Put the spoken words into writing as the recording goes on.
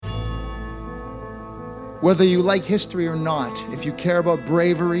Whether you like history or not, if you care about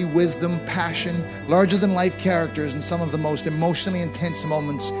bravery, wisdom, passion, larger-than-life characters, and some of the most emotionally intense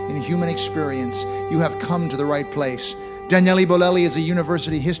moments in human experience, you have come to the right place. Daniele Bolelli is a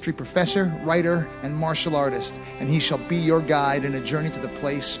university history professor, writer, and martial artist, and he shall be your guide in a journey to the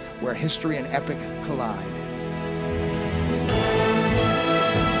place where history and epic collide.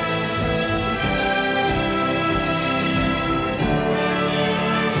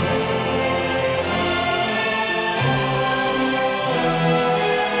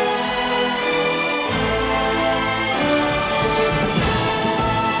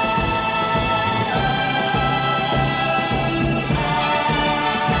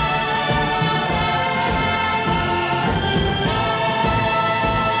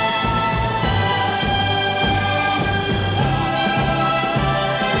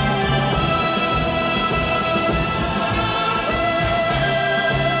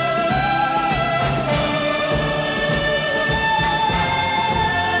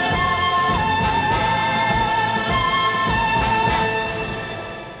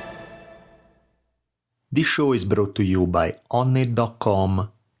 This show is brought to you by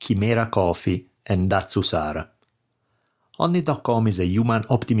Onnit.com, Chimera Coffee, and Datsusara. Onnit.com is a human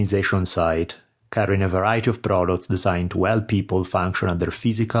optimization site carrying a variety of products designed to help people function at their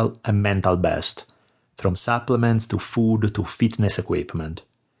physical and mental best, from supplements to food to fitness equipment.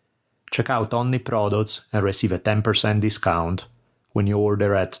 Check out Onnit products and receive a 10% discount when you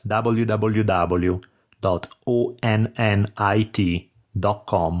order at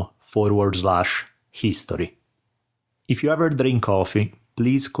www.onnit.com/history. If you ever drink coffee,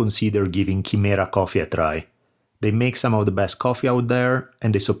 please consider giving Chimera Coffee a try. They make some of the best coffee out there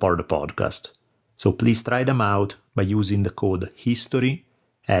and they support the podcast. So please try them out by using the code HISTORY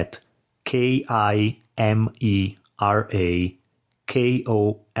at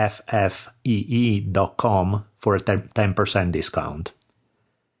KIMERAKOFFEE.com for a 10% discount.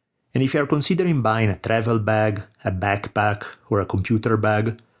 And if you are considering buying a travel bag, a backpack, or a computer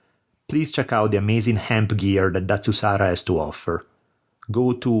bag, please check out the amazing hemp gear that Datsusara has to offer.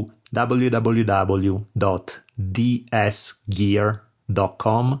 Go to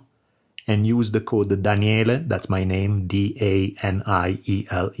www.dsgear.com and use the code Daniele, that's my name, DANIELE,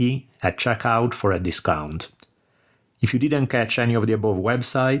 at checkout for a discount. If you didn't catch any of the above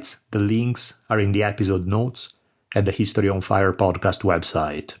websites, the links are in the episode notes at the History on Fire podcast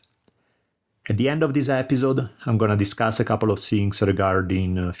website. At the end of this episode, I'm going to discuss a couple of things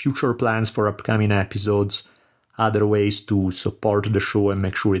regarding future plans for upcoming episodes, other ways to support the show and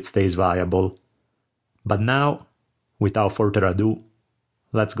make sure it stays viable. But now, without further ado,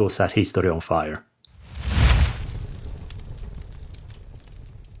 let's go set history on fire.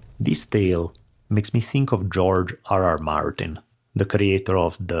 This tale makes me think of George R.R. Martin, the creator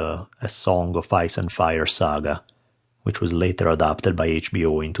of the A Song of Ice and Fire saga, which was later adapted by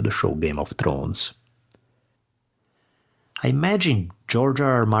HBO into the show Game of Thrones. I imagine George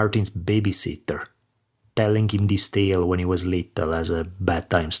R.R. Martin's babysitter telling him this tale when he was little as a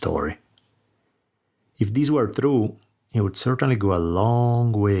bedtime story. If this were true, it would certainly go a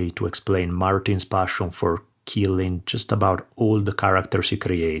long way to explain Martin's passion for killing just about all the characters he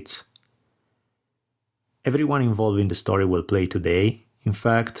creates. Everyone involved in the story we'll play today, in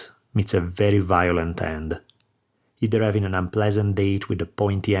fact, meets a very violent end. Either having an unpleasant date with the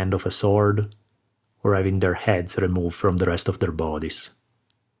pointy end of a sword, or having their heads removed from the rest of their bodies.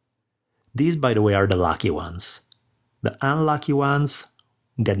 These, by the way, are the lucky ones. The unlucky ones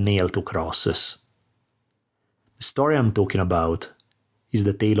get nailed to crosses. The story I'm talking about is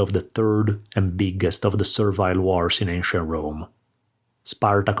the tale of the third and biggest of the servile wars in ancient Rome,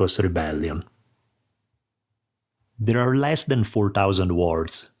 Spartacus' rebellion. There are less than 4,000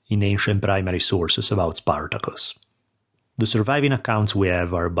 words in ancient primary sources about Spartacus. The surviving accounts we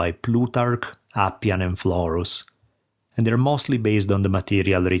have are by Plutarch, Appian, and Florus, and they're mostly based on the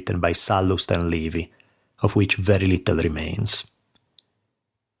material written by Sallust and Livy, of which very little remains.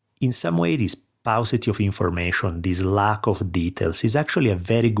 In some way, this paucity of information, this lack of details, is actually a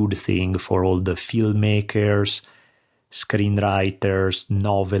very good thing for all the filmmakers, screenwriters,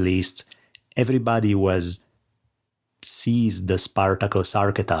 novelists, everybody who has seized the Spartacus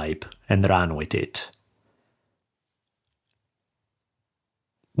archetype and ran with it.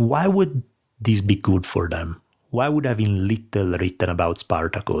 Why would this be good for them? Why would having little written about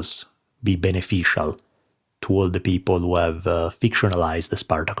Spartacus be beneficial to all the people who have fictionalized the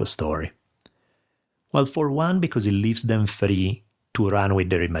Spartacus story? Well, for one, because it leaves them free to run with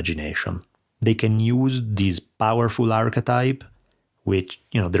their imagination. They can use this powerful archetype which,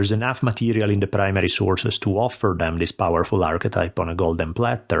 there's enough material in the primary sources to offer them this powerful archetype on a golden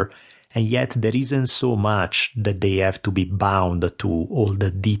platter, and yet there isn't so much that they have to be bound to all the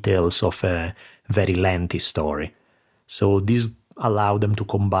details of a very lengthy story. So this allowed them to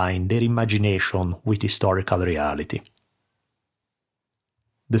combine their imagination with historical reality.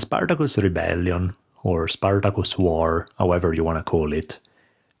 The Spartacus Rebellion, or Spartacus War, however you want to call it,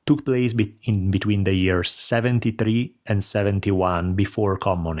 took place in between the years 73 and 71 before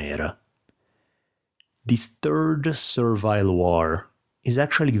Common Era. This third servile war is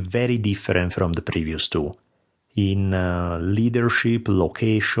actually very different from the previous two, in leadership,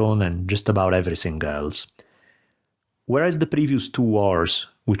 location, and just about everything else. Whereas the previous two wars,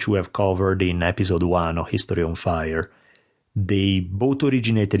 which we have covered in episode 1 of History on Fire, they both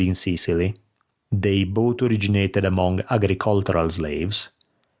originated in Sicily, they both originated among agricultural slaves.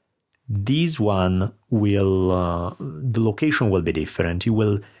 This one will, the location will be different. You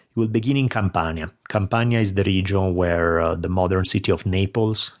will begin in Campania. Campania is the region where the modern city of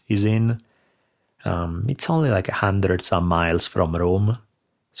Naples is in. It's only like 100-some miles from Rome,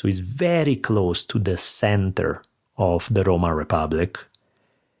 so it's very close to the center of the Roman Republic.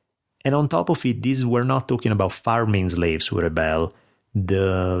 And on top of it, we're not talking about farming slaves who rebel.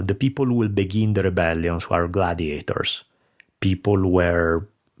 The people who will begin the rebellions are gladiators. People where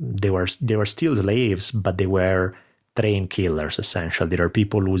they were still slaves, but they were trained killers, essentially. There are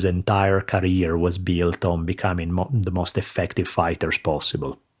people whose entire career was built on becoming the most effective fighters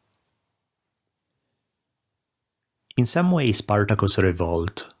possible. In some ways, Spartacus'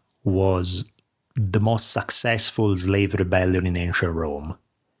 revolt was the most successful slave rebellion in ancient Rome.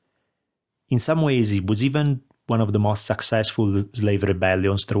 In some ways, it was even one of the most successful slave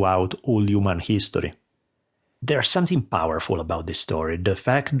rebellions throughout all human history. There's something powerful about this story. The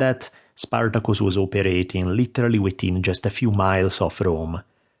fact that Spartacus was operating literally within just a few miles of Rome,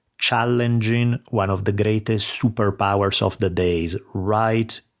 challenging one of the greatest superpowers of the days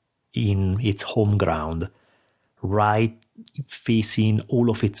right in its home ground, right facing all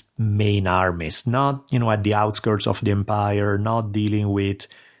of its main armies, not, at the outskirts of the empire, not dealing with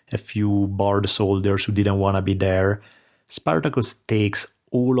a few bored soldiers who didn't want to be there. Spartacus takes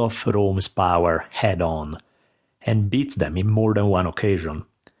all of Rome's power head on and beats them in more than one occasion.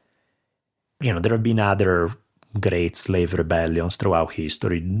 There have been other great slave rebellions throughout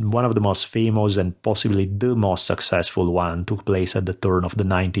history. One of the most famous and possibly the most successful one took place at the turn of the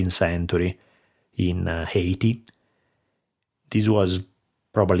 19th century in Haiti. This was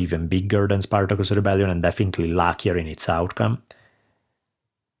probably even bigger than Spartacus' rebellion and definitely luckier in its outcome.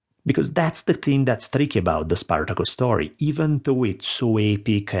 Because that's the thing that's tricky about the Spartacus story. Even though it's so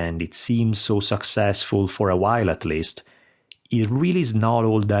epic and it seems so successful for a while at least, it really is not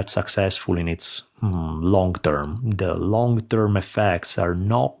all that successful in its long term. The long-term effects are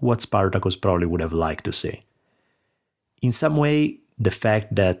not what Spartacus probably would have liked to see. In some way, the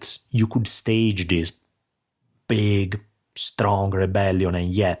fact that you could stage this big, strong rebellion and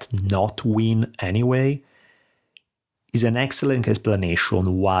yet not win anyway is an excellent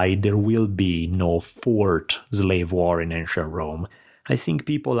explanation why there will be no fourth slave war in ancient Rome. I think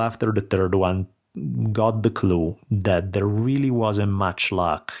people after the third one got the clue that there really wasn't much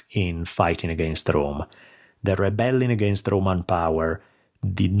luck in fighting against Rome. The rebelling against Roman power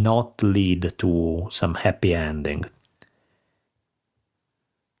did not lead to some happy ending.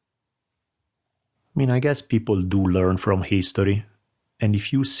 I guess people do learn from history, and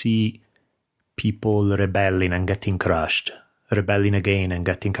if you see people rebelling and getting crushed, rebelling again and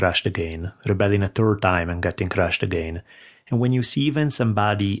getting crushed again, rebelling a third time and getting crushed again, and when you see even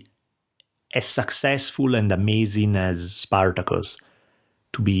somebody as successful and amazing as Spartacus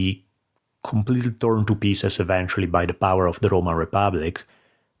to be completely torn to pieces eventually by the power of the Roman Republic,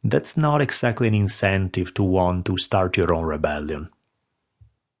 that's not exactly an incentive to want to start your own rebellion.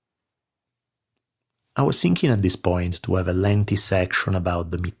 I was thinking at this point to have a lengthy section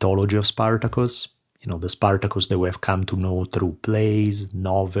about the mythology of Spartacus, the Spartacus that we have come to know through plays,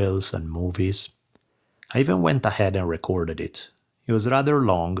 novels, and movies. I even went ahead and recorded it. It was rather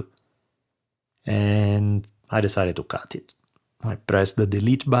long, and I decided to cut it. I pressed the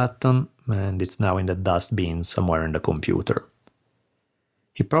delete button, and it's now in the dustbin somewhere in the computer.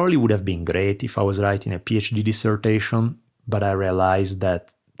 It probably would have been great if I was writing a PhD dissertation, but I realized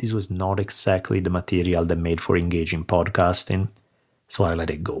that this was not exactly the material that made for engaging podcasting, so I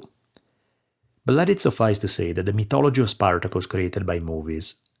let it go. But let it suffice to say that the mythology of Spartacus created by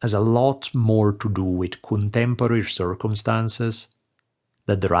movies has a lot more to do with contemporary circumstances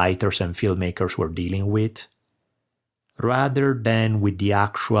that the writers and filmmakers were dealing with, rather than with the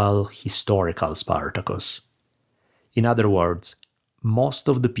actual historical Spartacus. In other words, most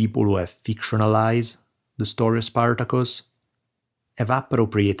of the people who have fictionalized the story of Spartacus have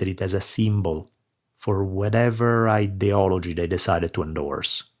appropriated it as a symbol for whatever ideology they decided to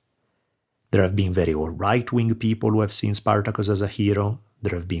endorse. There have been very right-wing people who have seen Spartacus as a hero.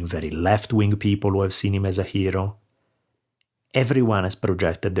 There have been very left-wing people who have seen him as a hero. Everyone has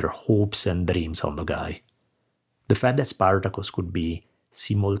projected their hopes and dreams on the guy. The fact that Spartacus could be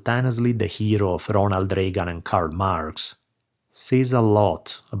simultaneously the hero of Ronald Reagan and Karl Marx says a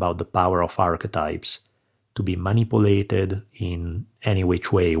lot about the power of archetypes to be manipulated in any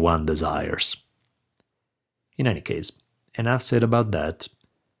which way one desires. In any case, enough said about that.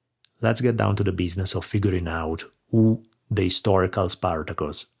 Let's get down to the business of figuring out who the historical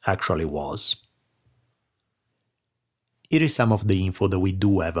Spartacus actually was. Here is some of the info that we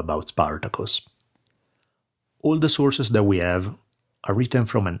do have about Spartacus. All the sources that we have are written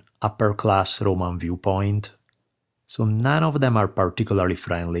from an upper-class Roman viewpoint, so none of them are particularly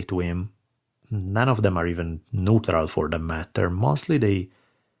friendly to him. None of them are even neutral for that matter. Mostly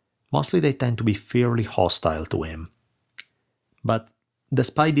they tend to be fairly hostile to him. But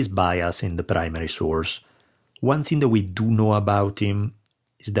despite this bias in the primary source, one thing that we do know about him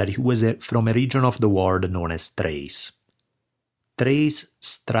is that he was from a region of the world known as Thrace. Thrace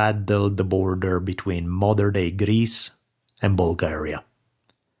straddled the border between modern-day Greece and Bulgaria.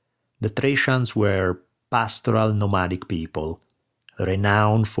 The Thracians were pastoral nomadic people,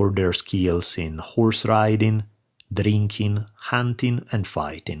 renowned for their skills in horse riding, drinking, hunting, and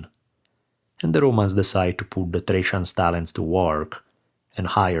fighting. And the Romans decided to put the Thracians' talents to work and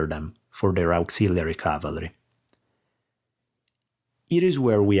hire them for their auxiliary cavalry. Here is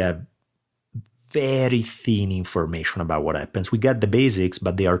where we have very thin information about what happens. We get the basics,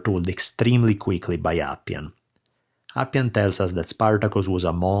 but they are told extremely quickly by Appian. Appian tells us that Spartacus was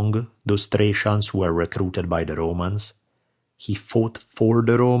among those Thracians who were recruited by the Romans. He fought for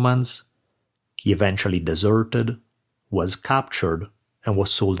the Romans. He eventually deserted, was captured, and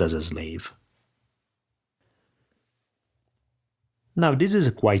was sold as a slave. Now, this is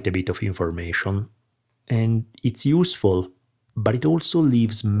quite a bit of information, and it's useful, but it also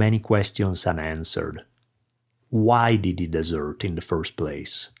leaves many questions unanswered. Why did he desert in the first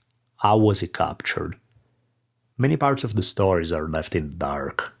place? How was he captured? Many parts of the stories are left in the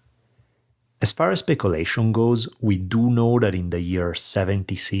dark. As far as speculation goes, we do know that in the year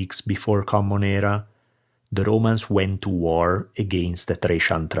 76 before Common Era, the Romans went to war against the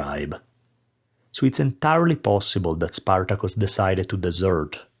Thracian tribe. So it's entirely possible that Spartacus decided to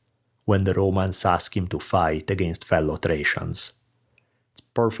desert when the Romans asked him to fight against fellow Thracians. It's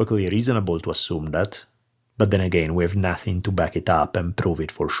perfectly reasonable to assume that, but then again, we have nothing to back it up and prove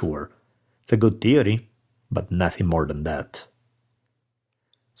it for sure. It's a good theory, but nothing more than that.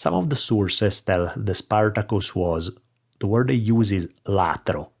 Some of the sources tell the Spartacus was, the word they use is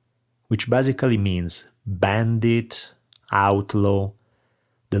latro, which basically means bandit, outlaw.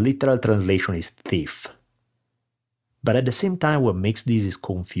 The literal translation is thief. But at the same time, what makes this is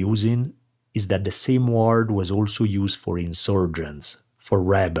confusing is that the same word was also used for insurgents, for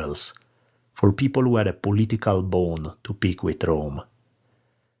rebels, for people who had a political bone to pick with Rome.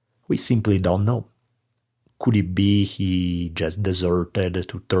 We simply don't know. Could it be he just deserted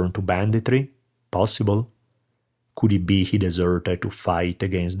to turn to banditry? Possible. Could it be he deserted to fight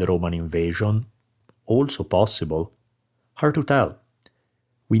against the Roman invasion? Also possible. Hard to tell.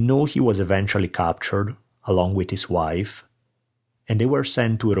 We know he was eventually captured, along with his wife, and they were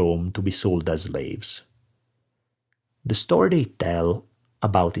sent to Rome to be sold as slaves. The story they tell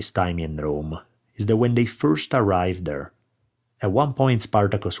about his time in Rome is that when they first arrived there, at one point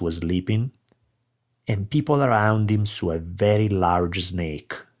Spartacus was sleeping, and people around him saw a very large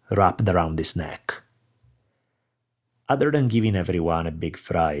snake wrapped around his neck. Other than giving everyone a big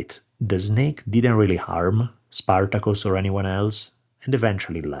fright, the snake didn't really harm Spartacus or anyone else, and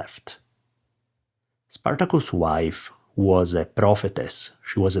eventually left. Spartacus' wife was a prophetess.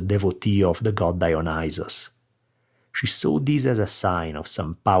 She was a devotee of the god Dionysus. She saw this as a sign of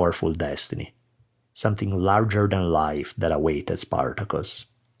some powerful destiny, something larger than life that awaited Spartacus.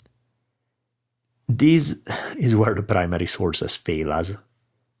 This is where the primary sources fail us.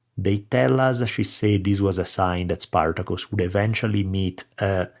 They tell us she said this was a sign that Spartacus would eventually meet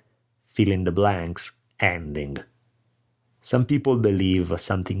a fill-in-the-blanks ending. Some people believe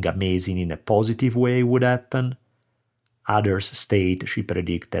something amazing in a positive way would happen. Others state she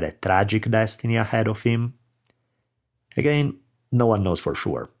predicted a tragic destiny ahead of him. Again, no one knows for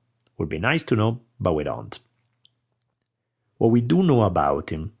sure. Would be nice to know, but we don't. What we do know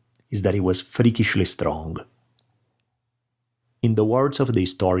about him is that he was freakishly strong. In the words of the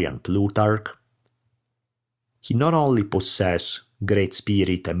historian Plutarch, he not only possessed great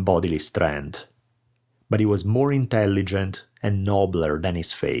spirit and bodily strength, but he was more intelligent and nobler than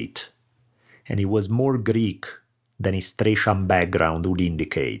his fate, and he was more Greek than his Thracian background would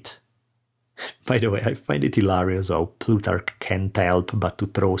indicate. By the way, I find it hilarious how Plutarch can't help but to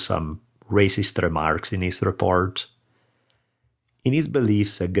throw some racist remarks in his report. In his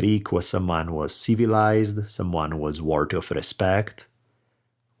beliefs, a Greek was someone who was civilized, someone who was worthy of respect,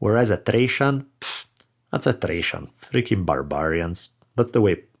 whereas a Thracian, that's a Thracian, freaking barbarians. That's the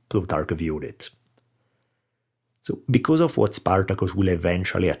way Plutarch viewed it. So, because of what Spartacus will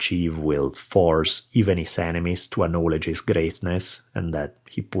eventually achieve will force even his enemies to acknowledge his greatness and that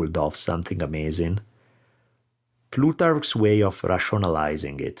he pulled off something amazing, Plutarch's way of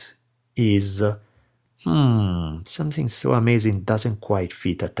rationalizing it is, something so amazing doesn't quite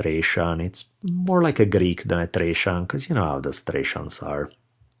fit a Thracian. It's more like a Greek than a Thracian, because you know how the Thracians are.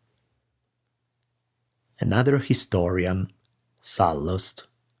 Another historian, Sallust,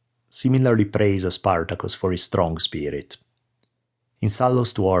 similarly praises Spartacus for his strong spirit. In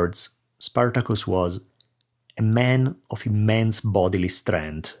Sallust's words, Spartacus was a man of immense bodily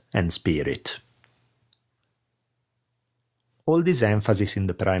strength and spirit. All this emphasis in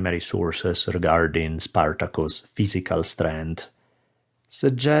the primary sources regarding Spartacus' physical strength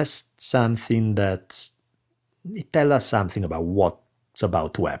suggests something that it tells us something about what's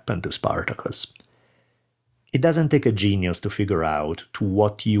about to happen to Spartacus. It doesn't take a genius to figure out to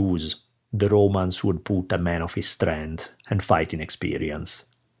what use the Romans would put a man of his strength and fighting experience.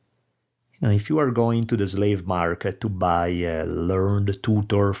 If you are going to the slave market to buy a learned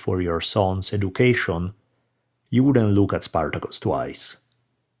tutor for your son's education, you wouldn't look at Spartacus twice.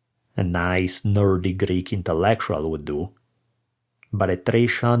 A nice, nerdy Greek intellectual would do, but a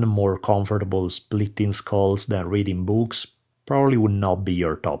Thracian more comfortable splitting skulls than reading books probably would not be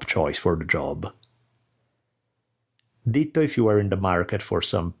your top choice for the job. Ditto if you were in the market for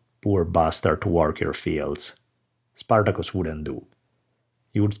some poor bastard to work your fields. Spartacus wouldn't do.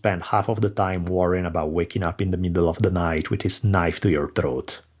 He would spend half of the time worrying about waking up in the middle of the night with his knife to your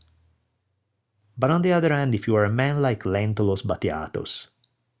throat. But on the other hand, if you are a man like Lentulus Batiatus,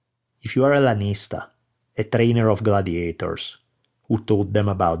 if you are a lanista, a trainer of gladiators, who taught them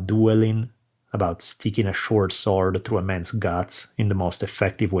about dueling, about sticking a short sword through a man's guts in the most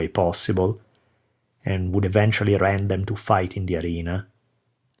effective way possible, and would eventually rend them to fight in the arena.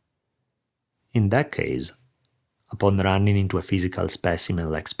 In that case, upon running into a physical specimen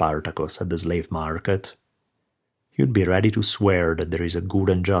like Spartacus at the slave market, you'd be ready to swear that there is a good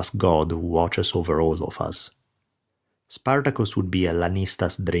and just God who watches over all of us. Spartacus would be a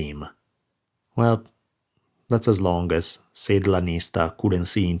Lanista's dream. Well, that's as long as said Lanista couldn't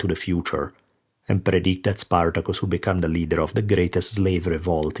see into the future and predict that Spartacus would become the leader of the greatest slave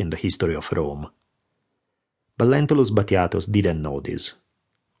revolt in the history of Rome. But Lentulus Batiatus didn't know this.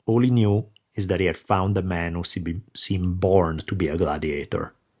 All he knew is that he had found a man who seemed born to be a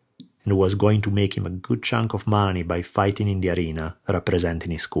gladiator, and who was going to make him a good chunk of money by fighting in the arena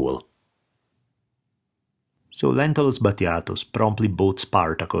representing his school. So Lentulus Batiatus promptly bought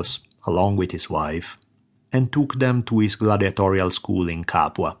Spartacus, along with his wife, and took them to his gladiatorial school in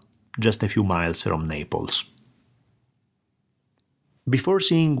Capua, just a few miles from Naples. Before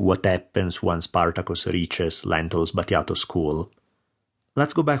seeing what happens when Spartacus reaches Lentulus Batiatus' school,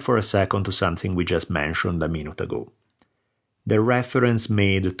 let's go back for a second to something we just mentioned a minute ago. The reference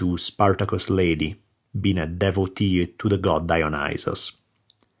made to Spartacus' lady being a devotee to the god Dionysus.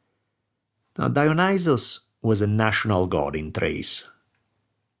 Now, Dionysus was a national god in Thrace.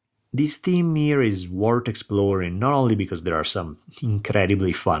 This theme here is worth exploring not only because there are some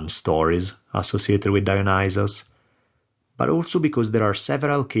incredibly fun stories associated with Dionysus, but also because there are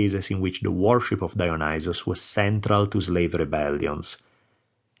several cases in which the worship of Dionysus was central to slave rebellions,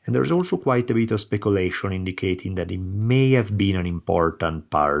 and there's also quite a bit of speculation indicating that it may have been an important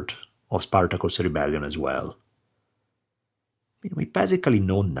part of Spartacus' rebellion as well. We basically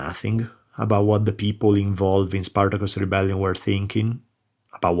know nothing about what the people involved in Spartacus' rebellion were thinking,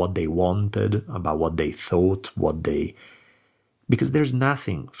 about what they wanted, about what they thought, because there's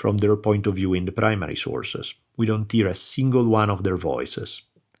nothing from their point of view in the primary sources. We don't hear a single one of their voices.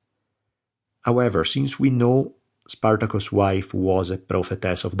 However, since we know Spartacus' wife was a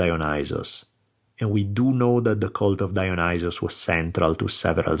prophetess of Dionysus, and we do know that the cult of Dionysus was central to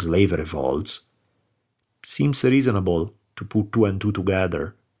several slave revolts, it seems reasonable to put two and two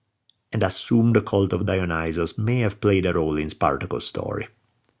together and assume the cult of Dionysus may have played a role in Spartacus' story.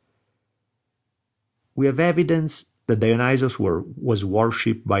 We have evidence that Dionysus was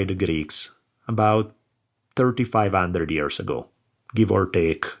worshipped by the Greeks about 3,500 years ago, give or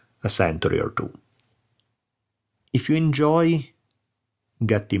take a century or two. If you enjoy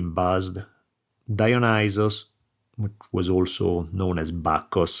getting buzzed, Dionysus, which was also known as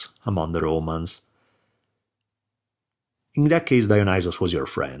Bacchus among the Romans. In that case, Dionysus was your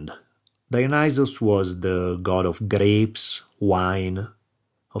friend. Dionysus was the god of grapes, wine,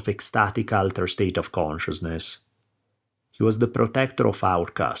 of ecstatic altered state of consciousness. He was the protector of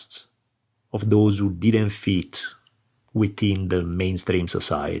outcasts, of those who didn't fit within the mainstream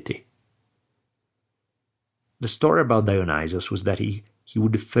society. The story about Dionysus was that he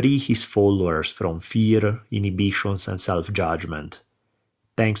would free his followers from fear, inhibitions, and self-judgment,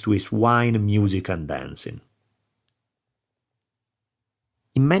 thanks to his wine, music, and dancing.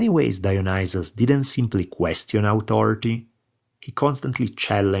 In many ways, Dionysus didn't simply question authority, he constantly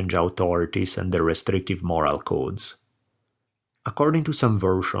challenged authorities and their restrictive moral codes. According to some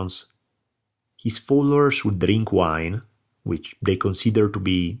versions, his followers would drink wine, which they consider to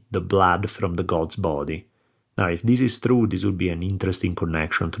be the blood from the god's body. Now, if this is true, this would be an interesting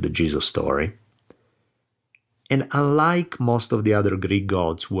connection to the Jesus story. And unlike most of the other Greek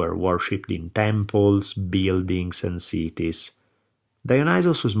gods who were worshipped in temples, buildings, and cities,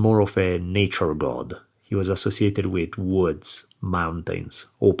 Dionysus was more of a nature god. He was associated with woods, mountains,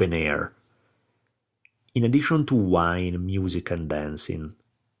 open air. In addition to wine, music, and dancing,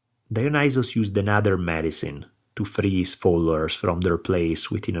 Dionysus used another medicine to free his followers from their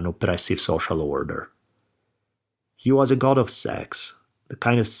place within an oppressive social order. He was a god of sex, the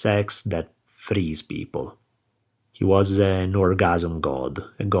kind of sex that frees people. He was an orgasm god,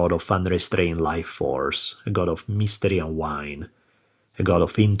 a god of unrestrained life force, a god of mystery and wine, a god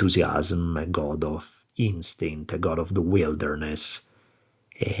of enthusiasm, a god of instinct, a god of the wilderness,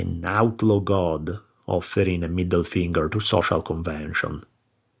 an outlaw god offering a middle finger to social convention.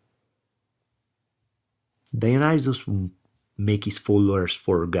 Dionysus would make his followers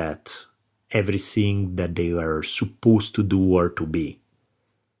forget everything that they were supposed to do or to be.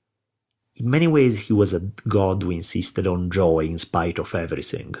 In many ways, he was a god who insisted on joy in spite of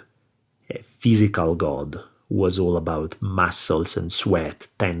everything. A physical god who was all about muscles and sweat,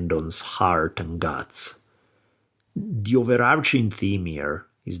 tendons, heart and guts. The overarching theme here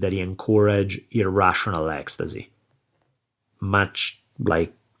is that he encouraged irrational ecstasy. Much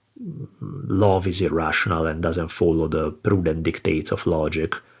like love is irrational and doesn't follow the prudent dictates of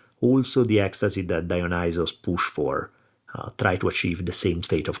logic, also the ecstasy that Dionysus pushed for try to achieve the same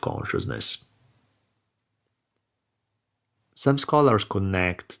state of consciousness. Some scholars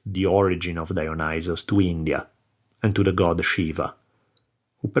connect the origin of Dionysus to India and to the god Shiva,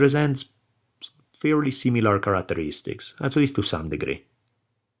 who presents fairly similar characteristics, at least to some degree.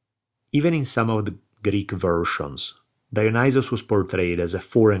 Even in some of the Greek versions, Dionysus was portrayed as a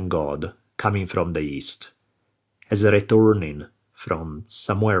foreign god coming from the east, as returning from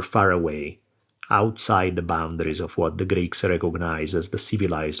somewhere far away, outside the boundaries of what the Greeks recognize as the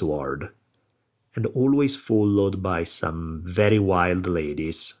civilized world, and always followed by some very wild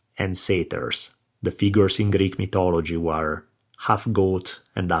ladies and satyrs, the figures in Greek mythology who are half goat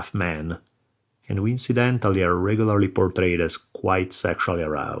and half man, and who incidentally are regularly portrayed as quite sexually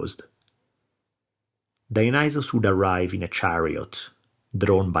aroused. Dionysus would arrive in a chariot,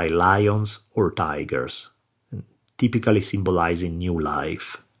 drawn by lions or tigers, typically symbolizing new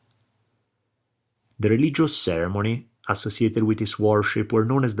life. The religious ceremony associated with his worship were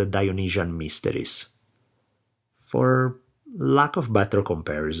known as the Dionysian mysteries. For lack of better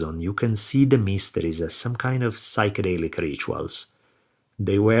comparison, you can see the mysteries as some kind of psychedelic rituals.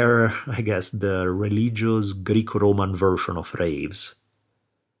 They were, I guess, the religious Greek-Roman version of raves.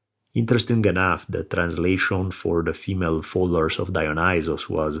 Interesting enough, the translation for the female followers of Dionysus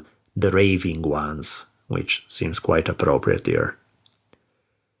was the raving ones, which seems quite appropriate here.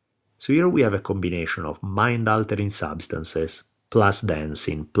 So here we have a combination of mind-altering substances, plus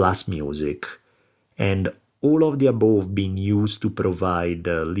dancing, plus music, and all of the above being used to provide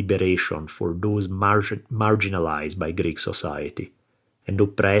liberation for those marginalized by Greek society and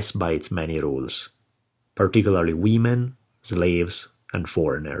oppressed by its many rules, particularly women, slaves, and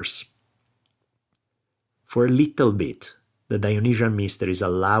foreigners. For a little bit, the Dionysian mysteries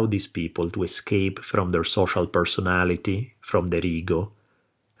allow these people to escape from their social personality, from their ego,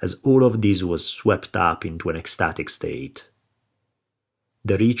 as all of this was swept up into an ecstatic state.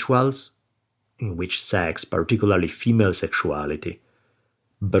 The rituals, in which sex, particularly female sexuality,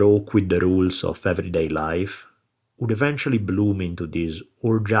 broke with the rules of everyday life, would eventually bloom into these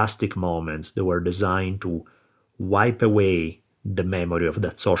orgastic moments that were designed to wipe away the memory of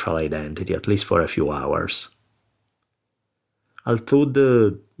that social identity, at least for a few hours. Although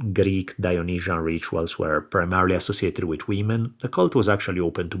the Greek Dionysian rituals were primarily associated with women, the cult was actually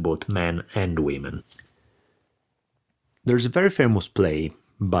open to both men and women. There's a very famous play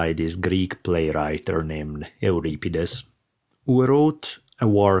by this Greek playwright named Euripides, who wrote a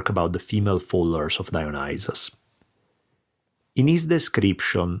work about the female followers of Dionysus. In his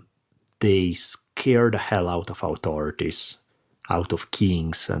description, they scare the hell out of authorities, out of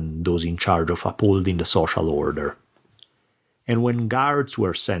kings and those in charge of upholding the social order. And when guards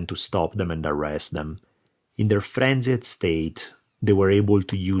were sent to stop them and arrest them, in their frenzied state, they were able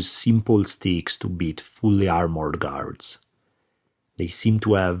to use simple sticks to beat fully armored guards. They seemed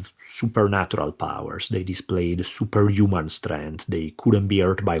to have supernatural powers, they displayed superhuman strength, they couldn't be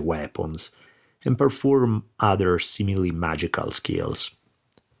hurt by weapons, and performed other seemingly magical skills.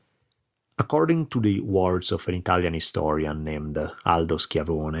 According to the words of an Italian historian named Aldo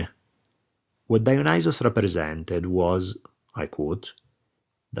Schiavone, what Dionysus represented was, I quote,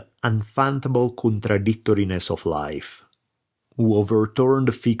 the unfathomable contradictoriness of life, who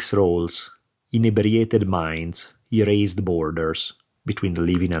overturned fixed roles, inebriated minds, erased borders between the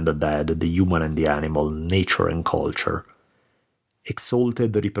living and the dead, the human and the animal, nature and culture,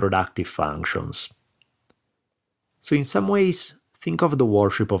 exalted reproductive functions. So in some ways, think of the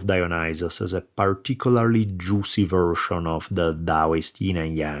worship of Dionysus as a particularly juicy version of the Taoist yin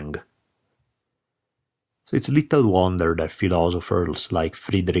and yang. So it's little wonder that philosophers like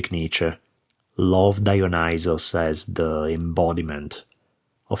Friedrich Nietzsche love Dionysus as the embodiment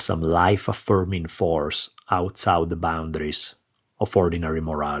of some life-affirming force outside the boundaries of ordinary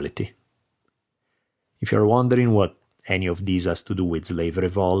morality. If you're wondering what any of these has to do with slave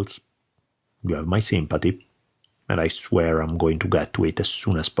revolts, you have my sympathy, and I swear I'm going to get to it as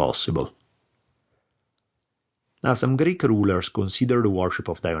soon as possible. Now, some Greek rulers considered the worship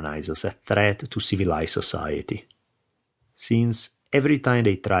of Dionysus a threat to civilized society, since every time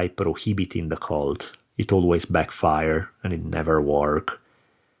they tried prohibiting the cult, it always backfired and it never worked.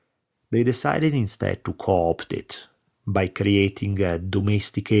 They decided instead to co-opt it by creating a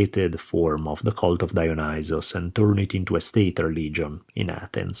domesticated form of the cult of Dionysus and turn it into a state religion in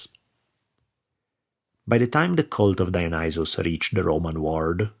Athens. By the time the cult of Dionysus reached the Roman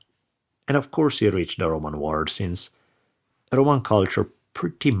world, and of course it reached the Roman world since Roman culture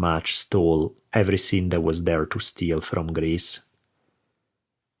pretty much stole everything that was there to steal from Greece,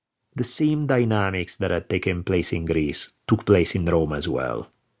 the same dynamics that had taken place in Greece took place in Rome as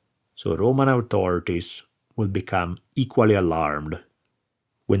well. So Roman authorities will become equally alarmed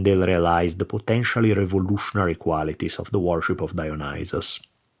when they'll realize the potentially revolutionary qualities of the worship of Dionysus.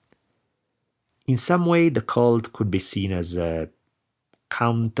 In some way, the cult could be seen as a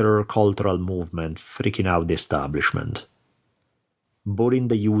counter-cultural movement freaking out the establishment, both in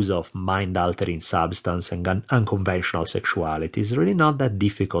the use of mind-altering substance and unconventional sexuality. It's really not that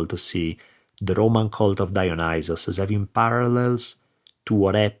difficult to see the Roman cult of Dionysus as having parallels to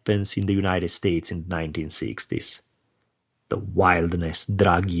what happens in the United States in the 1960s. The wildness,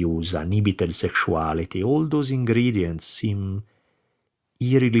 drug use, uninhibited sexuality, all those ingredients seem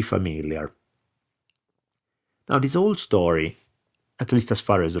eerily familiar. Now, this whole story, at least as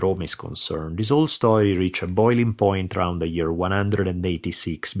far as Rome is concerned, this whole story reached a boiling point around the year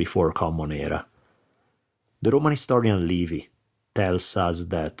 186 before Common Era. The Roman historian Livy tells us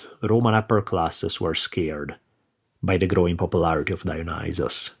that Roman upper classes were scared by the growing popularity of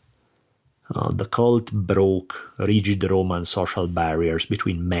Dionysus. The cult broke rigid Roman social barriers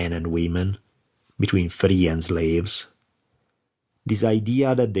between men and women, between free and slaves. This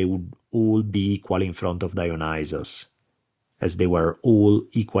idea that they would all be equal in front of Dionysus, as they were all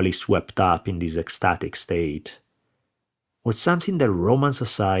equally swept up in this ecstatic state, was something that Roman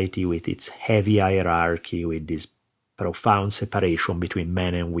society, with its heavy hierarchy, with this profound separation between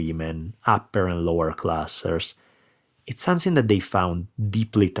men and women, upper and lower classes, it's something that they found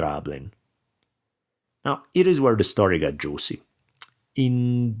deeply troubling. Now, here is where the story got juicy.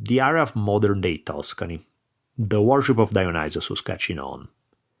 In the area of modern-day Tuscany, the worship of Dionysus was catching on.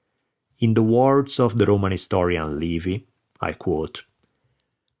 In the words of the Roman historian Livy, I quote,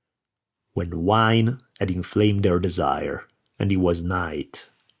 "When wine had inflamed their desire, and it was night,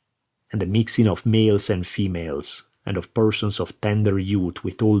 and the mixing of males and females, and of persons of tender youth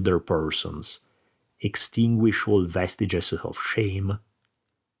with older persons, extinguished all vestiges of shame,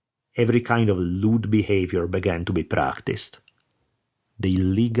 every kind of lewd behavior began to be practiced. The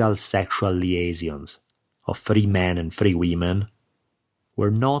illegal sexual liaisons of free men and free women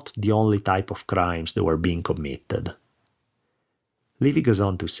were not the only type of crimes that were being committed." Livy goes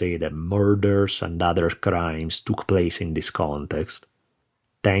on to say that murders and other crimes took place in this context,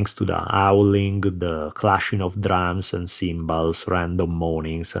 thanks to the howling, the clashing of drums and cymbals, random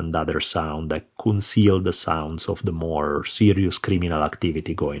moanings, and other sound that concealed the sounds of the more serious criminal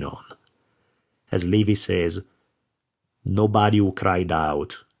activity going on. As Livy says, nobody who cried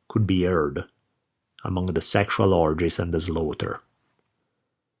out could be heard among the sexual orgies and the slaughter.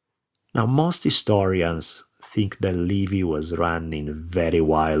 Now, most historians think that Livy was running very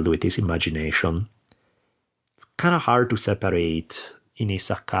wild with his imagination. It's kind of hard to separate in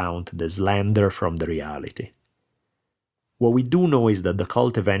his account the slander from the reality. What we do know is that the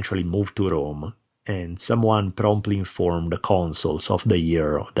cult eventually moved to Rome, and someone promptly informed the consuls of the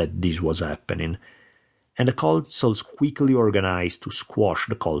year that this was happening, and the consuls quickly organized to squash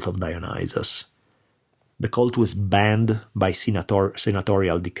the cult of Dionysus. The cult was banned by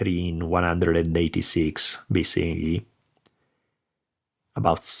senatorial decree in 186 BCE.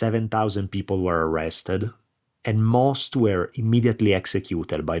 About 7,000 people were arrested, and most were immediately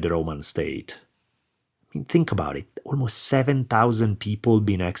executed by the Roman state. I mean, think about it. Almost 7,000 people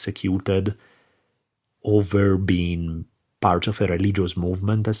being executed over being part of a religious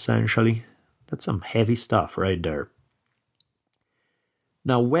movement, essentially. That's some heavy stuff right there.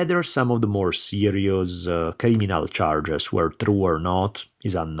 Now, whether some of the more serious criminal charges were true or not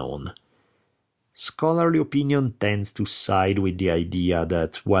is unknown. Scholarly opinion tends to side with the idea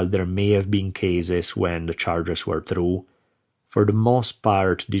that while there may have been cases when the charges were true, for the most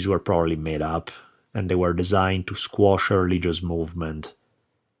part these were probably made up, and they were designed to squash a religious movement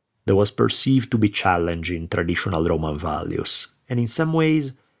that was perceived to be challenging traditional Roman values. And in some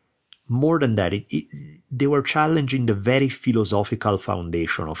ways, more than that, they were challenging the very philosophical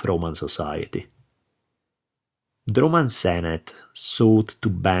foundation of Roman society. The Roman Senate sought to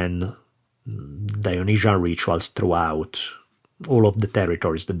ban Dionysian rituals throughout all of the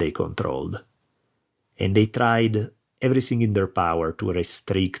territories that they controlled. And they tried everything in their power to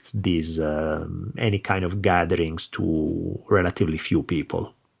restrict these any kind of gatherings to relatively few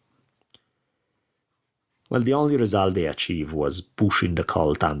people. Well, the only result they achieved was pushing the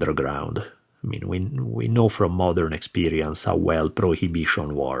cult underground. I mean, we know from modern experience how well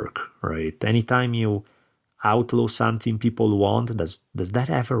prohibition works, right? Anytime you outlaw something people want, does that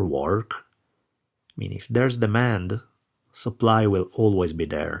ever work? I mean, if there's demand, supply will always be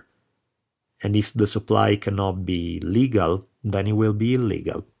there. And if the supply cannot be legal, then it will be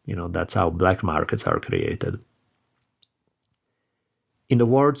illegal. That's how black markets are created. In the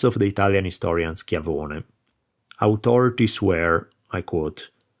words of the Italian historian Schiavone, authorities were, I quote,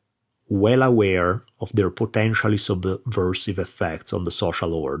 well aware of their potentially subversive effects on the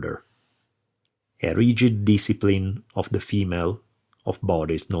social order. A rigid discipline of the female, of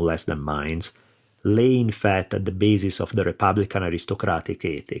bodies no less than minds, lay in fact at the basis of the republican aristocratic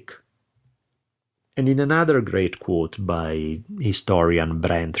ethic. And in another great quote by historian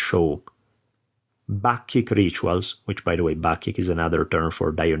Brent Shaw, Bacchic rituals, which by the way Bacchic is another term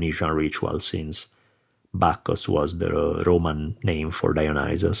for Dionysian rituals since Bacchus was the Roman name for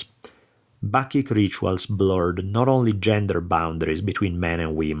Dionysus. Bacchic rituals blurred not only gender boundaries between men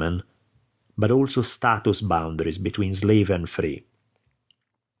and women, but also status boundaries between slave and free.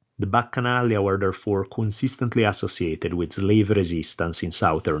 The Bacchanalia were therefore consistently associated with slave resistance in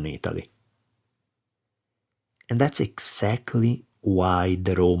southern Italy. And that's exactly why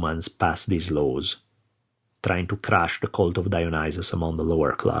the Romans passed these laws, trying to crush the cult of Dionysus among the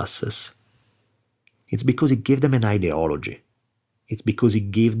lower classes. It's because it gave them an ideology. It's because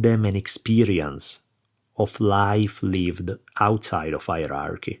it gave them an experience of life lived outside of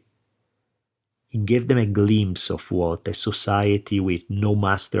hierarchy. It gave them a glimpse of what a society with no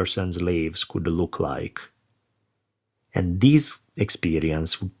masters and slaves could look like. And this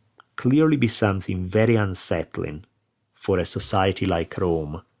experience would clearly be something very unsettling for a society like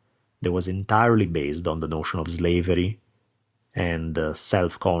Rome that was entirely based on the notion of slavery and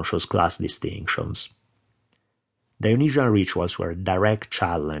self-conscious class distinctions. Dionysian rituals were a direct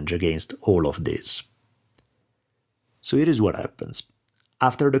challenge against all of this. So here is what happens.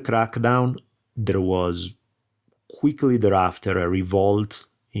 After the crackdown, there was quickly thereafter a revolt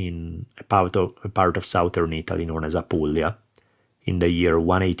in a part of southern Italy known as Apulia in the year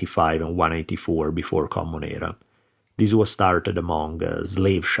 185 and 184 before Common Era. This was started among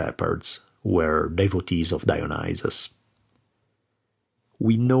slave shepherds who were devotees of Dionysus.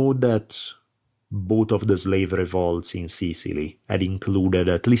 We know that both of the slave revolts in Sicily had included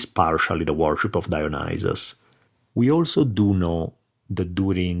at least partially the worship of Dionysus. We also do know that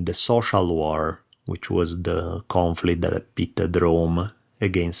during the Social War, which was the conflict that pitted Rome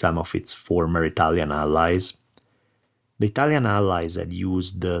against some of its former Italian allies, the Italian allies had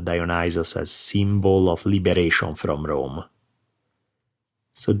used Dionysus as symbol of liberation from Rome.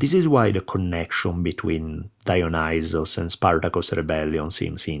 So this is why the connection between Dionysus and Spartacus' rebellion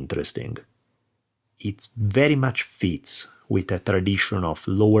seems interesting. It very much fits with a tradition of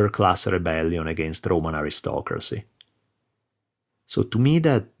lower-class rebellion against Roman aristocracy. So to me,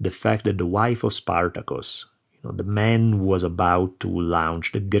 that the fact that the wife of Spartacus, the man who was about to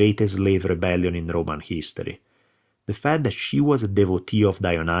launch the greatest slave rebellion in Roman history, the fact that she was a devotee of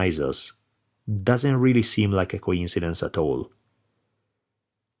Dionysus doesn't really seem like a coincidence at all.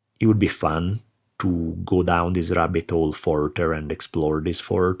 It would be fun to go down this rabbit hole further and explore this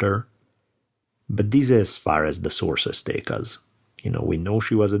further, but this is as far as the sources take us. We know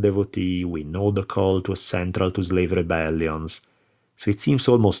she was a devotee, we know the cult was central to slave rebellions, so it seems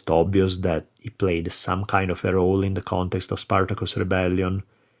almost obvious that he played some kind of a role in the context of Spartacus' rebellion.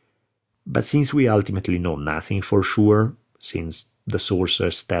 But since we ultimately know nothing for sure, since the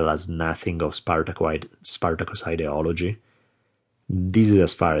sources tell us nothing of Spartacus' ideology, this is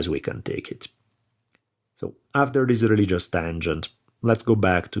as far as we can take it. So after this religious tangent, let's go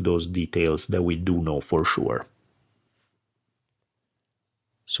back to those details that we do know for sure.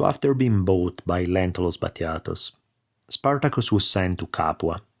 So after being bought by Lentulus Batiatus, Spartacus was sent to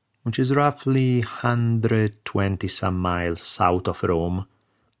Capua, which is roughly 120 some miles south of Rome,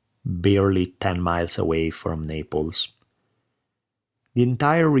 barely 10 miles away from Naples. The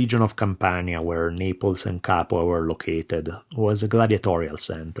entire region of Campania where Naples and Capua were located was a gladiatorial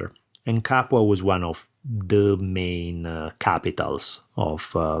center, and Capua was one of the main capitals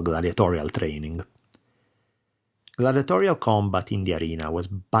of gladiatorial training. Gladiatorial combat in the arena was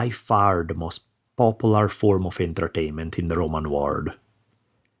by far the most popular form of entertainment in the Roman world.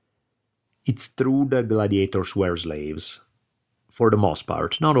 It's true that gladiators were slaves, for the most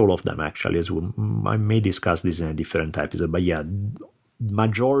part, not all of them actually, as I may discuss this in a different episode, but yeah,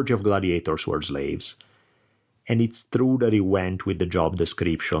 majority of gladiators were slaves. And it's true that it went with the job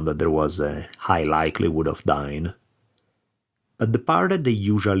description that there was a high likelihood of dying. But the part that they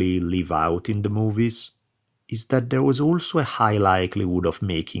usually leave out in the movies is that there was also a high likelihood of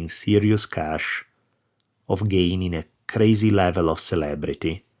making serious cash, of gaining a crazy level of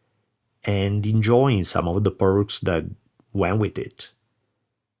celebrity, and enjoying some of the perks that went with it.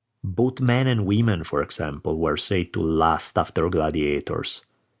 Both men and women, for example, were said to lust after gladiators,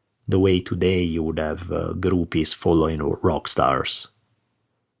 the way today you would have groupies following rock stars.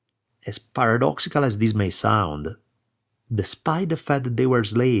 As paradoxical as this may sound, despite the fact that they were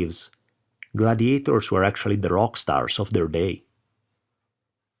slaves, gladiators were actually the rock stars of their day.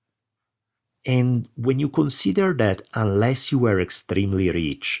 And when you consider that unless you were extremely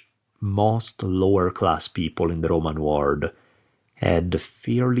rich, most lower-class people in the Roman world had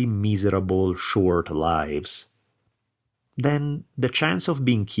fairly miserable, short lives, then the chance of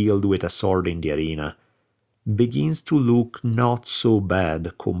being killed with a sword in the arena begins to look not so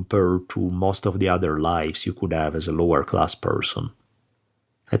bad compared to most of the other lives you could have as a lower-class person.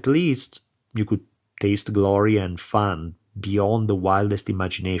 At least you could taste glory and fun beyond the wildest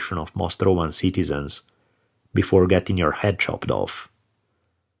imagination of most Roman citizens before getting your head chopped off.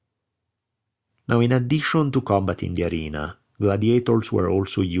 Now, in addition to combat in the arena, gladiators were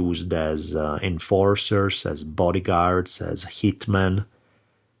also used as enforcers, as bodyguards, as hitmen.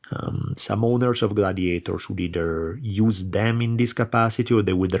 Some owners of gladiators would either use them in this capacity or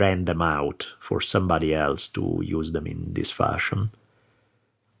they would rent them out for somebody else to use them in this fashion.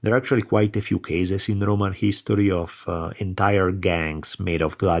 There are actually quite a few cases in Roman history of entire gangs made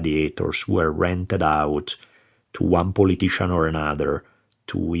of gladiators who were rented out to one politician or another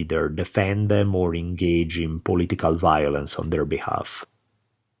to either defend them or engage in political violence on their behalf.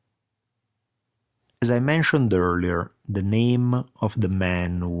 As I mentioned earlier, the name of the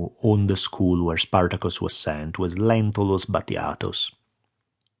man who owned the school where Spartacus was sent was Lentulus Batiatus.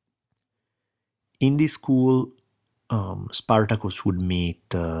 In this school, Spartacus would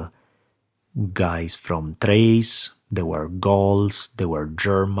meet guys from Thrace, there were Gauls, there were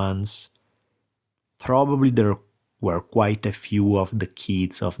Germans. Probably there were quite a few of the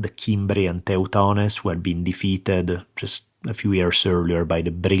kids of the Cimbrian Teutones who had been defeated just a few years earlier by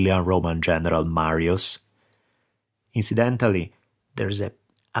the brilliant Roman general Marius. Incidentally, there's an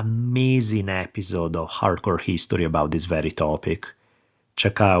amazing episode of Hardcore History about this very topic.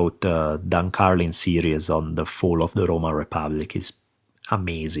 Check out Dan Carlin's series on the fall of the Roman Republic. It's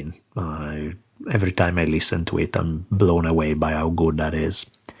amazing. Every time I listen to it, I'm blown away by how good that is.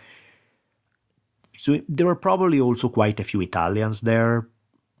 So there were probably also quite a few Italians there.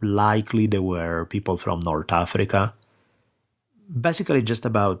 Likely there were people from North Africa. Basically just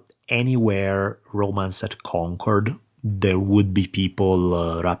about anywhere Romans had conquered, there would be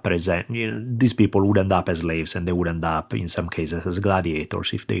people these people would end up as slaves, and they would end up in some cases as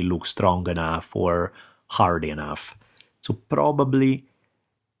gladiators if they look strong enough or hardy enough. So probably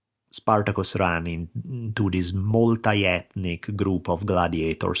Spartacus ran into this multi-ethnic group of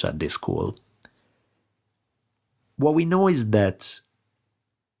gladiators at this school. What we know is that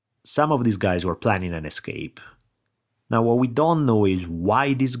some of these guys were planning an escape. Now, what we don't know is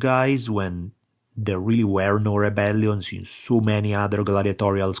why these guys, when there really were no rebellions in so many other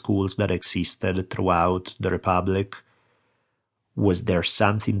gladiatorial schools that existed throughout the Republic, was there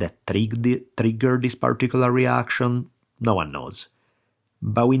something that triggered this particular reaction? No one knows.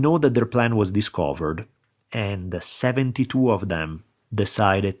 But we know that their plan was discovered, and 72 of them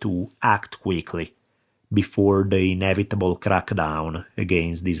decided to act quickly before the inevitable crackdown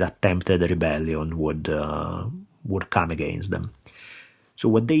against this attempted rebellion would come against them. So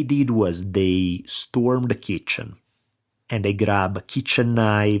what they did was they stormed the kitchen, and they grabbed kitchen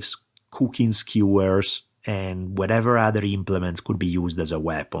knives, cooking skewers, and whatever other implements could be used as a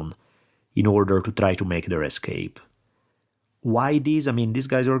weapon in order to try to make their escape. Why these? I mean, these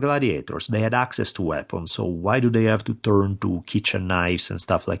guys were gladiators. They had access to weapons, so why do they have to turn to kitchen knives and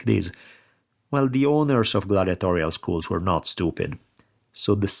stuff like this? Well, the owners of gladiatorial schools were not stupid.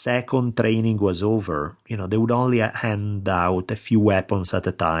 So the second training was over, they would only hand out a few weapons at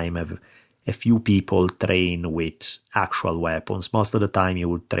a time, have a few people train with actual weapons. Most of the time you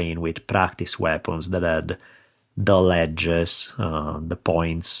would train with practice weapons that had dull edges, the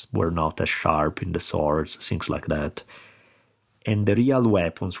points were not as sharp in the swords, things like that. And the real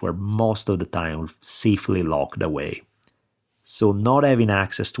weapons were most of the time safely locked away. So not having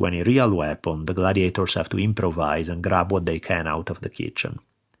access to any real weapon, the gladiators have to improvise and grab what they can out of the kitchen.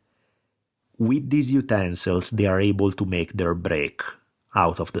 With these utensils, they are able to make their break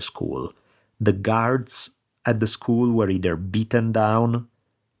out of the school. The guards at the school were either beaten down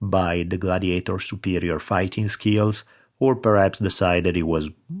by the gladiators' superior fighting skills, or perhaps decided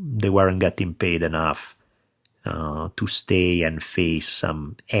they weren't getting paid enough to stay and face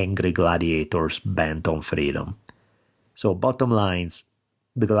some angry gladiators bent on freedom. So bottom lines,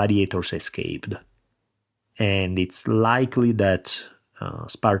 the gladiators escaped. And it's likely that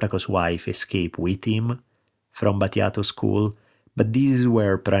Spartacus' wife escaped with him from Batiato's school, but this is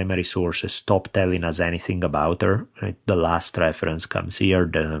where primary sources stop telling us anything about her. Right? The last reference comes here,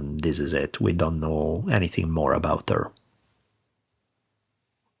 then this is it. We don't know anything more about her.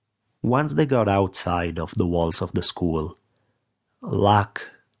 Once they got outside of the walls of the school, luck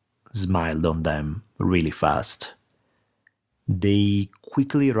smiled on them really fast. They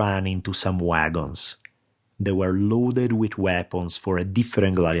quickly ran into some wagons. They were loaded with weapons for a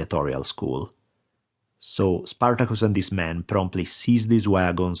different gladiatorial school. So Spartacus and his men promptly seized these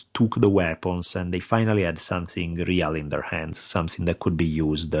wagons, took the weapons, and they finally had something real in their hands, something that could be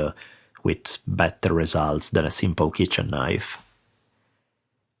used with better results than a simple kitchen knife.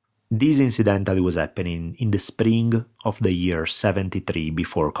 This incidentally was happening in the spring of the year 73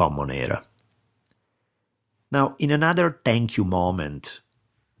 before Common Era. Now, in another thank you moment,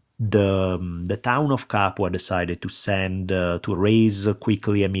 the town of Capua decided to raise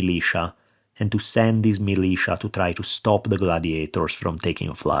quickly a militia and to send this militia to try to stop the gladiators from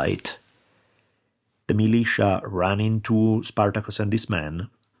taking flight. The militia ran into Spartacus and his men,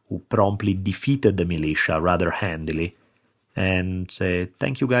 who promptly defeated the militia rather handily, and said,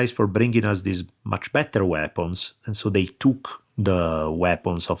 "Thank you guys for bringing us these much better weapons." And so they took the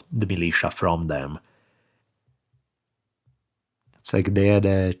weapons of the militia from them. It's like they had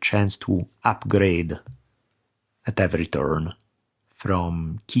a chance to upgrade at every turn.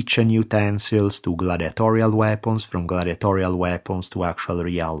 From kitchen utensils to gladiatorial weapons, from gladiatorial weapons to actual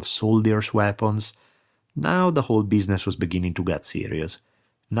real soldiers' weapons. Now the whole business was beginning to get serious.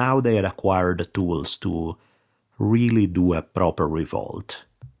 Now they had acquired the tools to really do a proper revolt.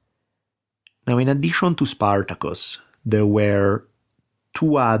 Now, in addition to Spartacus, there were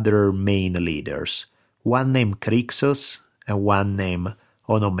two other main leaders, one named Crixus and one named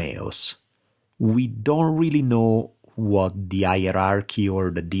Onomeus. We don't really know what the hierarchy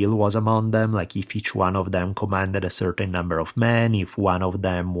or the deal was among them, like if each one of them commanded a certain number of men, if one of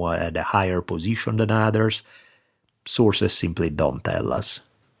them had a higher position than others. Sources simply don't tell us.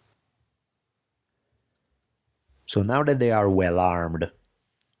 So now that they are well armed,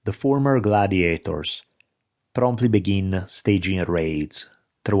 the former gladiators promptly begin staging raids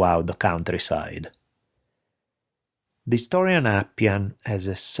throughout the countryside. The historian Appian has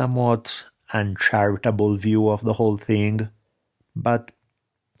a somewhat uncharitable view of the whole thing, but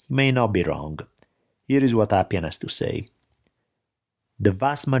he may not be wrong. Here is what Appian has to say. The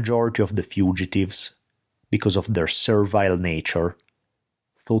vast majority of the fugitives, because of their servile nature,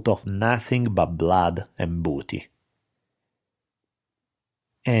 thought of nothing but blood and booty.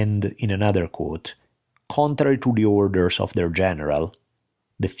 And in another quote, contrary to the orders of their general,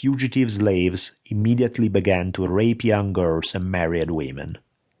 the fugitive slaves immediately began to rape young girls and married women.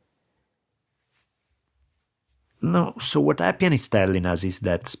 No, so what Appian is telling us is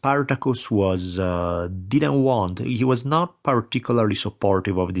that Spartacus he was not particularly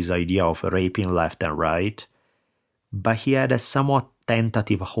supportive of this idea of raping left and right, but he had a somewhat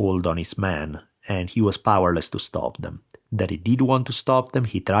tentative hold on his men, and he was powerless to stop them. That he did want to stop them,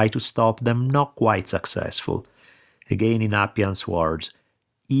 he tried to stop them, not quite successful. Again, in Appian's words,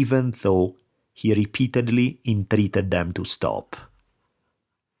 even though he repeatedly entreated them to stop.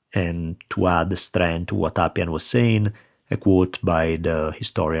 And to add strength to what Appian was saying, a quote by the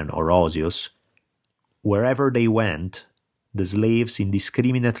historian Orosius: "Wherever they went, the slaves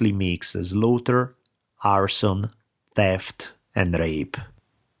indiscriminately mixed slaughter, arson, theft, and rape."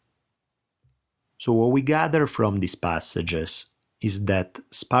 So what we gather from these passages is that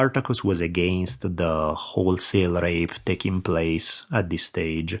Spartacus was against the wholesale rape taking place at this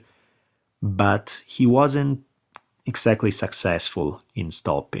stage, but he wasn't exactly successful in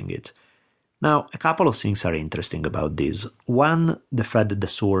stopping it. Now, a couple of things are interesting about this. One, the fact that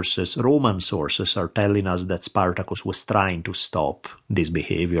the Roman sources, are telling us that Spartacus was trying to stop this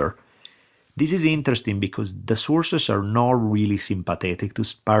behavior. This is interesting because the sources are not really sympathetic to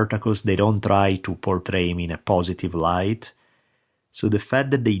Spartacus. They don't try to portray him in a positive light. So the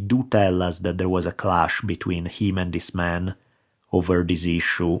fact that they do tell us that there was a clash between him and this man over this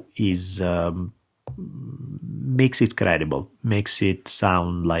issue makes it credible, makes it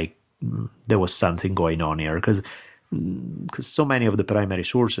sound like there was something going on here, because so many of the primary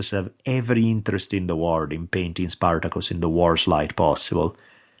sources have every interest in the world in painting Spartacus in the worst light possible.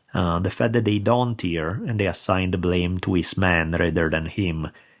 The fact that they don't here and they assign the blame to his man rather than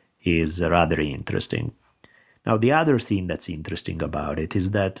him is rather interesting. Now, the other thing that's interesting about it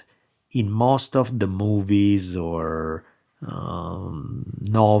is that in most of the movies or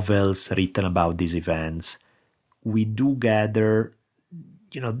novels written about these events, we do gather,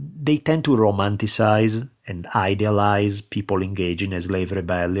 they tend to romanticize and idealize people engaging in slave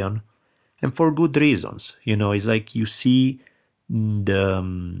rebellion, and for good reasons. It's like you see we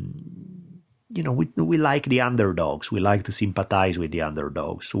like the underdogs. We like to sympathize with the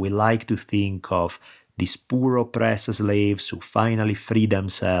underdogs. We like to think of these poor oppressed slaves who finally free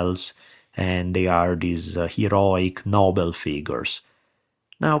themselves, and they are these heroic, noble figures.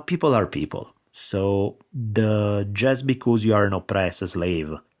 Now, people are people. So just because you are an oppressed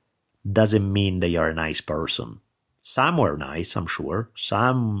slave doesn't mean that you're a nice person. Some were nice, I'm sure.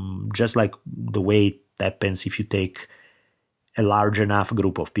 Some, just like the way it happens if you take a large enough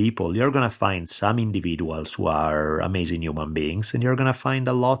group of people, you're going to find some individuals who are amazing human beings, and you're going to find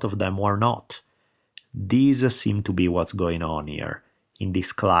a lot of them who are not. These seem to be what's going on here, in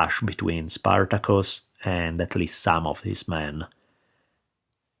this clash between Spartacus and at least some of his men.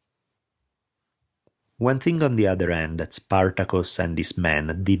 One thing, on the other hand, that Spartacus and his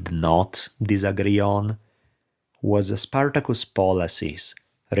men did not disagree on was Spartacus' policies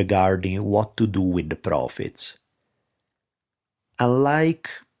regarding what to do with the profits. Unlike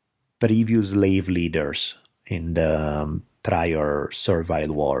previous slave leaders in the prior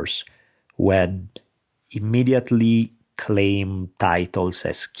servile wars, who had immediately claimed titles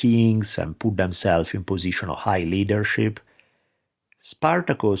as kings and put themselves in position of high leadership,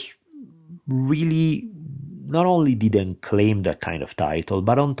 Spartacus really not only didn't claim that kind of title,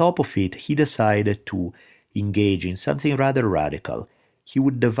 but on top of it, he decided to engage in something rather radical. He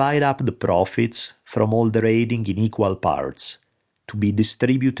would divide up the profits from all the raiding in equal parts, to be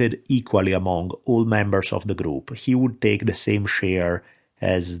distributed equally among all members of the group. He would take the same share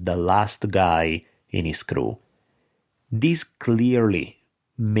as the last guy in his crew. This clearly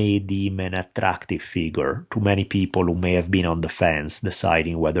made him an attractive figure to many people who may have been on the fence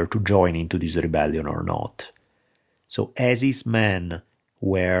deciding whether to join into this rebellion or not. So as his men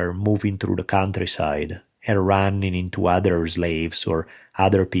were moving through the countryside and running into other slaves or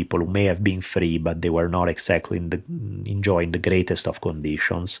other people who may have been free but they were not exactly enjoying the greatest of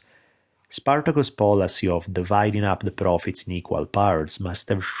conditions, Spartacus' policy of dividing up the profits in equal parts must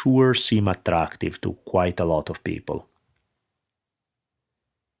have sure seemed attractive to quite a lot of people.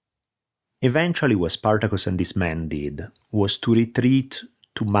 Eventually, what Spartacus and his men did was to retreat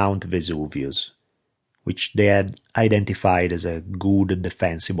to Mount Vesuvius, which they had identified as a good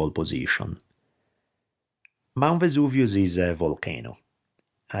defensible position. Mount Vesuvius is a volcano.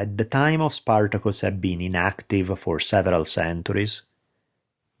 At the time of Spartacus had been inactive for several centuries,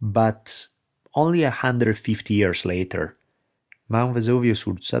 but only 150 years later, Mount Vesuvius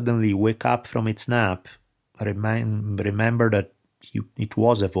would suddenly wake up from its nap, remember that it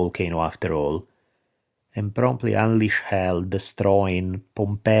was a volcano after all, and promptly unleash hell, destroying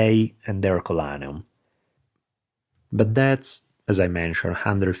Pompeii and Herculaneum. But that's as I mentioned,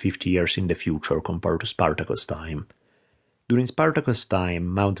 150 years in the future compared to Spartacus' time. During Spartacus' time,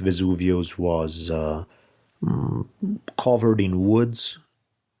 Mount Vesuvius was covered in woods.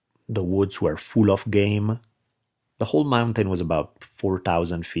 The woods were full of game. The whole mountain was about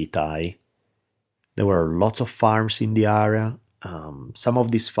 4,000 feet high. There were lots of farms in the area. Some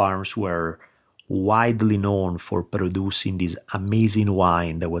of these farms were widely known for producing this amazing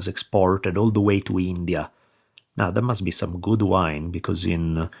wine that was exported all the way to India. Now, that must be some good wine, because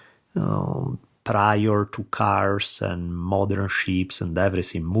prior to cars and modern ships and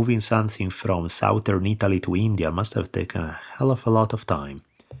everything, moving something from southern Italy to India must have taken a hell of a lot of time.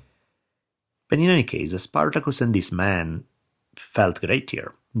 But in any case, Spartacus and this man felt great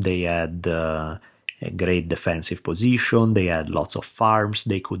here. They had a great defensive position, they had lots of farms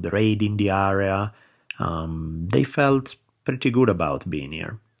they could raid in the area. They felt pretty good about being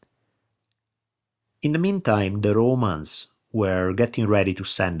here. In the meantime, the Romans were getting ready to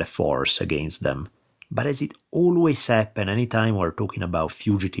send a force against them. But as it always happened anytime we're talking about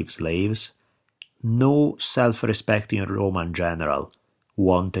fugitive slaves, no self-respecting Roman general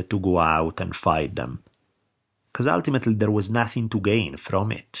wanted to go out and fight them. Because ultimately there was nothing to gain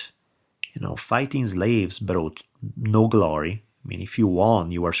from it. Fighting slaves brought no glory. I mean, if you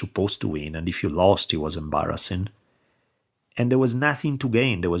won, you were supposed to win, and if you lost, it was embarrassing. And there was nothing to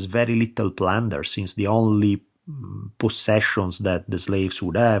gain. There was very little plunder, since the only possessions that the slaves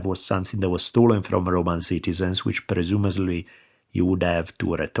would have was something that was stolen from Roman citizens, which presumably you would have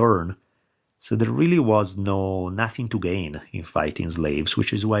to return. So there really was nothing to gain in fighting slaves,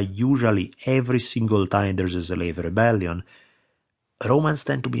 which is why usually every single time there's a slave rebellion, Romans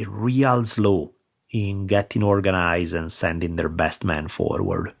tend to be real slow in getting organized and sending their best men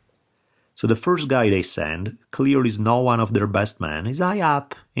forward. So the first guy they send clearly is not one of their best men. He's high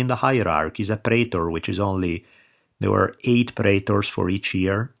up in the hierarchy. He's a praetor, which is there were 8 praetors for each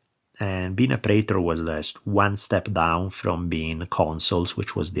year. And being a praetor was just one step down from being consuls,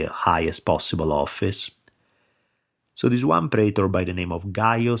 which was the highest possible office. So this one praetor by the name of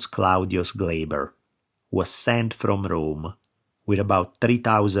Gaius Claudius Glaber was sent from Rome with about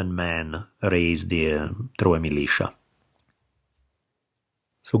 3,000 men raised through a militia.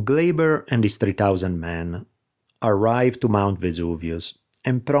 So Glaber and his 3,000 men arrived to Mount Vesuvius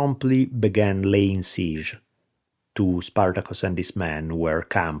and promptly began laying siege to Spartacus and his men who were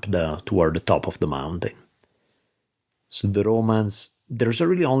camped toward the top of the mountain. So the Romans, there's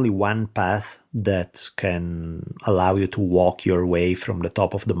really only one path that can allow you to walk your way from the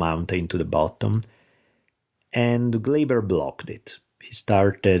top of the mountain to the bottom, and Glaber blocked it.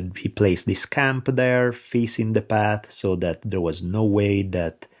 He placed this camp there, facing the path, so that there was no way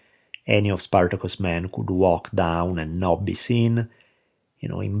that any of Spartacus' men could walk down and not be seen.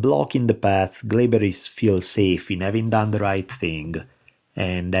 In blocking the path, Glaber feels safe in having done the right thing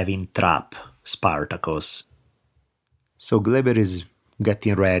and having trapped Spartacus. So Glaber is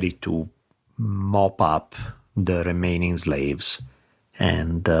getting ready to mop up the remaining slaves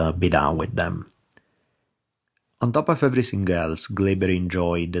and be done with them. On top of everything else, Glaber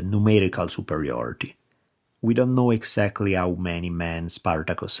enjoyed numerical superiority. We don't know exactly how many men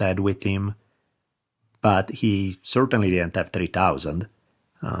Spartacus had with him, but he certainly didn't have 3,000.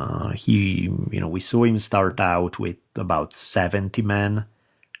 We saw him start out with about 70 men,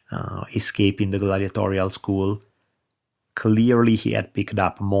 escaping the gladiatorial school. Clearly he had picked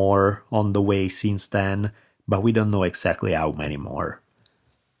up more on the way since then, but we don't know exactly how many more.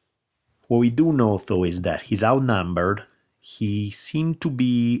 What we do know, though, is that he's outnumbered. He seemed to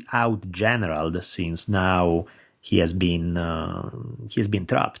be out-generaled, since now he has been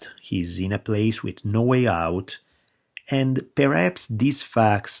trapped. He's in a place with no way out, and perhaps these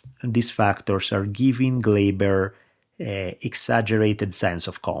factors are giving Glaber an exaggerated sense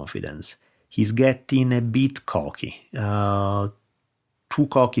of confidence. He's getting a bit cocky, too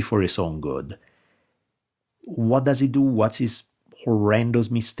cocky for his own good. What does he do? What's his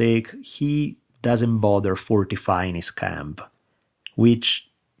horrendous mistake? He doesn't bother fortifying his camp, which,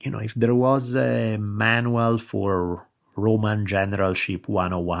 if there was a manual for Roman Generalship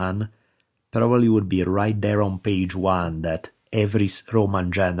 101, probably would be right there on page 1 that every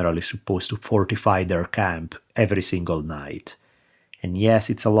Roman general is supposed to fortify their camp every single night. And yes,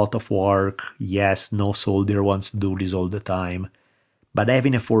 it's a lot of work. Yes, no soldier wants to do this all the time. But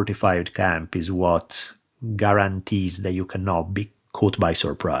having a fortified camp is what guarantees that you cannot be caught by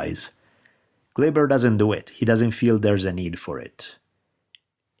surprise. Glaber doesn't do it. He doesn't feel there's a need for it.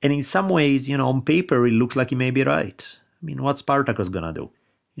 And in some ways, on paper, it looks like he may be right. I mean, what's Spartacus gonna do?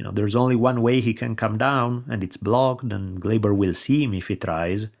 There's only one way he can come down, and it's blocked, and Glaber will see him if he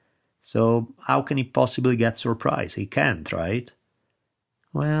tries. So how can he possibly get surprised? He can't, right?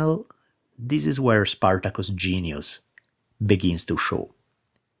 Well, this is where Spartacus' genius begins to show.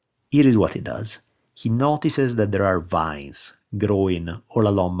 Here is what he does. He notices that there are vines growing all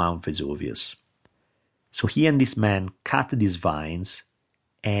along Mount Vesuvius. So he and this man cut these vines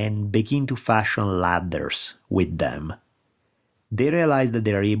and begin to fashion ladders with them. They realize that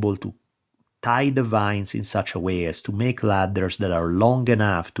they are able to tie the vines in such a way as to make ladders that are long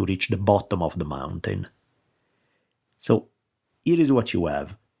enough to reach the bottom of the mountain. So here is what you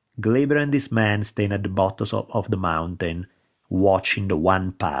have. Glaber and this man staying at the bottom of the mountain, watching the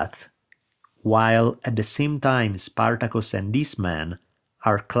one path, while at the same time Spartacus and this man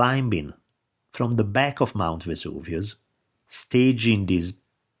are climbing from the back of Mount Vesuvius, staging this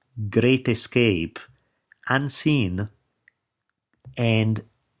great escape unseen, and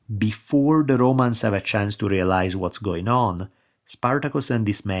before the Romans have a chance to realize what's going on, Spartacus and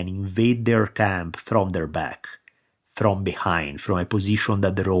this man invade their camp from their back, from behind, from a position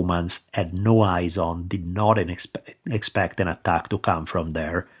that the Romans had no eyes on, did not expect an attack to come from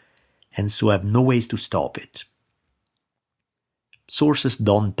there, and so have no ways to stop it. Sources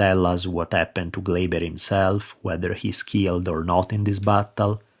don't tell us what happened to Glaber himself, whether he's killed or not in this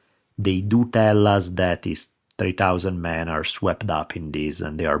battle. They do tell us that his 3,000 men are swept up in this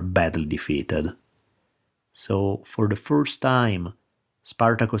and they are badly defeated. So, for the first time,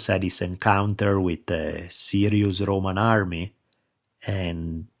 Spartacus had his encounter with a serious Roman army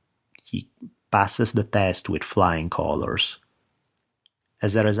and he passes the test with flying colors.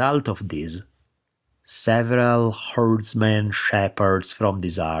 As a result of this, several herdsmen, shepherds from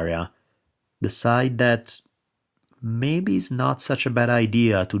this area decide that maybe it's not such a bad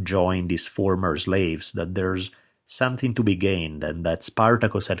idea to join these former slaves, that there's something to be gained, and that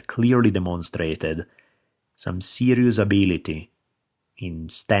Spartacus had clearly demonstrated some serious ability in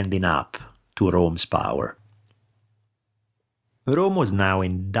standing up to Rome's power. Rome was now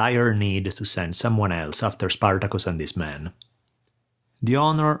in dire need to send someone else after Spartacus and this man. The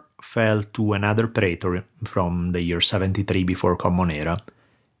honor fell to another praetor from the year 73 before Common Era,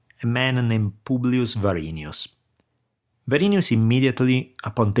 a man named Publius Varinius. Varinius immediately,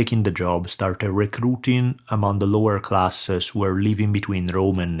 upon taking the job, started recruiting among the lower classes who were living between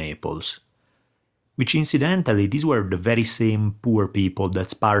Rome and Naples, which incidentally, these were the very same poor people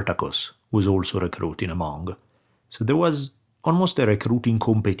that Spartacus was also recruiting among. So there was almost a recruiting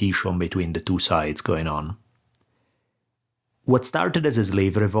competition between the two sides going on. What started as a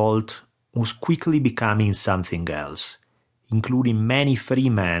slave revolt was quickly becoming something else, including many free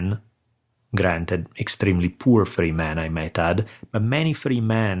men, granted extremely poor free men I might add, but many free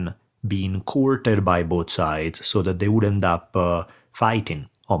men being courted by both sides so that they would end up fighting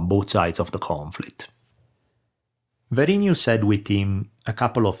on both sides of the conflict. Varinius had with him a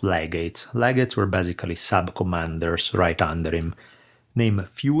couple of legates. Legates were basically sub-commanders right under him, named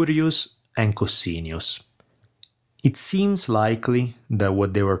Furius and Cossinius. It seems likely that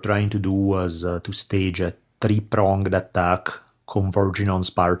what they were trying to do was to stage a three-pronged attack converging on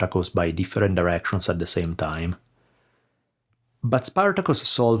Spartacus by different directions at the same time. But Spartacus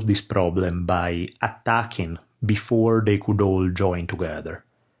solved this problem by attacking before they could all join together.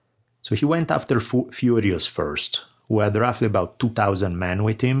 So he went after Furius first, who had roughly about 2,000 men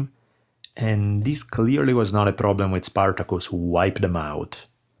with him, and this clearly was not a problem with Spartacus, who wiped them out.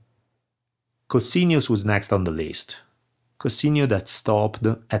 Cossinius was next on the list. Cossinius had stopped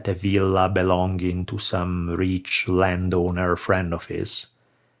at a villa belonging to some rich landowner friend of his,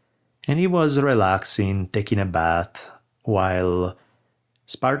 and he was relaxing, taking a bath, while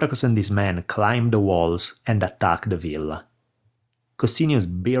Spartacus and his men climbed the walls and attacked the villa. Cossinius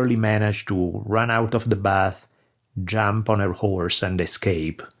barely managed to run out of the bath, jump on a horse and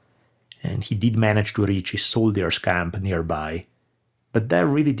escape, and he did manage to reach his soldiers' camp nearby. But that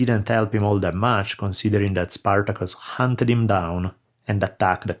really didn't help him all that much, considering that Spartacus hunted him down and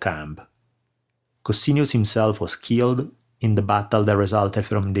attacked the camp. Cossinius himself was killed in the battle that resulted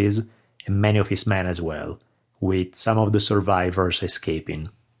from this, and many of his men as well, with some of the survivors escaping.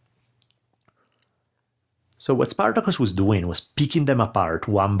 So what Spartacus was doing was picking them apart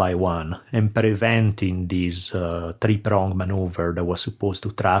one by one and preventing this three-pronged maneuver that was supposed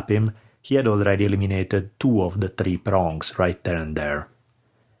to trap him. He had already eliminated two of the three prongs right there and there.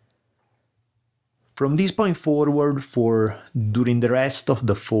 From this point forward, during the rest of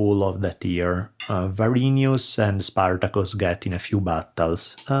the fall of that year, Varinius and Spartacus get in a few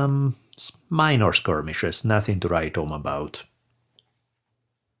battles, minor skirmishes, nothing to write home about.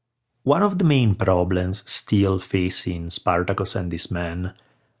 One of the main problems still facing Spartacus and his men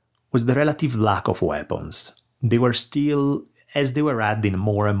was the relative lack of weapons. They were still, as they were adding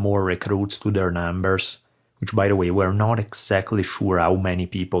more and more recruits to their numbers, which, by the way, we're not exactly sure how many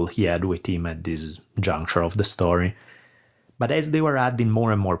people he had with him at this juncture of the story. But as they were adding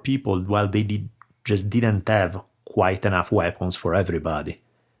more and more people, well, just didn't have quite enough weapons for everybody.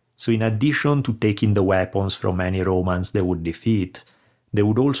 So in addition to taking the weapons from any Romans they would defeat, they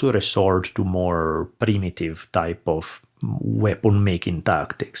would also resort to more primitive type of weapon-making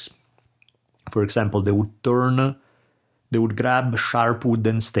tactics. For example, they would grab sharp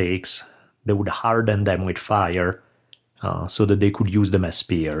wooden stakes, they would harden them with fire so that they could use them as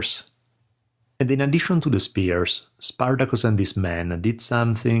spears. And in addition to the spears, Spartacus and his men did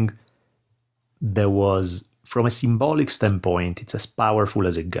something that was, from a symbolic standpoint, it's as powerful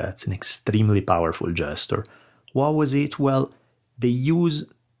as it gets, an extremely powerful gesture. What was it? Well, they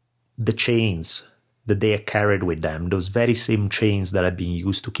used the chains that they had carried with them, those very same chains that had been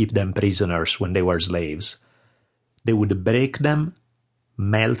used to keep them prisoners when they were slaves. They would break them,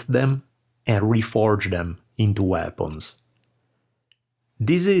 melt them, and reforge them into weapons.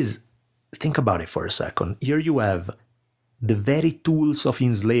 Think about it for a second. Here you have the very tools of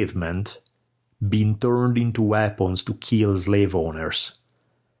enslavement being turned into weapons to kill slave owners.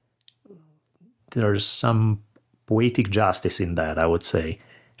 There's some poetic justice in that, I would say.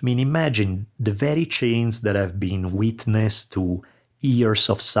 I mean, imagine the very chains that have been witness to years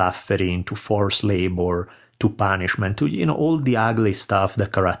of suffering, to forced labor, to punishment, to, all the ugly stuff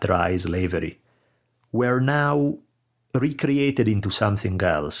that characterize slavery, were now recreated into something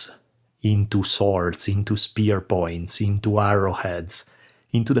else, into swords, into spear points, into arrowheads,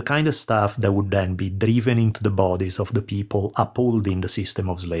 into the kind of stuff that would then be driven into the bodies of the people upholding the system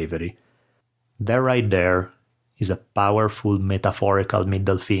of slavery. That right there is a powerful metaphorical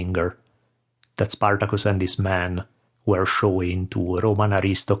middle finger that Spartacus and his men were showing to Roman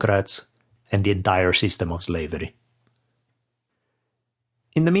aristocrats and the entire system of slavery.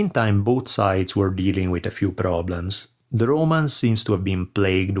 In the meantime, both sides were dealing with a few problems. The Romans seems to have been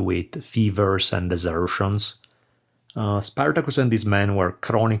plagued with fevers and desertions. Spartacus and his men were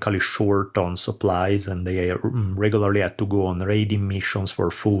chronically short on supplies, and they regularly had to go on raiding missions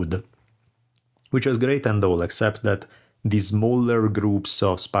for food, which was great and all, except that these smaller groups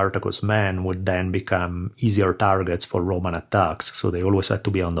of Spartacus' men would then become easier targets for Roman attacks, so they always had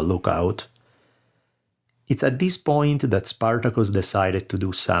to be on the lookout. It's at this point that Spartacus decided to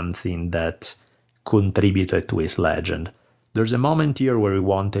do something that contributed to his legend. There's a moment here where he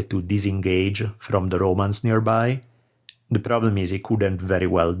wanted to disengage from the Romans nearby. The problem is he couldn't very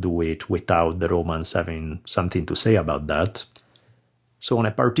well do it without the Romans having something to say about that. So on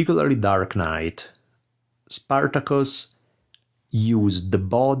a particularly dark night, Spartacus used the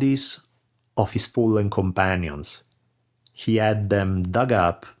bodies of his fallen companions. He had them dug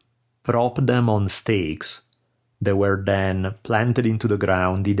up, propped them on stakes. They were then planted into the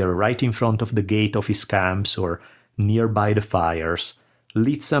ground, either right in front of the gate of his camps or nearby the fires,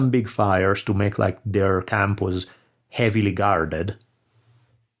 lit some big fires to make like their camp was heavily guarded,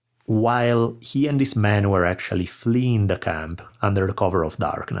 while he and his men were actually fleeing the camp under the cover of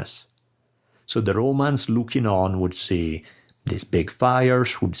darkness. So the Romans looking on would see these big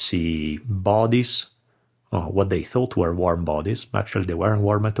fires, would see bodies, what they thought were warm bodies. Actually, they weren't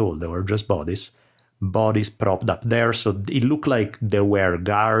warm at all, they were just bodies propped up there, so it looked like there were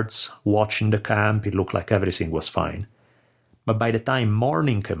guards watching the camp, it looked like everything was fine. But by the time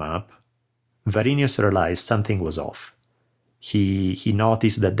morning came up, Varinius realized something was off. He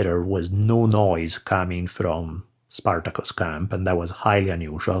noticed that there was no noise coming from Spartacus' camp, and that was highly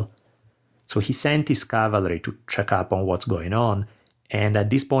unusual. So he sent his cavalry to check up on what's going on, and at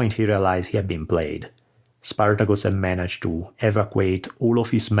this point he realized he had been played. Spartacus had managed to evacuate all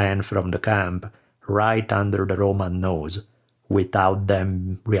of his men from the camp right under the Roman nose without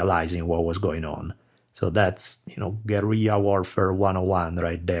them realizing what was going on. So that's, guerrilla warfare 101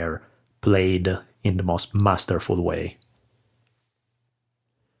 right there, played in the most masterful way.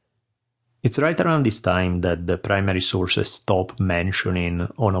 It's right around this time that the primary sources stop mentioning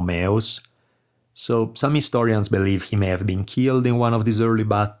Oenomaus. So some historians believe he may have been killed in one of these early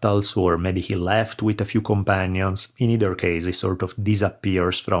battles, or maybe he left with a few companions. In either case, he sort of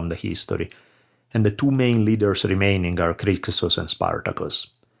disappears from the history. And the two main leaders remaining are Crixus and Spartacus.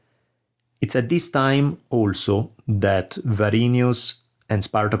 It's at this time also that Varinius and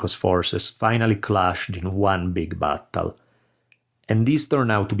Spartacus' forces finally clashed in one big battle. And this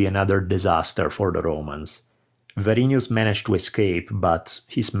turned out to be another disaster for the Romans. Varinius managed to escape, but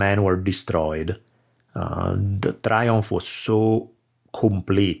his men were destroyed. The triumph was so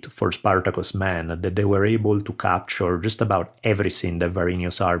complete for Spartacus' men that they were able to capture just about everything that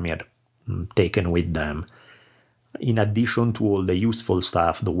Varinius' army had taken with them. In addition to all the useful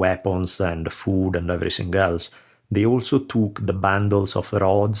stuff, the weapons and the food and everything else, they also took the bundles of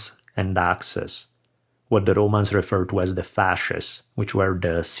rods and axes, what the Romans referred to as the fasces, which were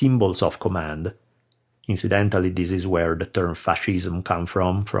the symbols of command. Incidentally, this is where the term fascism comes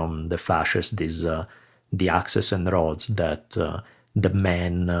from the fasces, the axes and rods that the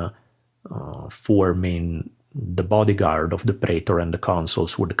men forming the bodyguard of the praetor and the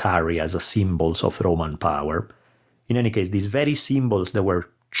consuls would carry as a symbols of Roman power. In any case, these very symbols that were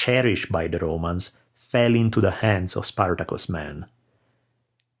cherished by the Romans fell into the hands of Spartacus' men.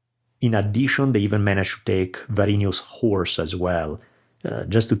 In addition, they even managed to take Varinius' horse as well.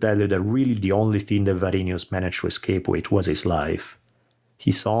 Just to tell you that really the only thing that Varinius managed to escape with was his life.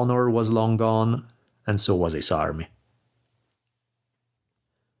 His honor was long gone, and so was his army.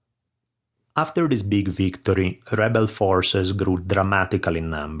 After this big victory, rebel forces grew dramatically in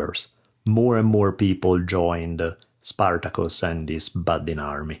numbers. More and more people joined Spartacus and his budding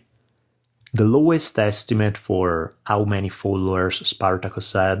army. The lowest estimate for how many followers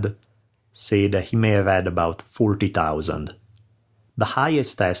Spartacus had say that he may have had about 40,000. The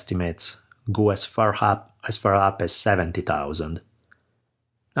highest estimates go as far up as 70,000.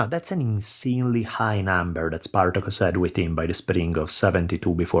 Now, that's an insanely high number that Spartacus had with him by the spring of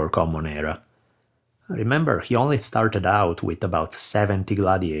 72 before Common Era. Remember, he only started out with about 70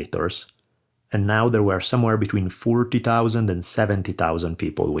 gladiators, and now there were somewhere between 40,000 and 70,000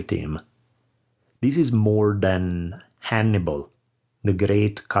 people with him. This is more than Hannibal, the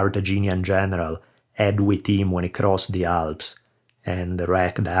great Carthaginian general, had with him when he crossed the Alps and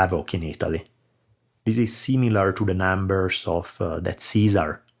wreaked havoc in Italy. This is similar to the numbers that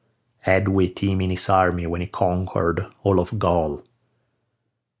Caesar had with him in his army when he conquered all of Gaul.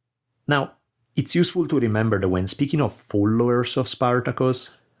 Now, it's useful to remember that when speaking of followers of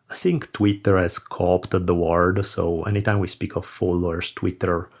Spartacus, I think Twitter has co-opted the word, so anytime we speak of followers,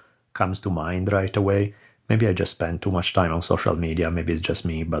 Twitter comes to mind right away. Maybe I just spend too much time on social media, maybe it's just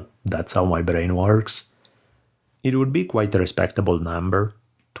me, but that's how my brain works. It would be quite a respectable number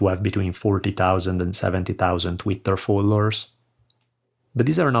to have between 40,000 and 70,000 Twitter followers. But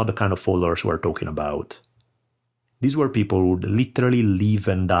these are not the kind of followers we're talking about. These were people who would literally live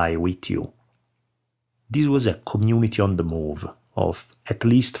and die with you. This was a community on the move of at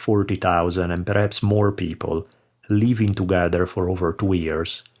least 40,000 and perhaps more people living together for over 2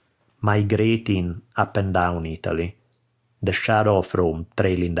 years, migrating up and down Italy, the shadow of Rome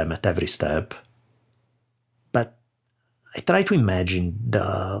trailing them at every step. But I try to imagine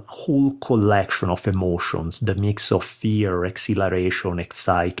the whole collection of emotions, the mix of fear, exhilaration,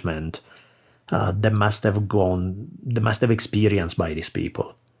 excitement that must have experienced by these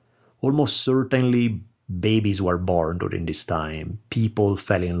people. Almost certainly babies were born during this time, people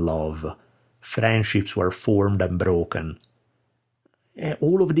fell in love, friendships were formed and broken. And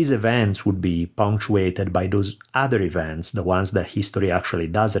all of these events would be punctuated by those other events, the ones that history actually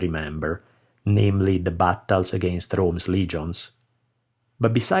does remember, namely the battles against Rome's legions.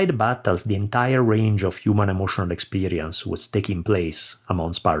 But beside the battles, the entire range of human emotional experience was taking place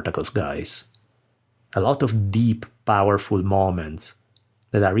among Spartacus guys. A lot of deep, powerful moments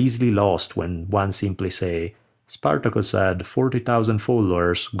that are easily lost when one simply say, Spartacus had 40,000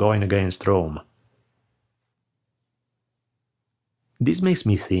 followers going against Rome. This makes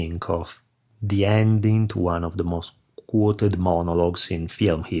me think of the ending to one of the most quoted monologues in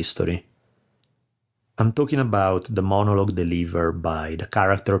film history. I'm talking about the monologue delivered by the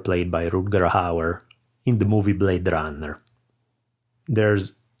character played by Rutger Hauer in the movie Blade Runner.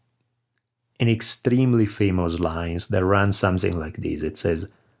 There's an extremely famous line that runs something like this. It says,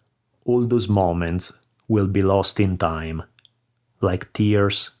 all those moments will be lost in time, like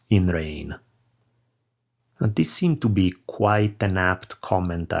tears in rain. And this seemed to be quite an apt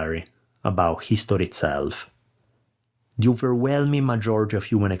commentary about history itself. The overwhelming majority of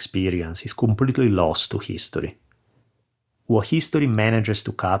human experience is completely lost to history. What history manages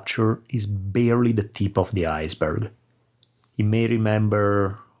to capture is barely the tip of the iceberg. It may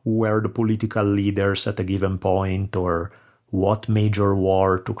remember who were the political leaders at a given point or what major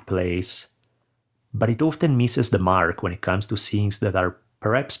war took place, but it often misses the mark when it comes to things that are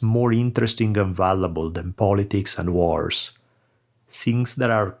perhaps more interesting and valuable than politics and wars, things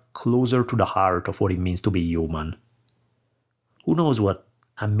that are closer to the heart of what it means to be human. Who knows what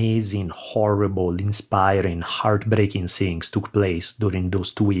amazing, horrible, inspiring, heartbreaking things took place during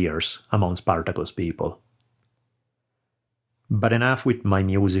those 2 years among Spartacus people. But enough with my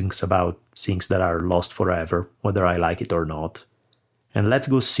musings about things that are lost forever, whether I like it or not. And let's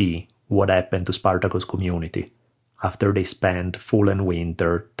go see what happened to Spartacus community after they spent fall and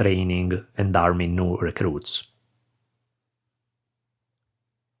winter training and arming new recruits.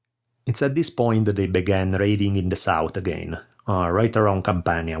 It's at this point that they began raiding in the south again, right around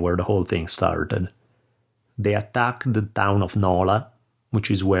Campania, where the whole thing started. They attacked the town of Nola, which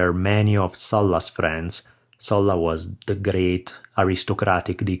is where many of Sulla's friends — Sulla was the great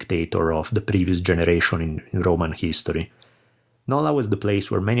aristocratic dictator of the previous generation in Roman history — Nola was the place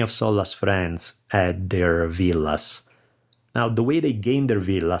where many of Sulla's friends had their villas. Now, the way they gained their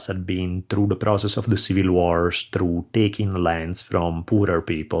villas had been through the process of the civil wars, through taking lands from poorer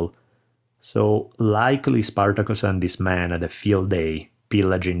people. So, likely Spartacus and this man had a field day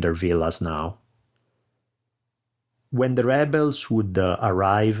pillaging their villas now. When the rebels would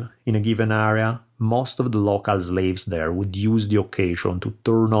arrive in a given area, most of the local slaves there would use the occasion to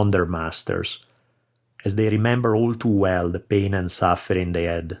turn on their masters, as they remember all too well the pain and suffering they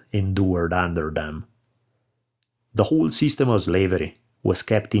had endured under them. The whole system of slavery was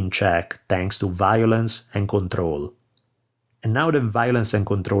kept in check thanks to violence and control. And now that violence and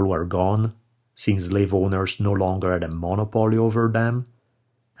control were gone, since slave owners no longer had a monopoly over them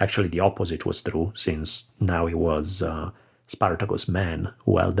 — actually the opposite was true, since now it was Spartacus' men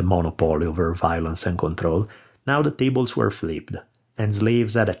who held the monopoly over violence and control — now the tables were flipped, and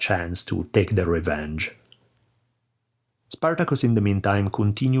slaves had a chance to take their revenge. Spartacus, in the meantime,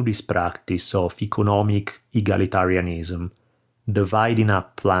 continued his practice of economic egalitarianism, dividing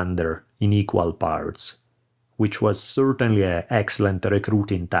up plunder in equal parts, which was certainly an excellent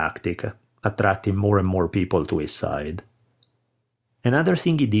recruiting tactic, attracting more and more people to his side. Another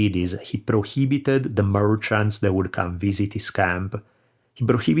thing he did is he prohibited the merchants that would come visit his camp. He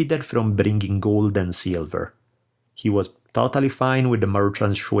prohibited from bringing gold and silver. He was totally fine with the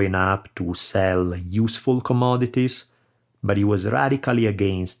merchants showing up to sell useful commodities, but he was radically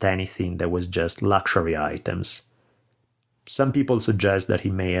against anything that was just luxury items. Some people suggest that he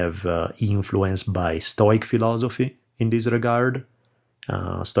may have influenced by Stoic philosophy in this regard.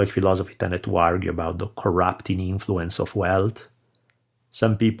 Stoic philosophy tended to argue about the corrupting influence of wealth.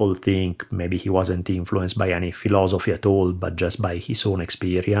 Some people think maybe he wasn't influenced by any philosophy at all, but just by his own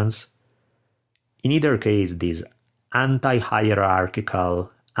experience. In either case, this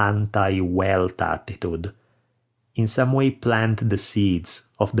anti-hierarchical, anti-wealth attitude in some way planted the seeds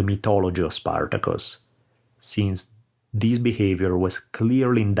of the mythology of Spartacus, since this behavior was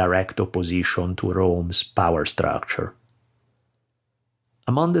clearly in direct opposition to Rome's power structure.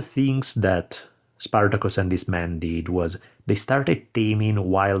 Among the things that Spartacus and this man did was they started taming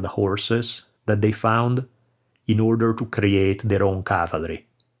wild horses that they found in order to create their own cavalry,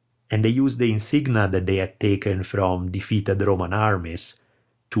 and they used the insignia that they had taken from defeated Roman armies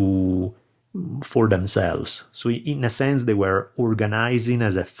for themselves. So in a sense, they were organizing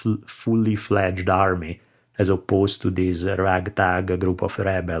as a fully fledged army, as opposed to this ragtag group of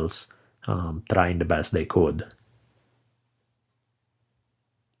rebels trying the best they could.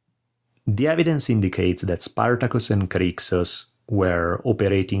 The evidence indicates that Spartacus and Crixus were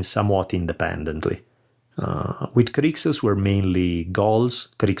operating somewhat independently. With Crixus were mainly Gauls.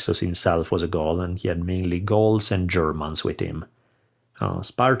 Crixus himself was a Gaul, and he had mainly Gauls and Germans with him.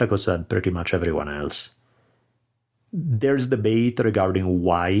 Spartacus had pretty much everyone else. There's debate regarding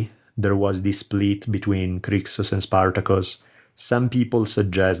why there was this split between Crixus and Spartacus. Some people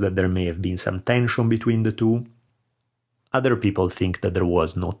suggest that there may have been some tension between the two. Other people think that there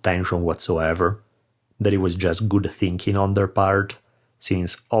was no tension whatsoever, that it was just good thinking on their part,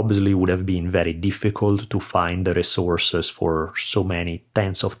 since obviously it would have been very difficult to find the resources for so many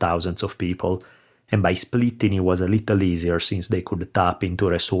tens of thousands of people, and by splitting it was a little easier since they could tap into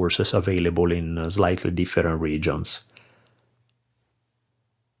resources available in slightly different regions.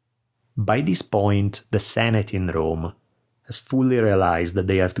 By this point, the Senate in Rome has fully realized that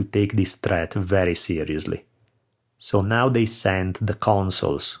they have to take this threat very seriously. So now they sent the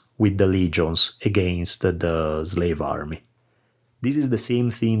consuls with the legions against the slave army. This is the same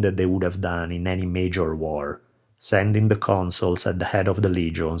thing that they would have done in any major war. Sending the consuls at the head of the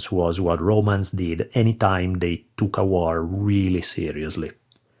legions was what Romans did anytime they took a war really seriously.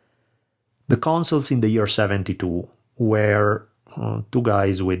 The consuls in the year 72 were two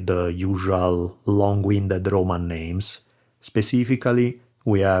guys with the usual long-winded Roman names. Specifically,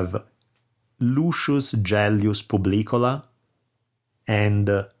 we have Lucius Gellius Publicola and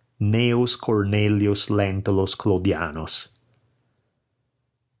Gnaeus Cornelius Lentulus Clodianus.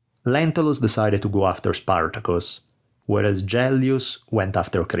 Lentulus decided to go after Spartacus, whereas Gellius went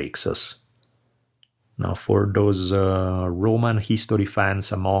after Crixus. Now, for those Roman history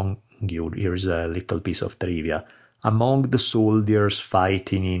fans among you, here's a little piece of trivia. Among the soldiers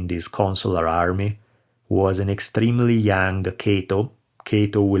fighting in this consular army was an extremely young Cato.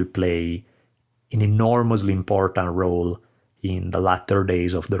 Cato will play an enormously important role in the latter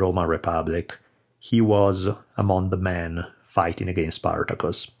days of the Roman Republic, he was among the men fighting against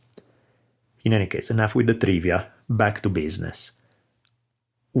Spartacus. In any case, enough with the trivia, back to business.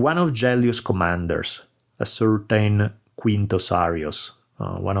 One of Gellius' commanders, a certain Quintus Arrius,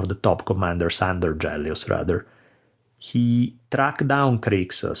 one of the top commanders under Gellius, rather, he tracked down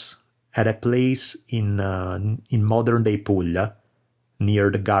Crixus at a place in modern-day Puglia,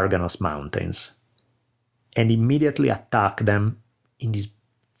 near the Garganos Mountains, and immediately attacked them in this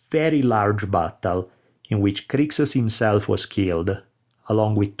very large battle in which Crixus himself was killed,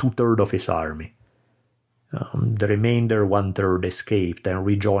 along with 2/3 of his army. The remainder 1/3 escaped and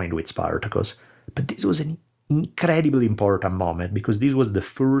rejoined with Spartacus. But this was an incredibly important moment because this was the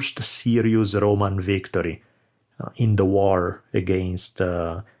first serious Roman victory in the war against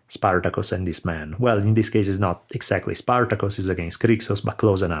Spartacus and his men. Well, in this case, it's not exactly Spartacus, it's against Crixus, but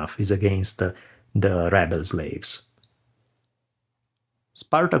close enough. It's against the rebel slaves.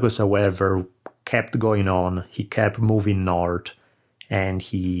 Spartacus, however, kept going on. He kept moving north, and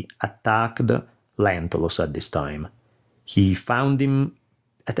he attacked Lentulus at this time. He found him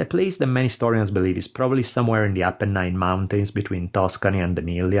at a place that many historians believe is probably somewhere in the Apennine Mountains between Tuscany and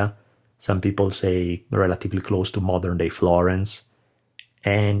Emilia. Some people say relatively close to modern-day Florence.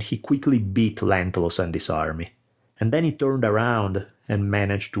 And he quickly beat Lentulus and his army. And then he turned around and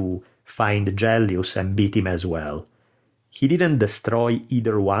managed to find Gellius and beat him as well. He didn't destroy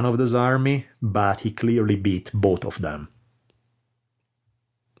either one of those army, but he clearly beat both of them.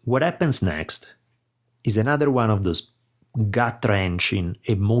 What happens next is another one of those gut-wrenching,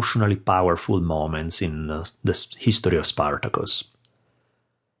 emotionally powerful moments in the history of Spartacus.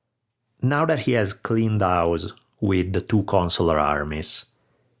 Now that he has cleaned house with the two consular armies,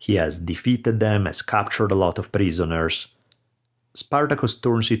 he has defeated them, has captured a lot of prisoners, Spartacus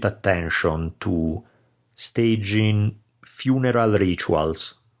turns his attention to staging funeral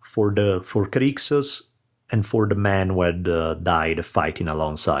rituals for Crixus and for the men who had died fighting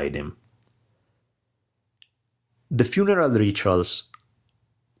alongside him. The funeral rituals,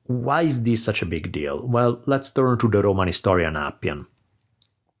 why is this such a big deal? Well, let's turn to the Roman historian Appian.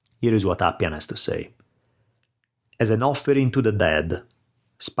 Here is what Appian has to say. As an offering to the dead,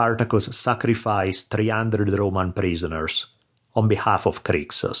 Spartacus sacrificed 300 Roman prisoners on behalf of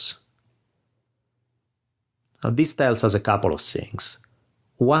Crixus. Now, this tells us a couple of things.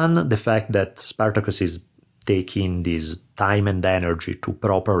 One, the fact that Spartacus is taking this time and energy to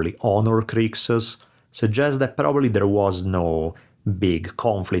properly honor Crixus suggests that probably there was no big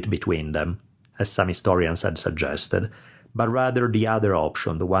conflict between them, as some historians had suggested, but rather the other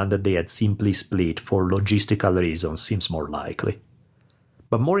option, the one that they had simply split for logistical reasons, seems more likely.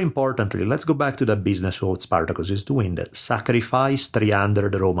 But more importantly, let's go back to that business what Spartacus is doing, that sacrifice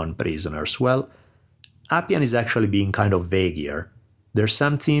 300 Roman prisoners. Well, Appian is actually being kind of vague here. There's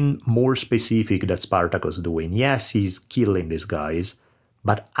something more specific that Spartacus is doing. Yes, he's killing these guys,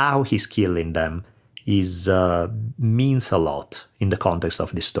 but how he's killing them means a lot in the context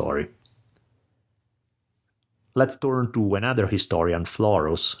of this story. Let's turn to another historian,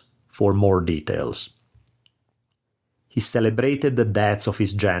 Florus, for more details. He celebrated the deaths of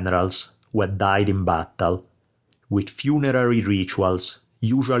his generals who had died in battle with funerary rituals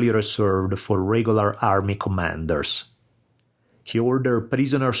usually reserved for regular army commanders. He ordered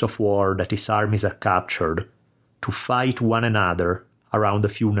prisoners of war that his armies had captured to fight one another around the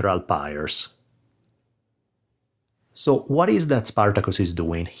funeral pyres. So what is that Spartacus is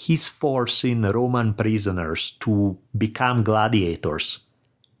doing? He's forcing Roman prisoners to become gladiators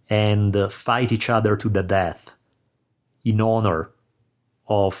and fight each other to the death in honor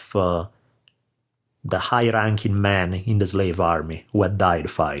of the high-ranking men in the slave army who had died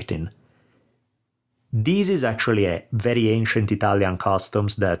fighting. This is actually a very ancient Italian custom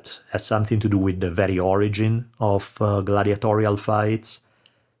that has something to do with the very origin of gladiatorial fights.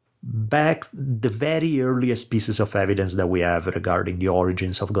 Back, the very earliest pieces of evidence that we have regarding the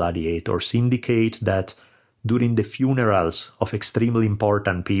origins of gladiators indicate that during the funerals of extremely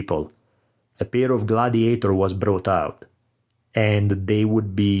important people, a pair of gladiators was brought out, and they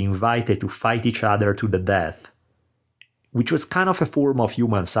would be invited to fight each other to the death, which was kind of a form of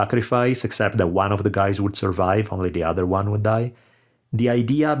human sacrifice, except that one of the guys would survive, only the other one would die. The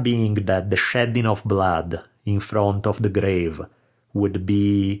idea being that the shedding of blood in front of the grave would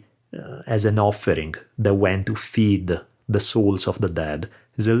be as an offering that went to feed the souls of the dead.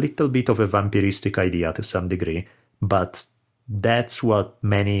 Is a little bit of a vampiristic idea to some degree, but that's what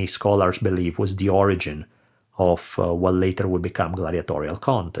many scholars believe was the origin of what later would become gladiatorial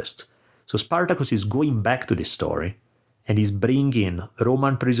contest. So Spartacus is going back to this story, and is bringing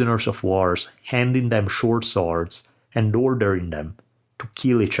Roman prisoners of war, handing them short swords, and ordering them to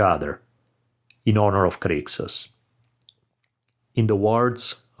kill each other in honor of Crixus. In the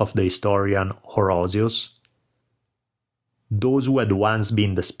words of the historian Horosius, those who had once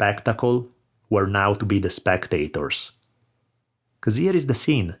been the spectacle were now to be the spectators. Because here is the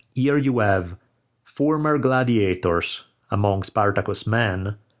scene. Here you have former gladiators among Spartacus'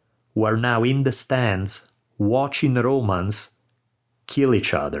 men who are now in the stands watching Romans kill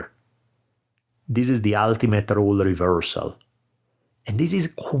each other. This is the ultimate role reversal. And this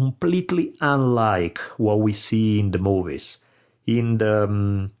is completely unlike what we see in the movies. In the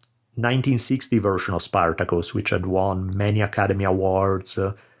 1960 version of Spartacus, which had won many Academy Awards,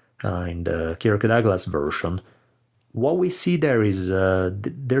 in the Kirk Douglas version, what we see there is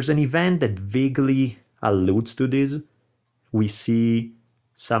there's an event that vaguely alludes to this. We see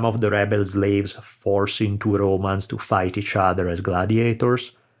some of the rebel slaves forcing two Romans to fight each other as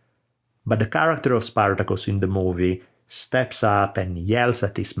gladiators. But the character of Spartacus in the movie steps up and yells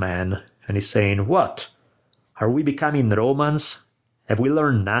at this man and is saying, "What? Are we becoming Romans? Have we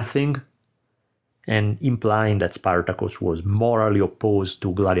learned nothing?" And implying that Spartacus was morally opposed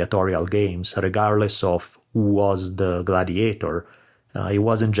to gladiatorial games, regardless of who was the gladiator. It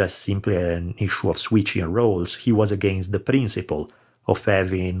wasn't just simply an issue of switching roles. He was against the principle of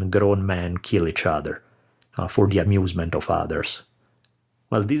having grown men kill each other for the amusement of others.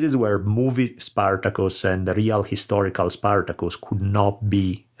 Well, this is where movie Spartacus and the real historical Spartacus could not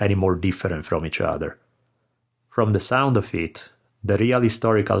be any more different from each other. From the sound of it, the real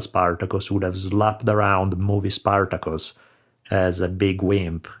historical Spartacus would have slapped around movie Spartacus as a big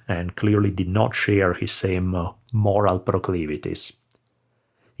wimp and clearly did not share his same moral proclivities.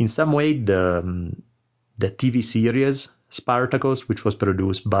 In some way, the TV series Spartacus, which was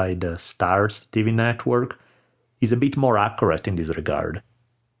produced by the Starz TV network, is a bit more accurate in this regard.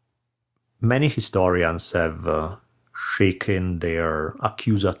 Many historians have shaken their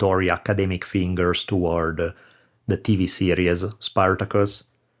accusatory academic fingers toward the TV series Spartacus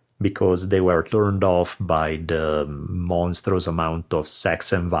because they were turned off by the monstrous amount of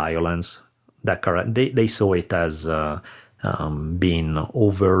sex and violence. They saw it as being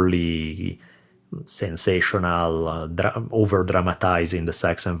overly sensational, over-dramatizing the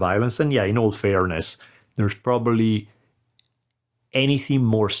sex and violence. And yeah, in all fairness, there's probably anything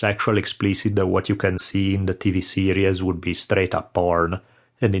more sexually explicit than what you can see in the TV series would be straight up porn.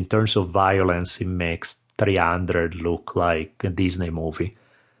 And in terms of violence, it makes 300 look like a Disney movie.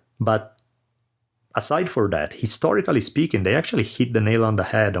 But aside from that, historically speaking, they actually hit the nail on the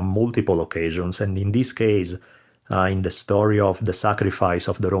head on multiple occasions. And in this case, in the story of the sacrifice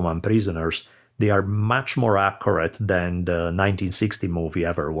of the Roman prisoners, they are much more accurate than the 1960 movie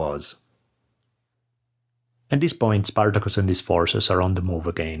ever was. At this point, Spartacus and his forces are on the move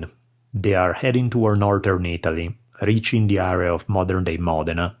again. They are heading toward northern Italy, reaching the area of modern-day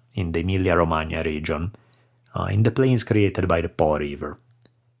Modena in the Emilia-Romagna region, in the plains created by the Po River.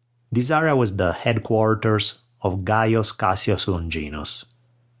 This area was the headquarters of Gaius Cassius Longinus,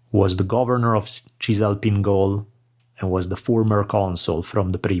 who was the governor of Cisalpine Gaul and was the former consul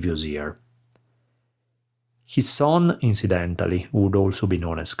from the previous year. His son, incidentally, who would also be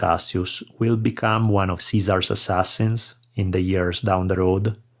known as Cassius, will become one of Caesar's assassins in the years down the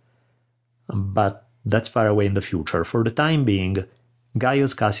road. But that's far away in the future. For the time being,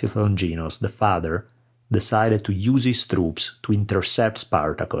 Gaius Cassius Longinus, the father, decided to use his troops to intercept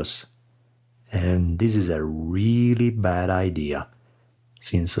Spartacus. And this is a really bad idea,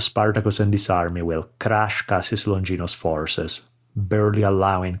 since Spartacus and his army will crush Cassius Longinus' forces, barely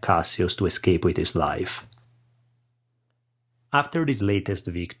allowing Cassius to escape with his life. After this latest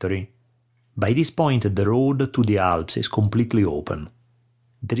victory, by this point the road to the Alps is completely open.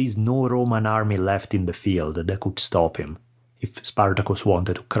 There is no Roman army left in the field that could stop him if Spartacus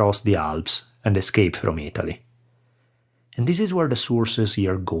wanted to cross the Alps and escape from Italy. And this is where the sources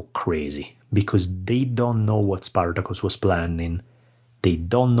here go crazy, because they don't know what Spartacus was planning, they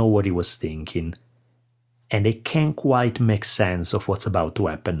don't know what he was thinking, and they can't quite make sense of what's about to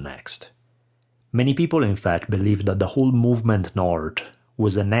happen next. Many people, in fact, believe that the whole movement north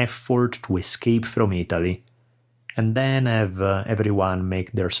was an effort to escape from Italy and then have everyone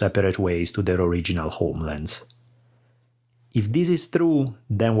make their separate ways to their original homelands. If this is true,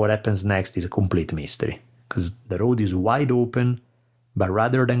 then what happens next is a complete mystery, because the road is wide open, but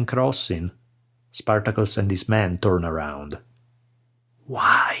rather than crossing, Spartacus and his men turn around.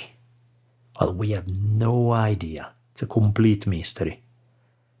 Why? Well, we have no idea. It's a complete mystery.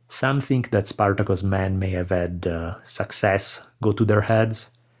 Some think that Spartacus' men may have had success go to their heads.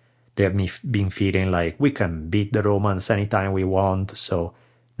 They have been feeling like we can beat the Romans anytime we want, so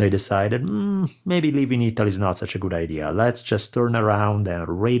they decided, maybe leaving Italy is not such a good idea. Let's just turn around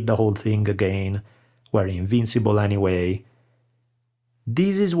and raid the whole thing again. We're invincible anyway.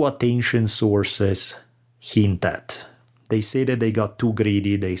 This is what ancient sources hint at. They say that they got too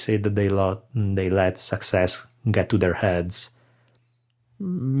greedy. They say that they let success get to their heads.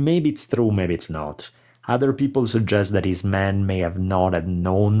 Maybe it's true, maybe it's not. Other people suggest that his men may have not have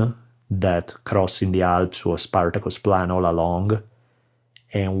known that crossing the Alps was Spartacus' plan all along.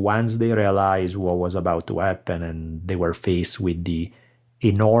 And once they realized what was about to happen and they were faced with the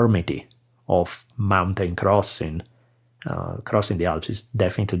enormity of mountain crossing the Alps is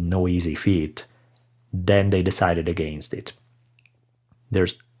definitely no easy feat, then they decided against it.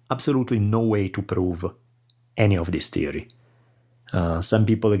 There's absolutely no way to prove any of this theory. Some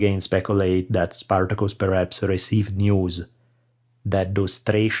people again speculate that Spartacus perhaps received news that those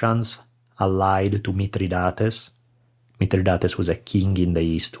Thracians allied to Mithridates. Mithridates was a king in the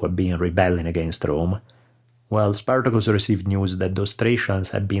east who had been rebelling against Rome. Well, Spartacus received news that those Thracians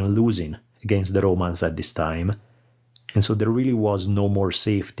had been losing against the Romans at this time, and so there really was no more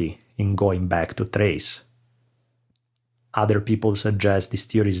safety in going back to Thrace. Other people suggest this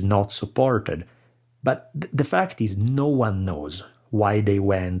theory is not supported, but the fact is no one knows why they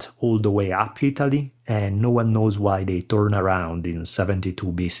went all the way up Italy, and no one knows why they turn around in 72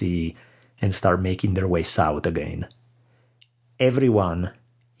 BCE and start making their way south again. Everyone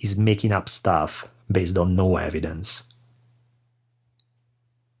is making up stuff based on no evidence.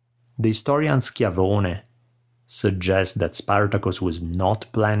 The historian Schiavone suggests that Spartacus was not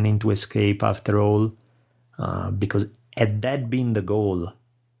planning to escape after all, because had that been the goal,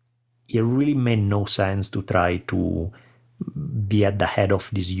 it really made no sense to try to be at the head of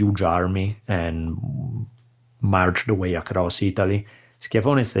this huge army and march the way across Italy.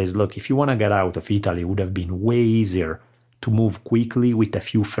 Schiavone says, look, if you want to get out of Italy, it would have been way easier to move quickly with a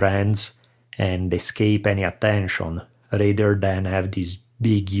few friends and escape any attention, rather than have this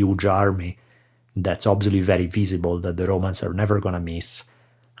big, huge army that's obviously very visible that the Romans are never going to miss.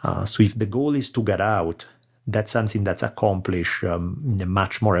 So if the goal is to get out, that's something that's accomplished in a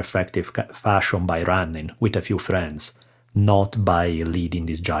much more effective fashion by running with a few friends, not by leading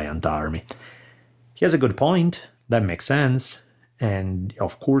this giant army. He has a good point. That makes sense. And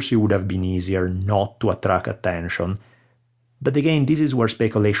of course, it would have been easier not to attract attention. But again, this is where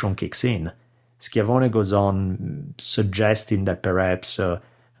speculation kicks in. Schiavone goes on suggesting that perhaps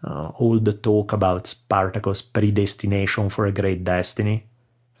all the talk about Spartacus' predestination for a great destiny.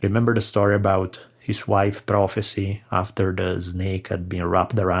 Remember the story about his wife prophecy after the snake had been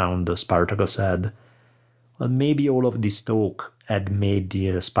wrapped around Spartacus' head? Well, maybe all of this talk had made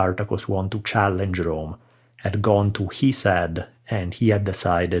Spartacus want to challenge Rome, had gone to his head, and he had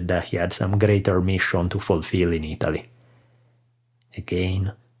decided that he had some greater mission to fulfill in Italy.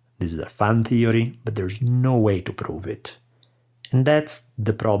 Again, this is a fun theory, but there's no way to prove it. And that's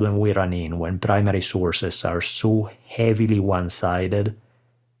the problem we run in when primary sources are so heavily one-sided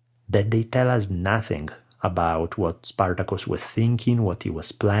that they tell us nothing about what Spartacus was thinking, what he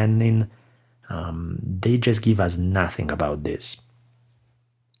was planning. They just give us nothing about this.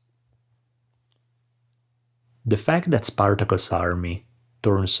 The fact that Spartacus' army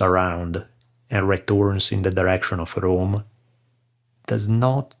turns around and returns in the direction of Rome does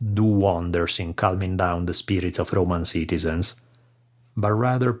not do wonders in calming down the spirits of Roman citizens, but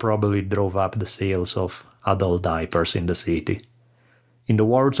rather probably drove up the sales of adult diapers in the city. In the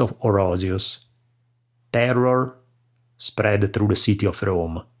words of Orosius, terror spread through the city of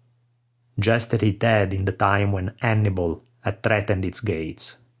Rome, just as it had in the time when Hannibal had threatened its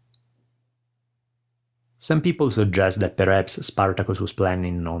gates. Some people suggest that perhaps Spartacus was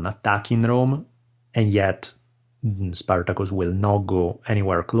planning on attacking Rome, and yet Spartacus will not go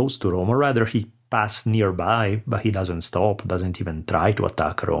anywhere close to Rome, or rather he passed nearby, but he doesn't stop, doesn't even try to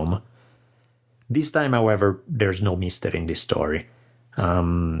attack Rome. This time, however, there's no mystery in this story.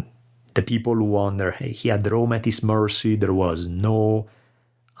 The people who wonder, hey, he had Rome at his mercy, there was no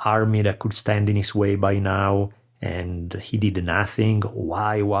army that could stand in his way by now, and he did nothing.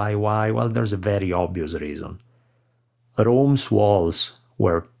 Why? Well, there's a very obvious reason. Rome's walls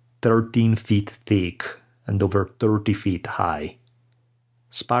were 13 feet thick and over 30 feet high.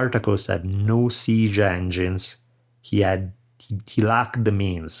 Spartacus had no siege engines. He lacked the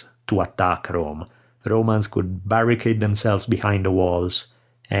means to attack Rome. Romans could barricade themselves behind the walls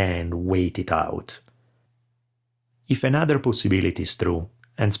and wait it out. If another possibility is true,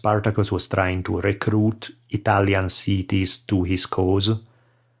 and Spartacus was trying to recruit Italian cities to his cause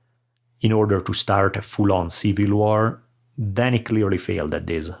in order to start a full-on civil war, then he clearly failed at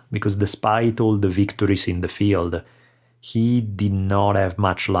this, because despite all the victories in the field, he did not have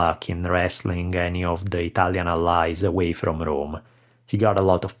much luck in wrestling any of the Italian allies away from Rome. He got a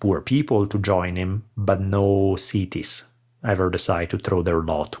lot of poor people to join him, but no cities ever decide to throw their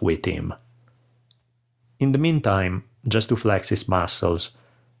lot with him. In the meantime, just to flex his muscles,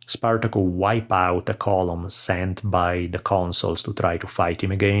 Spartacus wiped out a column sent by the consuls to try to fight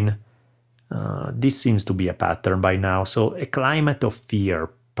him again. This seems to be a pattern by now, so a climate of fear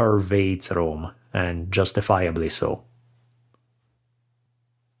pervades Rome, and justifiably so.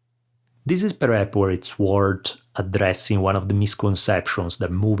 This is perhaps where it's worth addressing one of the misconceptions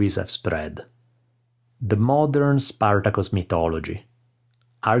that movies have spread. The modern Spartacus mythology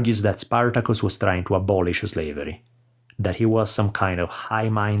argues that Spartacus was trying to abolish slavery, that he was some kind of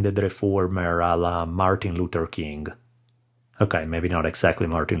high-minded reformer a la Martin Luther King. Okay, maybe not exactly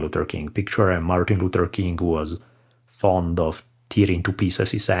Martin Luther King. Picture Martin Luther King who was fond of tearing to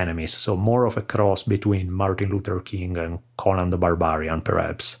pieces his enemies, so more of a cross between Martin Luther King and Conan the Barbarian,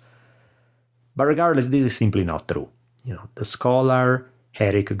 perhaps. But regardless, this is simply not true. The scholar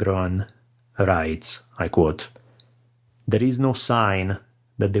Eric Grön writes, I quote, "There is no sign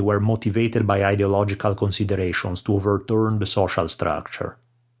that they were motivated by ideological considerations to overturn the social structure."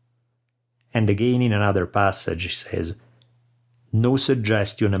 And again in another passage he says, "No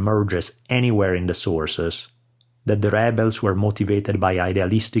suggestion emerges anywhere in the sources that the rebels were motivated by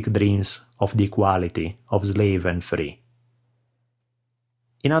idealistic dreams of the equality of slave and free."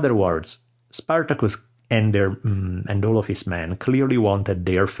 In other words, Spartacus and all of his men clearly wanted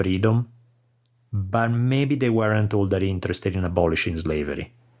their freedom, but maybe they weren't all that interested in abolishing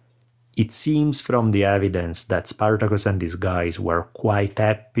slavery. It seems from the evidence that Spartacus and these guys were quite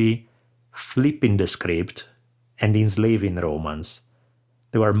happy flipping the script and enslaving Romans.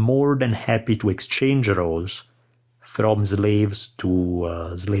 They were more than happy to exchange roles from slaves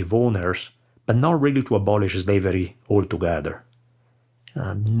to slave owners, but not really to abolish slavery altogether.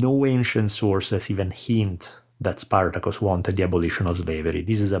 No ancient sources even hint that Spartacus wanted the abolition of slavery.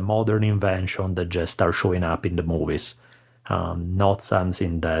 This is a modern invention that just starts showing up in the movies, not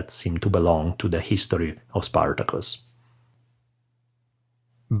something that seemed to belong to the history of Spartacus.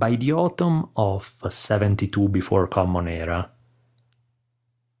 By the autumn of 72 before Common Era,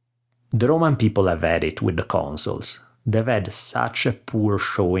 the Roman people have had it with the consuls. They've had such a poor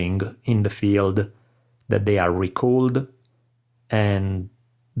showing in the field that they are recalled, and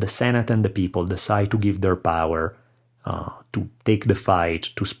the Senate and the people decide to give their power to take the fight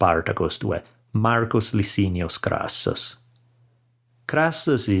to Spartacus, to a Marcus Licinius Crassus.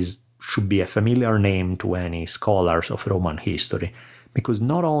 Crassus should be a familiar name to any scholars of Roman history, because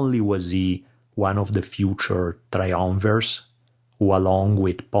not only was he one of the future triumvirs, who along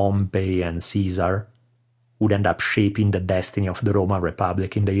with Pompey and Caesar would end up shaping the destiny of the Roman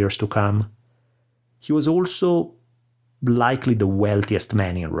Republic in the years to come, he was also likely the wealthiest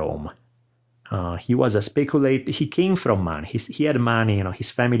man in Rome. He was a speculator. He came from money. He had money. His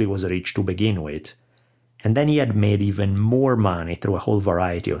family was rich to begin with, and then he had made even more money through a whole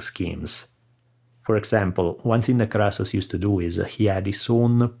variety of schemes. For example, one thing that Crassus used to do is he had his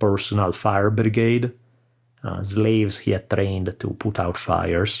own personal fire brigade, slaves he had trained to put out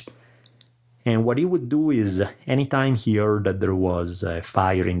fires. And what he would do is, anytime he heard that there was a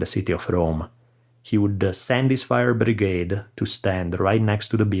fire in the city of Rome, he would send his fire brigade to stand right next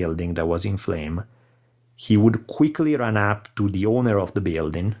to the building that was in flame. He would quickly run up to the owner of the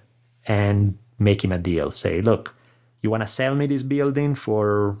building and make him a deal. Say, look, you want to sell me this building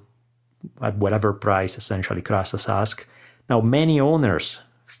for at whatever price essentially Crassus asked. Now, many owners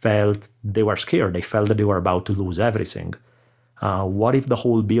felt they were scared. They felt that they were about to lose everything. What if the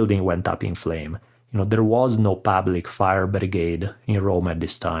whole building went up in flame? There was no public fire brigade in Rome at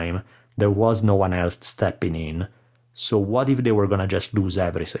this time. There was no one else stepping in. So what if they were going to just lose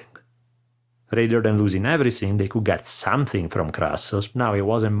everything? Rather than losing everything, they could get something from Crassus. Now, it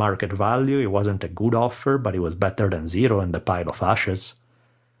wasn't market value, it wasn't a good offer, but it was better than zero and the pile of ashes.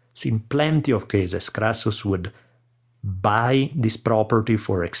 So in plenty of cases, Crassus would buy this property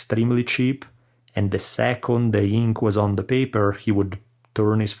for extremely cheap, and the second the ink was on the paper, he would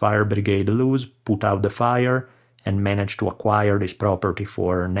turn his fire brigade loose, put out the fire, and managed to acquire this property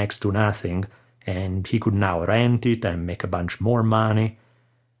for next to nothing, and he could now rent it and make a bunch more money.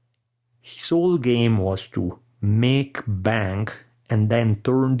 His whole game was to make bank and then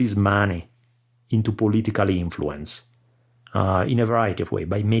turn this money into political influence in a variety of ways,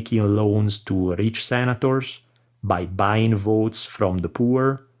 by making loans to rich senators, by buying votes from the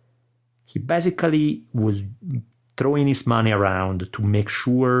poor. He basically was throwing his money around to make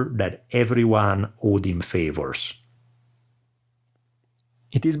sure that everyone owed him favors.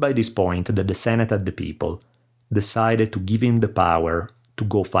 It is by this point that the Senate and the people decided to give him the power to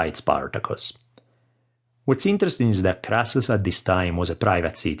go fight Spartacus. What's interesting is that Crassus at this time was a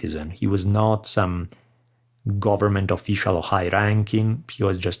private citizen. He was not some government official or high ranking. He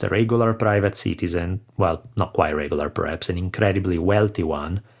was just a regular private citizen, well, not quite regular perhaps, an incredibly wealthy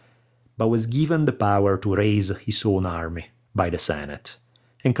one, but was given the power to raise his own army by the Senate.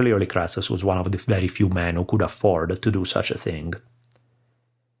 And clearly Crassus was one of the very few men who could afford to do such a thing.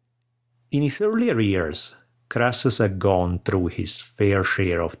 In his earlier years, Crassus had gone through his fair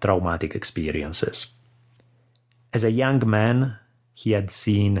share of traumatic experiences. As a young man, he had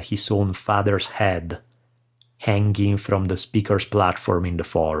seen his own father's head hanging from the speaker's platform in the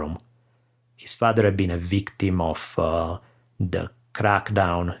forum. His father had been a victim of the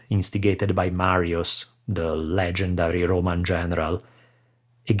crackdown instigated by Marius, the legendary Roman general,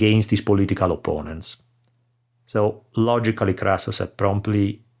 against his political opponents. So logically, Crassus had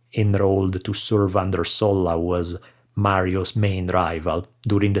promptly enrolled to serve under Sulla, who was Marius' main rival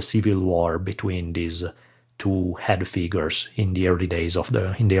during the civil war between these two head figures in the earlier days of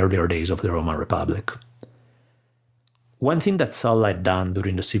the Roman Republic. One thing that Sulla had done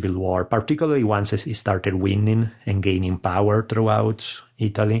during the civil war, particularly once he started winning and gaining power throughout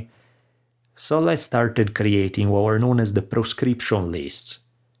Italy, Sulla started creating what were known as the proscription lists.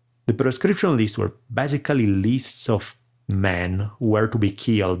 The proscription lists were basically lists of men who were to be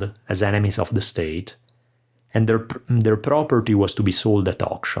killed as enemies of the state, and their property was to be sold at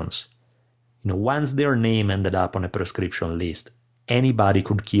auctions. Once their name ended up on a proscription list, anybody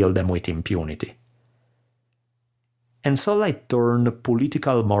could kill them with impunity. And Sulla turned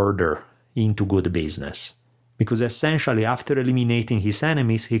political murder into good business, because essentially after eliminating his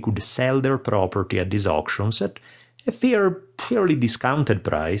enemies, he could sell their property at these auctions at a fairly discounted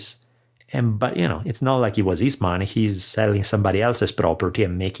price. But it's not like it was his money, he's selling somebody else's property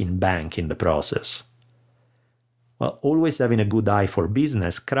and making bank in the process. Well, always having a good eye for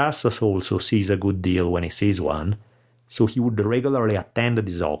business, Crassus also sees a good deal when he sees one, so he would regularly attend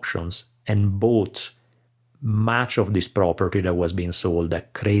these auctions and bought much of this property that was being sold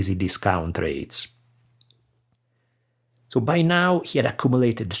at crazy discount rates. So by now he had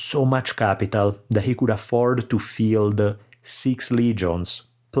accumulated so much capital that he could afford to field 6 legions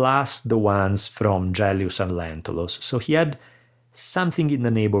plus the ones from Gellius and Lentulus. So he had something in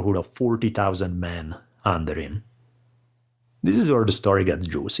the neighborhood of 40,000 men under him. This is where the story gets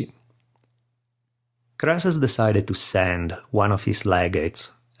juicy. Crassus decided to send one of his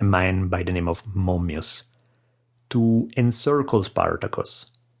legates, a man by the name of Mummius, to encircle Spartacus.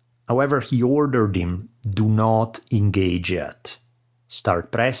 However, he ordered him, do not engage yet.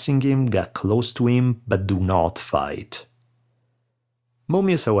 Start pressing him, get close to him, but do not fight.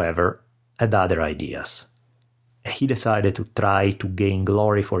 Mummius, however, had other ideas. He decided to try to gain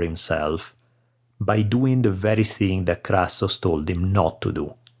glory for himself by doing the very thing that Crassus told him not to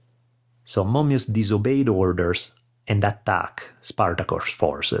do. So Mummius disobeyed orders and attacked Spartacus'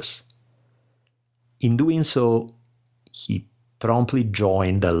 forces. In doing so, he promptly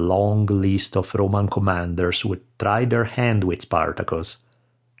joined a long list of Roman commanders who had tried their hand with Spartacus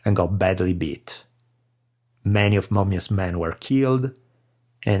and got badly beat. Many of Mummius' men were killed,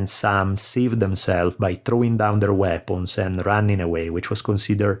 and some saved themselves by throwing down their weapons and running away, which was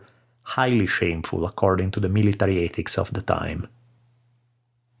considered highly shameful according to the military ethics of the time.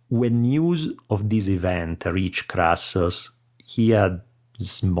 When news of this event reached Crassus, he had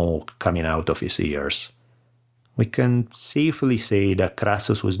smoke coming out of his ears. We can safely say that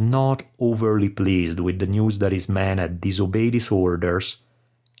Crassus was not overly pleased with the news that his men had disobeyed his orders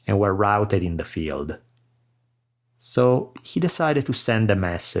and were routed in the field. So he decided to send a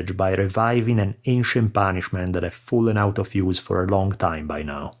message by reviving an ancient punishment that had fallen out of use for a long time by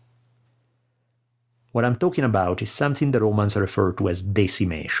now. What I'm talking about is something the Romans refer to as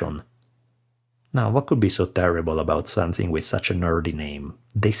decimation. Now, what could be so terrible about something with such a nerdy name?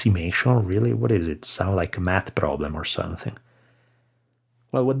 Decimation? Really? What is it? Sound like a math problem or something?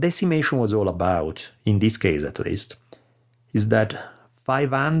 Well, what decimation was all about, in this case at least, is that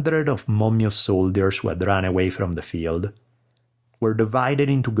 500 of Mummius' soldiers who had run away from the field were divided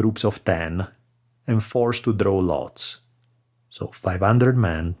into groups of 10 and forced to draw lots. So 500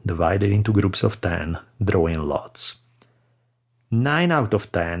 men divided into groups of 10, drawing lots. 9 out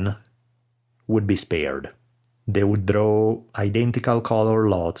of 10 would be spared. They would draw identical color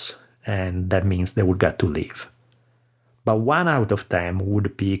lots, and that means they would get to live. But 1 out of 10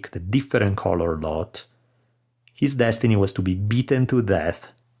 would pick the different color lot. His destiny was to be beaten to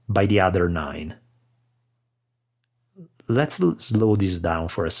death by the other 9. Let's slow this down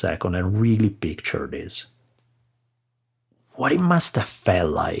for a second and really picture this. What it must have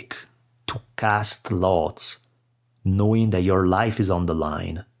felt like to cast lots knowing that your life is on the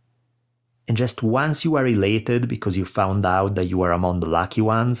line. And just once you are elated because you found out that you are among the lucky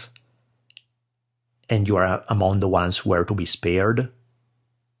ones, and you are among the ones who are to be spared,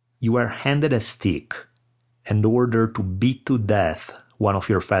 you are handed a stick and ordered to beat to death one of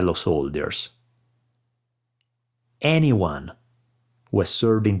your fellow soldiers. Anyone who has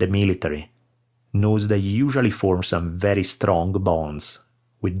served in the military knows that you usually form some very strong bonds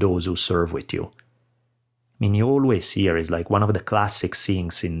with those who serve with you. I mean, you always hear, it's like one of the classic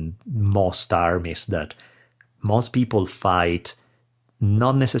things in most armies, that most people fight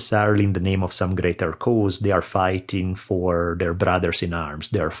not necessarily in the name of some greater cause. They are fighting for their brothers in arms.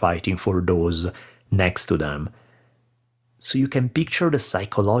 They are fighting for those next to them. So you can picture the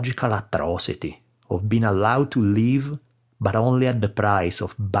psychological atrocity of being allowed to live, but only at the price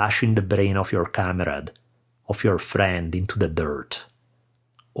of bashing the brain of your comrade, of your friend, into the dirt.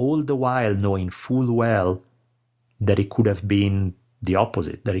 All the while knowing full well that it could have been the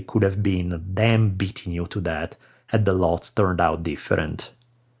opposite, that it could have been them beating you to death had the lots turned out different.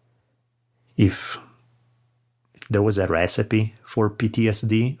 If there was a recipe for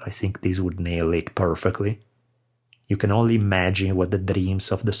PTSD, I think this would nail it perfectly. You can only imagine what the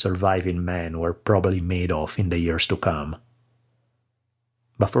dreams of the surviving men were probably made of in the years to come.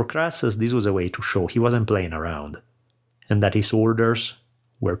 But for Crassus, this was a way to show he wasn't playing around, and that his orders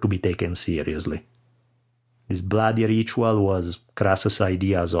were to be taken seriously. This bloody ritual was Crassus'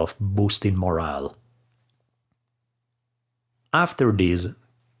 ideas of boosting morale. After this,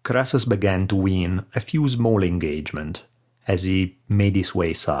 Crassus began to win a few small engagements as he made his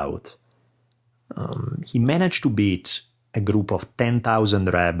way south. He managed to beat a group of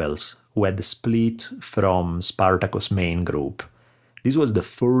 10,000 rebels who had split from Spartacus' main group. This was the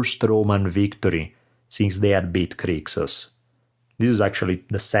first Roman victory since they had beat Crixus. This is actually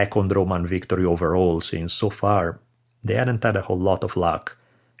the second Roman victory overall, since so far they hadn't had a whole lot of luck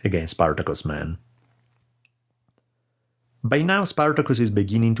against Spartacus' men. By now, Spartacus is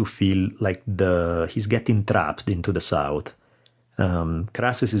beginning to feel like he's getting trapped into the south.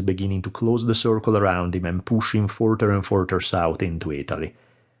 Crassus is beginning to close the circle around him and push him further and further south into Italy.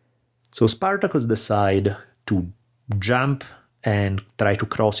 So Spartacus decides to jump and try to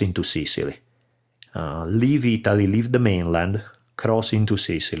cross into Sicily. Leave Italy, leave the mainland, cross into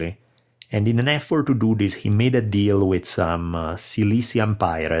Sicily. And in an effort to do this, he made a deal with some Cilician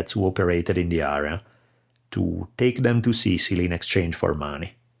pirates who operated in the area to take them to Sicily in exchange for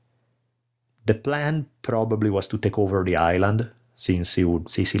money. The plan probably was to take over the island, since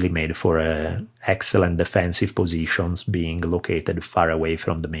Sicily made for excellent defensive positions, being located far away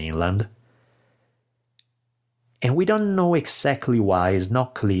from the mainland. And we don't know exactly why, it's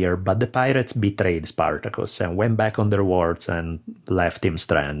not clear, but the pirates betrayed Spartacus and went back on their words and left him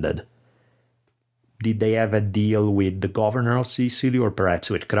stranded. Did they have a deal with the governor of Sicily, or perhaps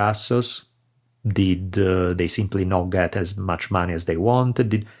with Crassus? Did they simply not get as much money as they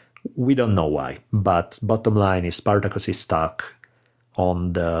wanted? We don't know why, but bottom line is Spartacus is stuck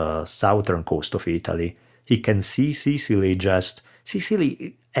on the southern coast of Italy. He can see Sicily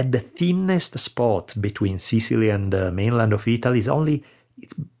at the thinnest spot between Sicily and the mainland of Italy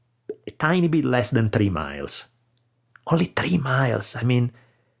it's a tiny bit less than 3 miles. Only 3 miles. I mean,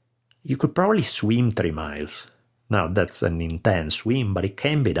 you could probably swim 3 miles. Now, that's an intense swim, but it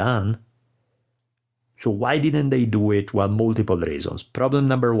can be done. So why didn't they do it? Well, multiple reasons. Problem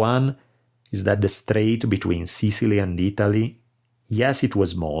number one is that the strait between Sicily and Italy, yes, it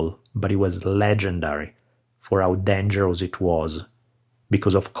was small, but it was legendary for how dangerous it was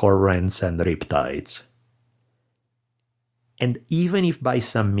because of currents and riptides. And even if by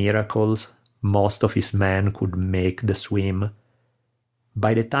some miracles most of his men could make the swim,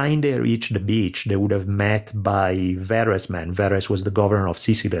 by the time they reached the beach, they would have met by Verres' men. Verres was the governor of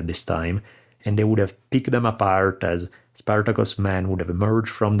Sicily at this time, and they would have picked them apart as Spartacus' men would have emerged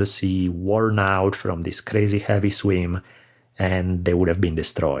from the sea, worn out from this crazy heavy swim, and they would have been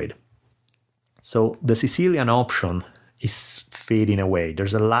destroyed. So the Sicilian option is fading away.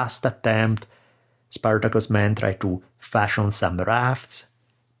 There's a last attempt. Spartacus' men try to fashion some rafts,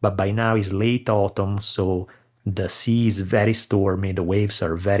 but by now it's late autumn, so the sea is very stormy, the waves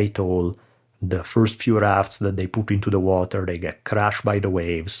are very tall. The first few rafts that they put into the water, they get crushed by the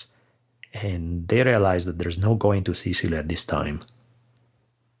waves, and they realize that there's no going to Sicily at this time.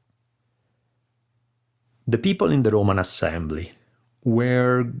 The people in the Roman assembly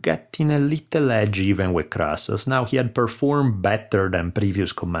were getting a little edgy even with Crassus. Now, he had performed better than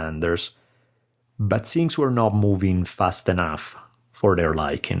previous commanders, but things were not moving fast enough for their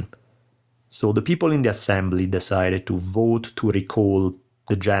liking. So the people in the assembly decided to vote to recall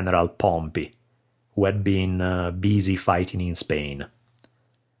the general Pompey who had been busy fighting in Spain.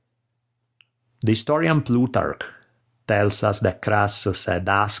 The historian Plutarch tells us that Crassus had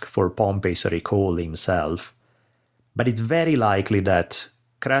asked for Pompey's recall himself, but it's very likely that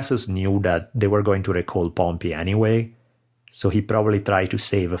Crassus knew that they were going to recall Pompey anyway, so he probably tried to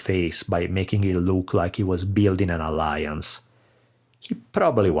save face by making it look like he was building an alliance. He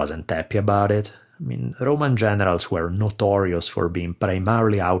probably wasn't happy about it. I mean, Roman generals were notorious for being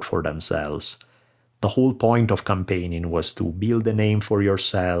primarily out for themselves. The whole point of campaigning was to build a name for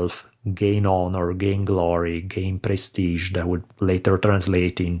yourself, gain honor, gain glory, gain prestige that would later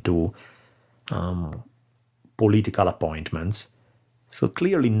translate into political appointments. So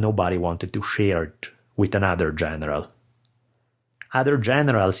clearly nobody wanted to share it with another general. Other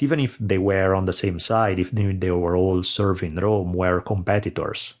generals, even if they were on the same side, if they were all serving Rome, were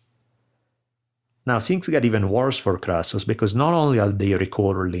competitors. Now things get even worse for Crassus because not only are they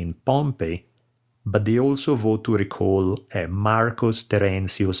recalling Pompey, but they also vote to recall Marcus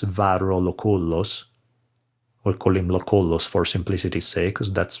Terentius Varro Lucullus. We'll call him Lucullus for simplicity's sake,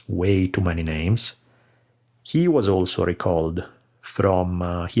 because that's way too many names. He was also recalled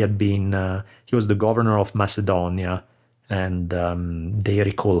from, he was the governor of Macedonia, and they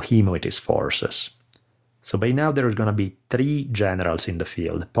recall him with his forces. So by now there's going to be 3 generals in the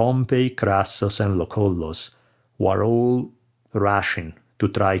field, Pompey, Crassus, and Lucullus, who are all rushing to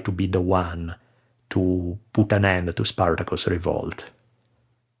try to be the one to put an end to Spartacus' revolt.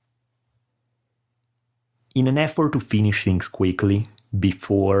 In an effort to finish things quickly,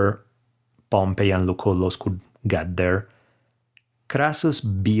 before Pompey and Lucullus could get there, Crassus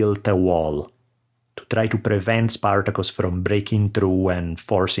built a wall to try to prevent Spartacus from breaking through and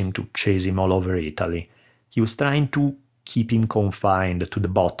force him to chase him all over Italy. He was trying to keep him confined to the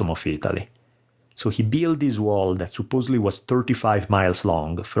bottom of Italy. So he built this wall that supposedly was 35 miles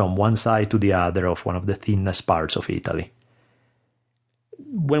long from one side to the other of one of the thinnest parts of Italy.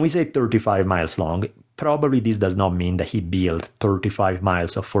 When we say 35 miles long, probably this does not mean that he built 35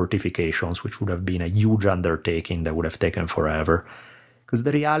 miles of fortifications, which would have been a huge undertaking that would have taken forever. Because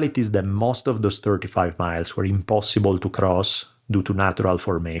the reality is that most of those 35 miles were impossible to cross due to natural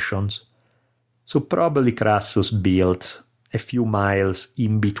formations. So probably Crassus built a few miles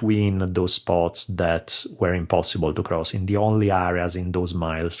in between those spots that were impossible to cross, in the only areas in those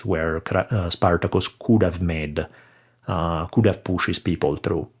miles where Spartacus could have pushed his people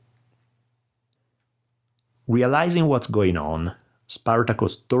through. Realizing what's going on,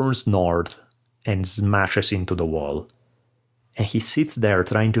 Spartacus turns north and smashes into the wall, and he sits there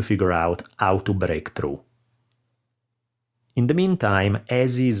trying to figure out how to break through. In the meantime,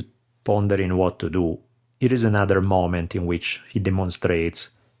 as he's pondering what to do, it is another moment in which he demonstrates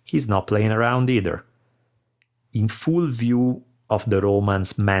he's not playing around either. In full view of the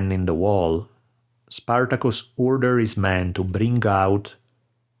Romans manning the wall, Spartacus orders his men to bring out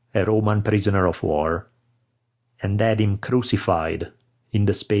a Roman prisoner of war and had him crucified in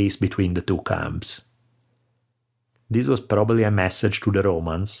the space between the 2 camps. This was probably a message to the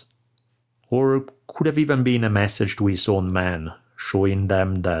Romans, or could have even been a message to his own men, showing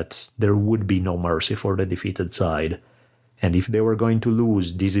them that there would be no mercy for the defeated side, and if they were going to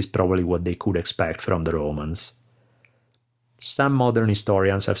lose, this is probably what they could expect from the Romans. Some modern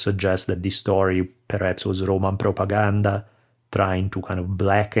historians have suggested that this story perhaps was Roman propaganda, trying to kind of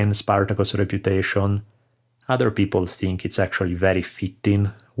blacken Spartacus' reputation. Other people think it's actually very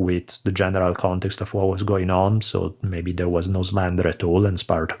fitting with the general context of what was going on, so maybe there was no slander at all and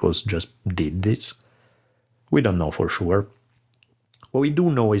Spartacus just did this. We don't know for sure. What we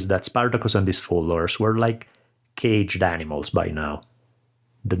do know is that Spartacus and his followers were like caged animals by now.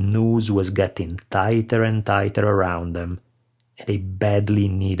 The noose was getting tighter and tighter around them, and they badly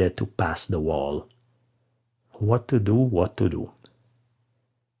needed to pass the wall. What to do? Well,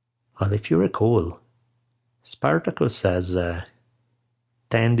 if you recall, Spartacus has a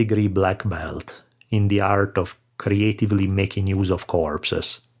 10-degree black belt in the art of creatively making use of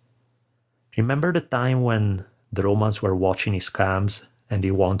corpses. Remember the time when the Romans were watching his camps and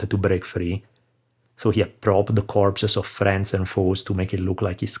he wanted to break free? So he had propped the corpses of friends and foes to make it look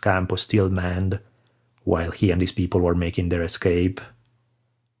like his camp was still manned, while he and his people were making their escape.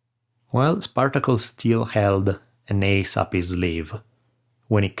 Well, Spartacus still held an ace up his sleeve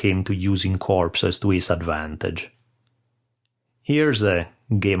when it came to using corpses to his advantage. Here's a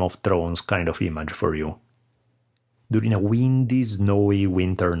Game of Thrones kind of image for you. During a windy, snowy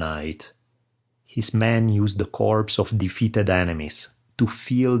winter night, his men used the corpse of defeated enemies to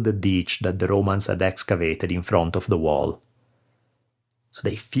fill the ditch that the Romans had excavated in front of the wall. So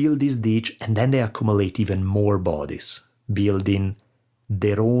they fill this ditch and then they accumulate even more bodies, building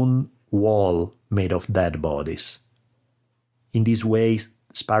their own wall made of dead bodies. In this way,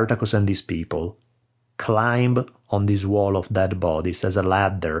 Spartacus and his people climb on this wall of dead bodies as a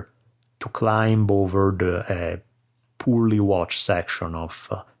ladder to climb over the poorly watched section of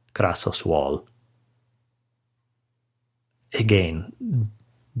Crassus' wall. Again,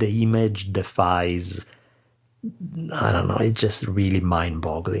 the image defies, I don't know, it's just really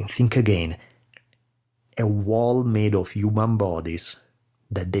mind-boggling. Think again, a wall made of human bodies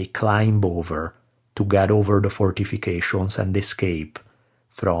that they climb over to get over the fortifications and escape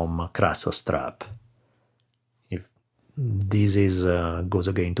from Crassus' trap. If this goes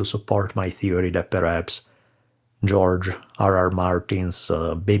again to support my theory that perhaps George R.R. Martin's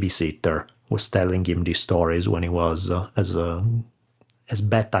babysitter was telling him these stories when he was as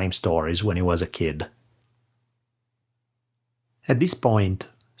bedtime stories when he was a kid. At this point,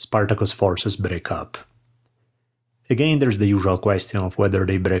 Spartacus' forces break up. Again, there's the usual question of whether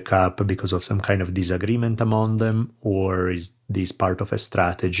they break up because of some kind of disagreement among them, or is this part of a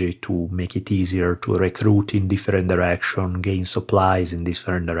strategy to make it easier to recruit in different direction, gain supplies in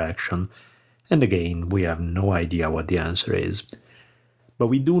different direction. And again, we have no idea what the answer is. But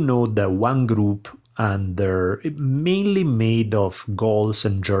we do know that one group, mainly made of Gauls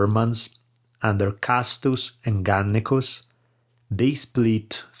and Germans, under Castus and Gannicus, they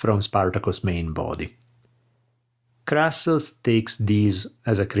split from Spartacus' main body. Crassus takes these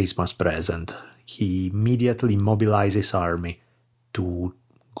as a Christmas present. He immediately mobilizes his army to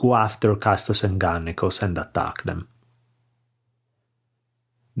go after Castus and Gannicus and attack them.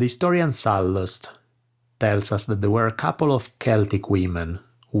 The historian Sallust tells us that there were a couple of Celtic women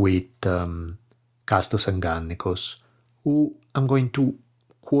with Castus and Gannicus, who, I'm going to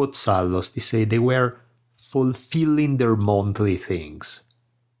quote Sallust, they say they were fulfilling their monthly things.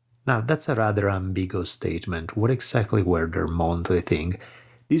 Now, that's a rather ambiguous statement. What exactly were their monthly thing?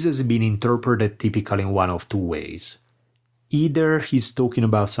 This has been interpreted typically in one of two ways. Either he's talking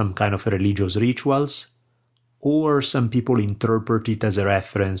about some kind of religious rituals, or some people interpret it as a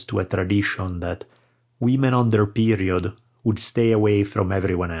reference to a tradition that women on their period would stay away from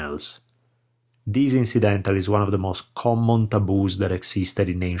everyone else. This, incidentally, is one of the most common taboos that existed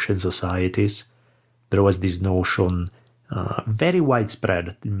in ancient societies. There was this notion, very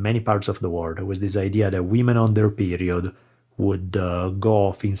widespread in many parts of the world. There was this idea that women on their period would go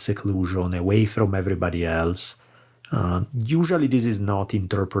off in seclusion, away from everybody else. Usually this is not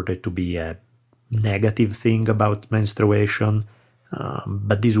interpreted to be a negative thing about menstruation,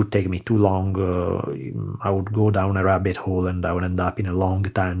 but this would take me too long. I would go down a rabbit hole and I would end up in a long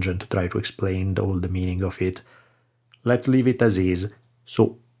tangent to try to explain all the meaning of it. Let's leave it as is.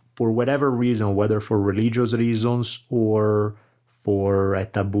 So, for whatever reason, whether for religious reasons or for a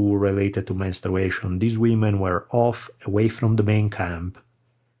taboo related to menstruation, these women were off, away from the main camp,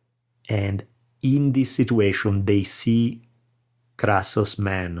 and in this situation they see Crassus'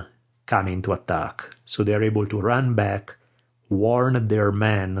 men coming to attack. So they are able to run back, warn their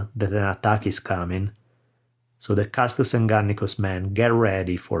men that an attack is coming, so the Castus and Gannicus men get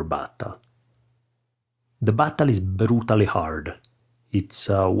ready for battle. The battle is brutally hard. It's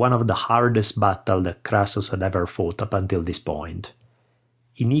one of the hardest battles that Crassus had ever fought up until this point.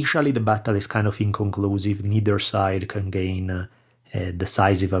 Initially, the battle is kind of inconclusive. Neither side can gain a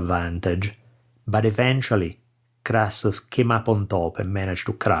decisive advantage. But eventually, Crassus came up on top and managed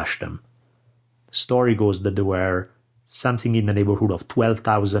to crush them. The story goes that there were something in the neighborhood of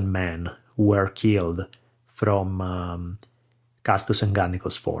 12,000 men who were killed from Castus and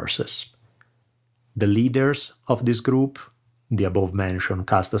Gannicus' forces. The leaders of this group, the above-mentioned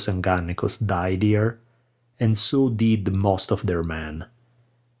Castus and Gannicus, died here, and so did most of their men.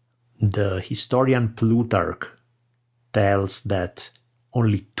 The historian Plutarch tells that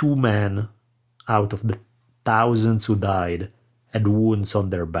only 2 men out of the thousands who died had wounds on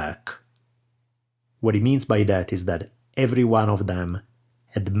their back. What he means by that is that every one of them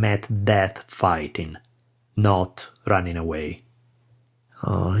had met death fighting, not running away.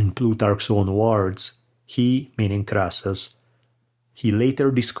 In Plutarch's own words, he, meaning Crassus, he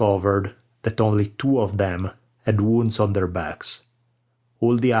later discovered that only 2 of them had wounds on their backs.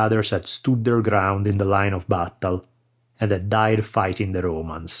 All the others had stood their ground in the line of battle and had died fighting the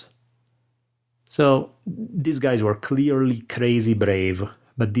Romans. So, these guys were clearly crazy brave,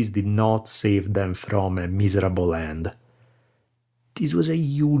 but this did not save them from a miserable end. This was a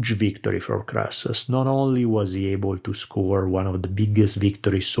huge victory for Crassus. Not only was he able to score one of the biggest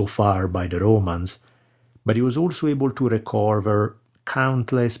victories so far by the Romans, but he was also able to recover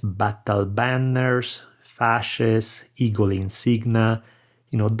countless battle banners, fasces, eagle insignia,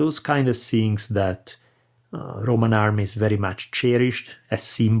 those kind of things that Roman armies very much cherished as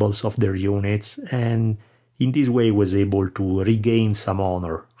symbols of their units, and in this way was able to regain some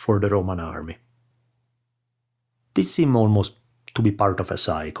honor for the Roman army. This seemed almost to be part of a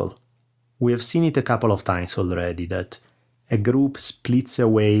cycle. We have seen it a couple of times already, that a group splits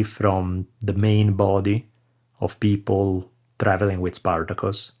away from the main body of people traveling with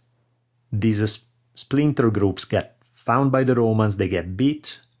Spartacus. These splinter groups get found by the Romans, they get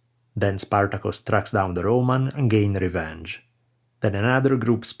beat, then Spartacus tracks down the Roman and gains revenge. Then another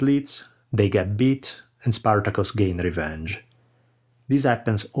group splits, they get beat, and Spartacus gains revenge. This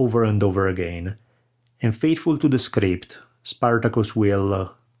happens over and over again, and faithful to the script, Spartacus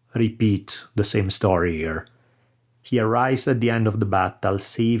will repeat the same story here. He arrives at the end of the battle,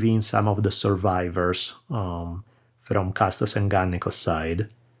 saving some of the survivors from Castus and Gannicus' side,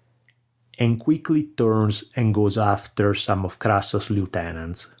 and quickly turns and goes after some of Crassus'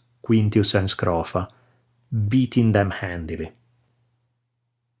 lieutenants, Quintius and Scrofa, beating them handily.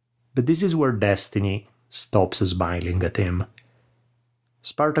 But this is where destiny stops smiling at him.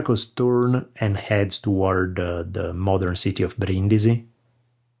 Spartacus turns and heads toward the modern city of Brindisi,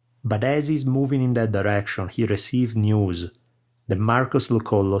 but as he's moving in that direction, he receives news that Marcus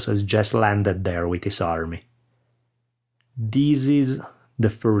Lucullus has just landed there with his army. This is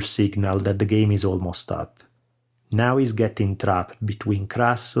the first signal that the game is almost up. Now he's getting trapped between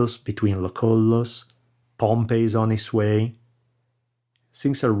Crassus, between Lucullus, Pompey is on his way.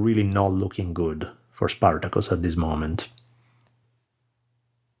 Things are really not looking good for Spartacus at this moment.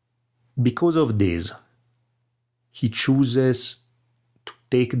 Because of this, he chooses to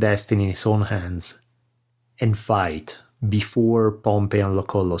take destiny in his own hands and fight before Pompey and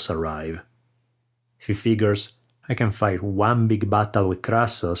Lucullus arrive. He figures, I can fight one big battle with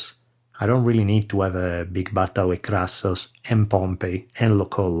Crassus, I don't really need to have a big battle with Crassus and Pompey and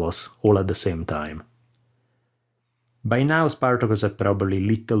Lucullus all at the same time. By now Spartacus had probably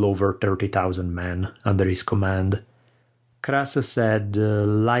little over 30,000 men under his command. Crassus had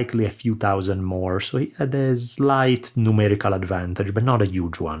likely a few thousand more, so he had a slight numerical advantage, but not a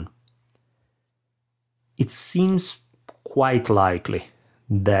huge one. It seems quite likely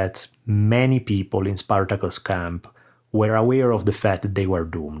that many people in Spartacus' camp were aware of the fact that they were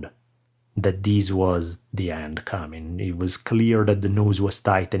doomed, that this was the end coming. It was clear that the noose was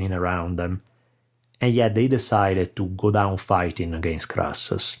tightening around them, and yet they decided to go down fighting against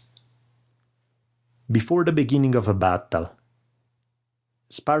Crassus. Before the beginning of a battle,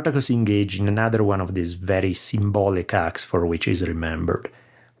 Spartacus engaged in another one of these very symbolic acts for which he is remembered.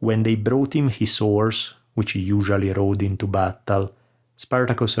 When they brought him his horse, which he usually rode into battle,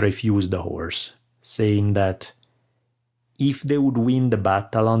 Spartacus refused the horse, saying that if they would win the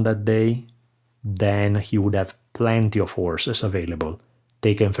battle on that day, then he would have plenty of horses available,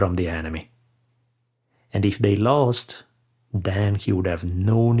 taken from the enemy. And if they lost, then he would have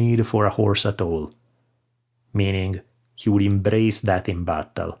no need for a horse at all, meaning he would embrace that in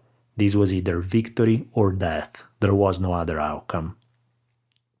battle. This was either victory or death. There was no other outcome.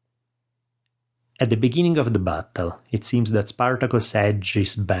 At the beginning of the battle, it seems that Spartacus hedged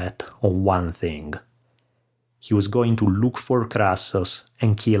his bet on one thing. He was going to look for Crassus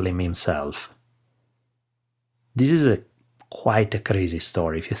and kill him himself. This is quite a crazy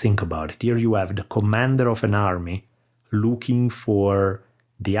story if you think about it. Here you have the commander of an army looking for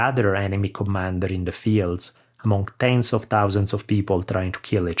the other enemy commander in the fields among tens of thousands of people trying to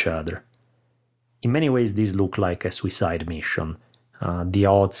kill each other. In many ways, this looked like a suicide mission. The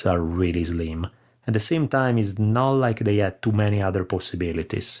odds are really slim. At the same time, it's not like they had too many other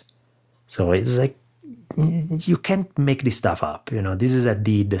possibilities. So it's like, you can't make this stuff up. This is a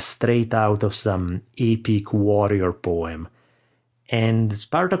deed straight out of some epic warrior poem. And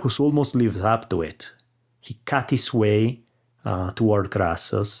Spartacus almost lives up to it. He cut his way toward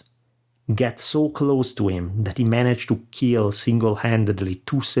Crassus, gets so close to him that he managed to kill single-handedly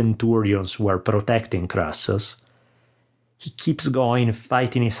 2 centurions who were protecting Crassus. He keeps going,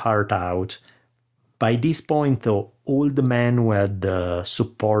 fighting his heart out. By this point, though, all the men who had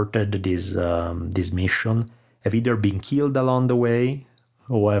supported this mission have either been killed along the way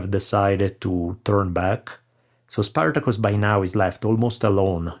or have decided to turn back. So Spartacus by now is left almost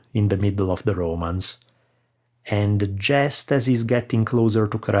alone in the middle of the Romans. And just as he's getting closer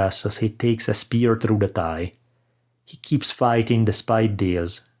to Crassus, he takes a spear through the thigh. He keeps fighting despite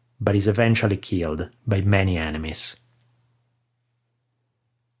this, but is eventually killed by many enemies.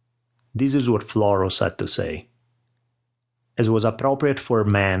 This is what Florus had to say. As was appropriate for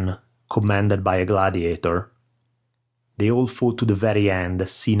men commanded by a gladiator, they all fought to the very end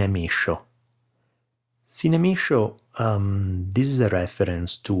sine miscio. Sine miscio, this is a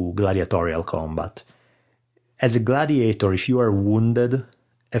reference to gladiatorial combat. As a gladiator, if you are wounded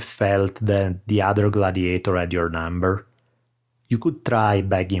and felt that the other gladiator had your number, you could try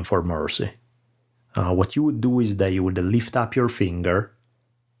begging for mercy. What you would do is that you would lift up your finger,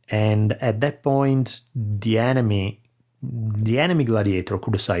 and at that point, the enemy gladiator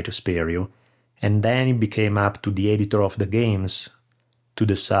could decide to spare you, and then it became up to the editor of the games to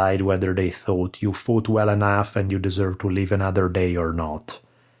decide whether they thought you fought well enough and you deserve to live another day or not.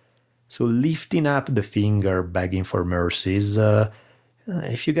 So lifting up the finger, begging for mercy is,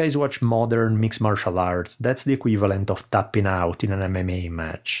 if you guys watch modern mixed martial arts, that's the equivalent of tapping out in an MMA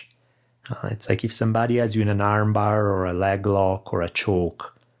match. It's like if somebody has you in an armbar or a leg lock or a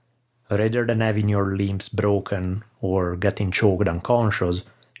choke, rather than having your limbs broken or getting choked unconscious,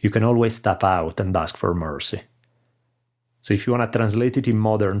 you can always tap out and ask for mercy. So if you want to translate it in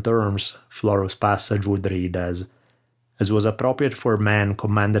modern terms, Floro's passage would read as was appropriate for men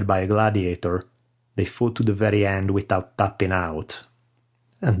commanded by a gladiator, they fought to the very end without tapping out.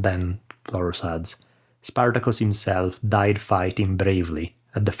 And then Florus adds, Spartacus himself died fighting bravely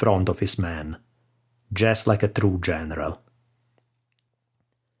at the front of his men, just like a true general.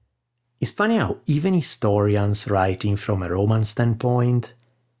 It's funny how even historians writing from a Roman standpoint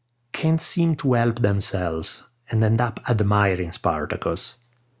can't seem to help themselves and end up admiring Spartacus.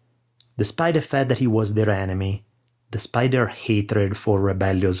 Despite the fact that he was their enemy, despite their hatred for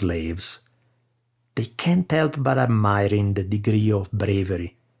rebellious slaves, they can't help but admiring the degree of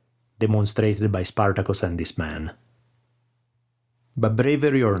bravery demonstrated by Spartacus and this man. But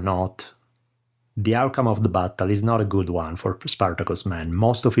bravery or not, the outcome of the battle is not a good one for Spartacus' men.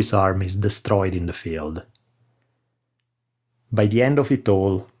 Most of his army is destroyed in the field. By the end of it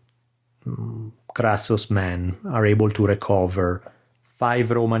all, Crassus' men are able to recover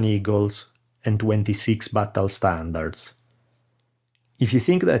 5 Roman eagles and 26 battle standards. If you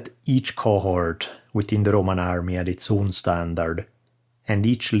think that each cohort within the Roman army had its own standard, and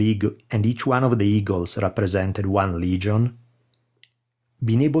each one of the eagles represented one legion,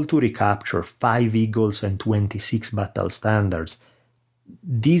 being able to recapture 5 eagles and 26 battle standards,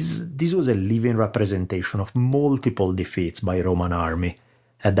 this was a living representation of multiple defeats by Roman army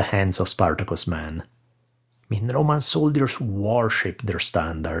at the hands of Spartacus' men. I mean, Roman soldiers worshipped their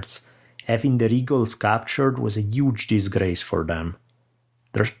standards. Having their eagles captured was a huge disgrace for them.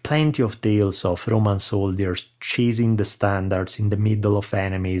 There's plenty of tales of Roman soldiers chasing the standards in the middle of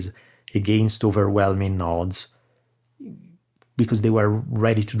enemies against overwhelming odds because they were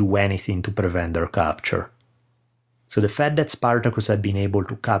ready to do anything to prevent their capture. So the fact that Spartacus had been able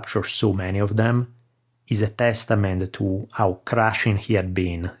to capture so many of them is a testament to how crashing he had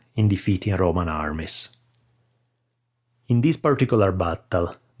been in defeating Roman armies. In this particular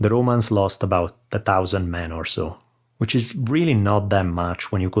battle, the Romans lost about 1,000 men or so, which is really not that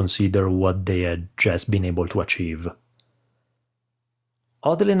much when you consider what they had just been able to achieve.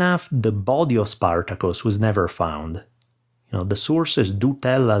 Oddly enough, the body of Spartacus was never found. The sources do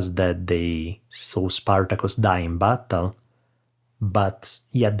tell us that they saw Spartacus die in battle, but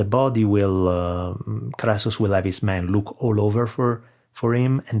yet the body Crassus will have his men look all over for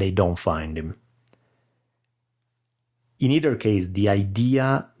him and they don't find him. In either case, the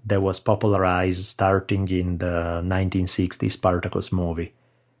idea that was popularized starting in the 1960 Spartacus movie,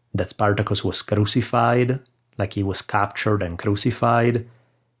 that Spartacus was crucified, like he was captured and crucified,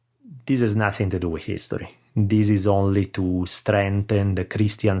 this has nothing to do with history. This is only to strengthen the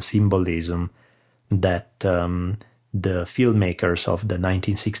Christian symbolism that the filmmakers of the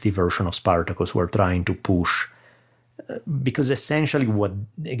 1960 version of Spartacus were trying to push. Because essentially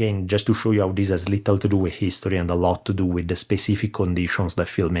just to show you how this has little to do with history and a lot to do with the specific conditions that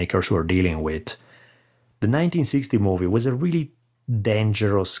filmmakers were dealing with, the 1960 movie was a really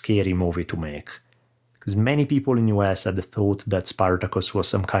dangerous, scary movie to make. Because many people in the US had thought that Spartacus was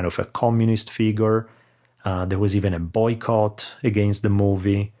some kind of a communist figure. There was even a boycott against the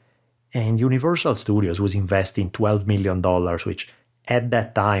movie. And Universal Studios was investing $12 million, which at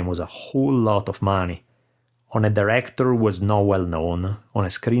that time was a whole lot of money, on a director who was not well known, on a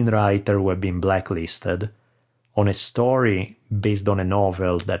screenwriter who had been blacklisted, on a story based on a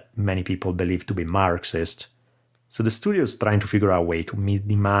novel that many people believe to be Marxist. So the studio is trying to figure out a way to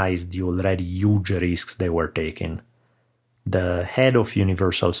minimize the already huge risks they were taking. The head of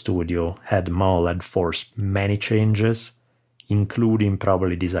Universal Studio, Ed Mull, had forced many changes, including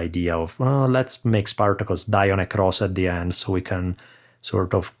probably this idea of, let's make Spartacus die on a cross at the end so we can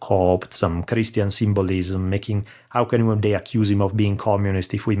sort of co-opt some Christian symbolism, how can they accuse him of being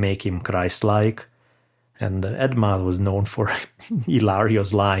communist if we make him Christ-like? And Ed Mull was known for a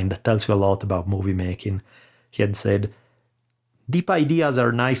hilarious line that tells you a lot about movie making. He had said, "Deep ideas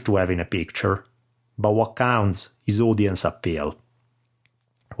are nice to have in a picture, but what counts is audience appeal.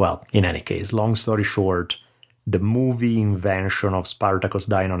 Well, in any case, long story short, the movie invention of Spartacus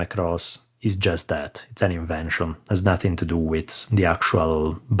dying on a cross is just that. It's an invention. It has nothing to do with the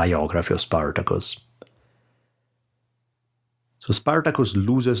actual biography of Spartacus. So Spartacus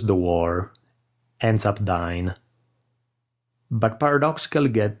loses the war, ends up dying, but paradoxically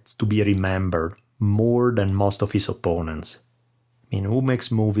gets to be remembered more than most of his opponents. I mean, who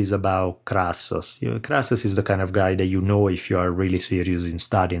makes movies about Crassus? Crassus is the kind of guy that you know if you are really serious in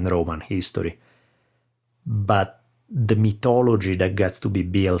studying Roman history. But the mythology that gets to be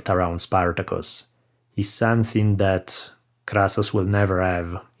built around Spartacus is something that Crassus will never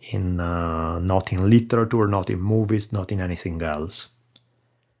have not in literature, not in movies, not in anything else.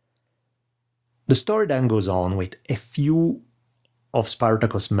 The story then goes on with a few of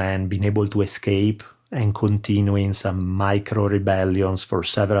Spartacus' men being able to escape and continuing some micro-rebellions for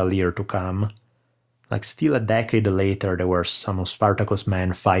several years to come. Like still a decade later, there were some of Spartacus'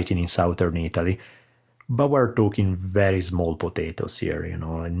 men fighting in southern Italy, but we're talking very small potatoes here,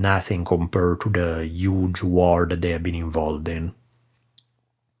 nothing compared to the huge war that they have been involved in.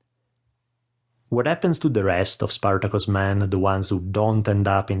 What happens to the rest of Spartacus' men, the ones who don't end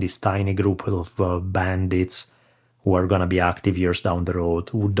up in this tiny group of bandits who are gonna be active years down the road,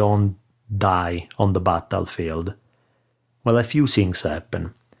 who don't die on the battlefield? Well, a few things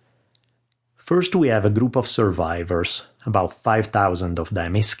happen. First, we have a group of survivors, about 5,000 of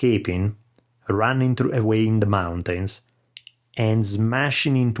them, escaping, running away in the mountains, and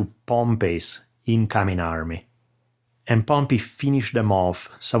smashing into Pompey's incoming army. And Pompey finished them off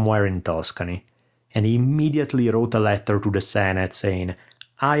somewhere in Tuscany, and he immediately wrote a letter to the Senate saying,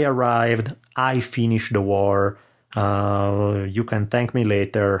 "I arrived, I finished the war, you can thank me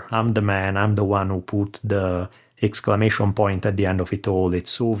later, I'm the man, I'm the one who put the exclamation point at the end of it all,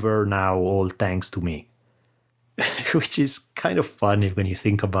 it's over now, all thanks to me." Which is kind of funny when you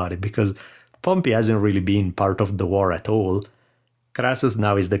think about it, because Pompey hasn't really been part of the war at all. Crassus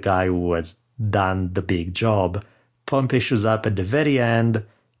now is the guy who has done the big job. Pompey shows up at the very end,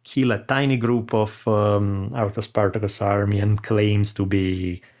 kill a tiny group of out of Spartacus' army and claims to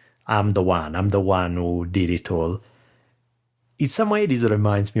be, I'm the one who did it all. In some way, this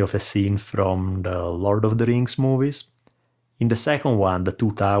reminds me of a scene from the Lord of the Rings movies. In the second one, The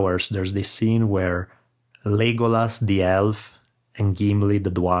Two Towers, there's this scene where Legolas the elf and Gimli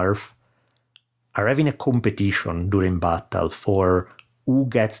the dwarf are having a competition during battle for who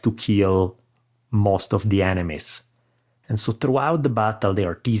gets to kill most of the enemies. And so throughout the battle, they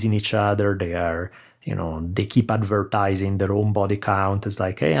are teasing each other. They keep advertising their own body count. It's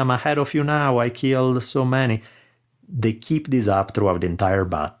like, hey, I'm ahead of you now. I killed so many. They keep this up throughout the entire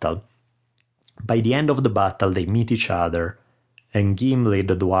battle. By the end of the battle, they meet each other, and Gimli,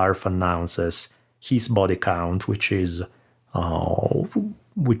 the dwarf, announces his body count, which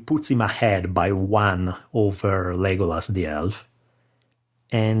puts him ahead by 1 over Legolas the elf.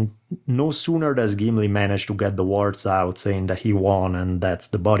 And no sooner does Gimli manage to get the words out saying that he won and that's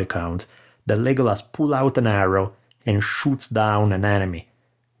the body count, that Legolas pulls out an arrow and shoots down an enemy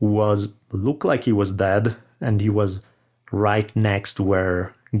who looked like he was dead, and he was right next to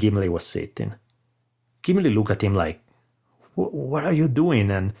where Gimli was sitting. Gimli looked at him like, what are you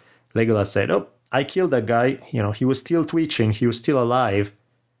doing? And Legolas said, oh, I killed that guy. He was still twitching. He was still alive.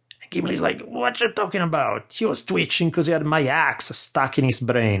 And Gimli's like, what you talking about? He was twitching because he had my axe stuck in his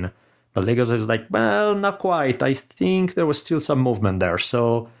brain. But Legolas is like, well, not quite. I think there was still some movement there.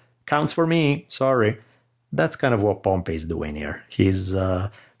 So counts for me. Sorry. That's kind of what Pompey is doing here. He's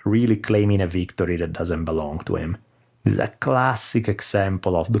really claiming a victory that doesn't belong to him. This is a classic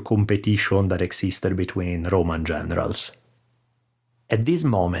example of the competition that existed between Roman generals. At this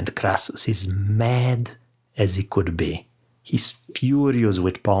moment, Crassus is mad as he could be. He's furious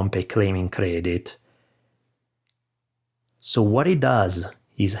with Pompey claiming credit. So what he does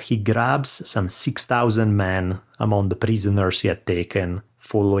is he grabs some 6,000 men among the prisoners he had taken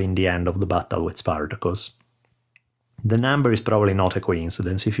following the end of the battle with Spartacus. The number is probably not a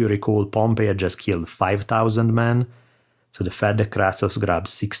coincidence. If you recall, Pompey had just killed 5,000 men, so the fact that Crassus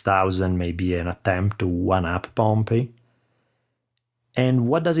grabs 6,000 may be an attempt to one-up Pompey. And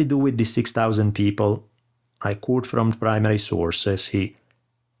what does he do with these 6,000 people? I quote from primary sources, he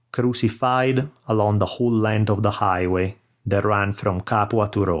crucified along the whole length of the highway that ran from Capua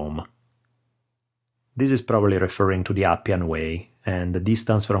to Rome. This is probably referring to the Appian Way, and the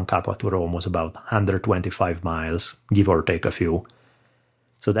distance from Capua to Rome was about 125 miles, give or take a few.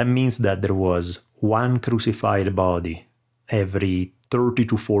 So that means that there was one crucified body every 30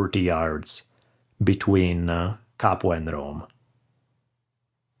 to 40 yards between Capua and Rome.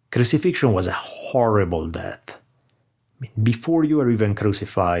 Crucifixion was a horrible death. Before you were even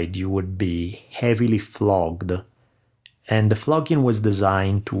crucified, you would be heavily flogged, and the flogging was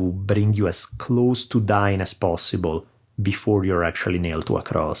designed to bring you as close to dying as possible before you're actually nailed to a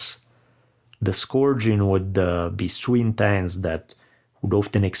cross. The scourging would be so intense that would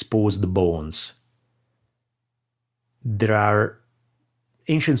often expose the bones.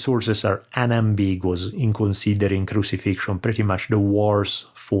 Ancient sources are unambiguous in considering crucifixion pretty much the worst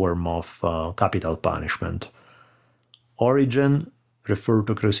form of capital punishment. Origen referred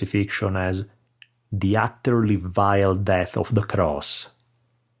to crucifixion as the utterly vile death of the cross.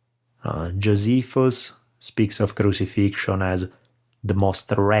 Josephus speaks of crucifixion as the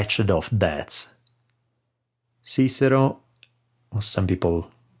most wretched of deaths. Cicero, some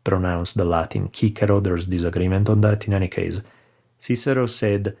people pronounce the Latin Cicero, there's disagreement on that. In any case, Cicero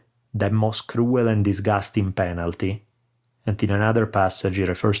said the most cruel and disgusting penalty, and in another passage he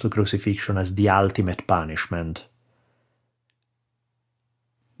refers to crucifixion as the ultimate punishment.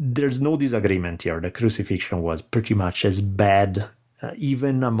 There's no disagreement here that crucifixion was pretty much as bad,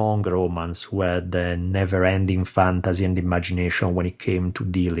 even among Romans who had a never-ending fantasy and imagination when it came to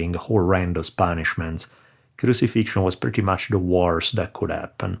dealing horrendous punishments. Crucifixion was pretty much the worst that could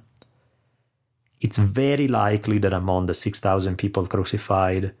happen. It's very likely that among the 6,000 people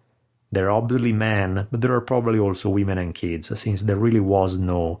crucified, there are obviously men, but there are probably also women and kids, since there really was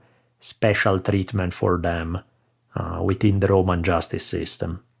no special treatment for them within the Roman justice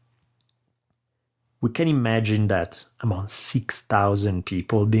system. We can imagine that among 6,000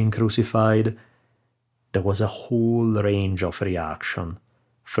 people being crucified, there was a whole range of reaction,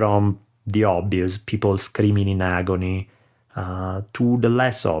 from the obvious, people screaming in agony, to the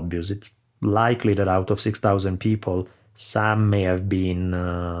less obvious. It's likely that out of 6,000 people, some may have been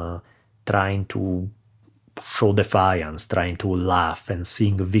trying to show defiance, trying to laugh and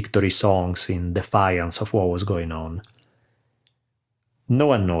sing victory songs in defiance of what was going on. No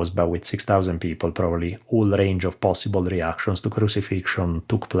one knows, but with 6,000 people, probably all range of possible reactions to crucifixion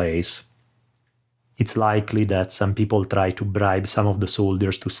took place. It's likely that some people tried to bribe some of the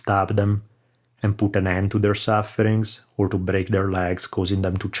soldiers to stab them and put an end to their sufferings, or to break their legs, causing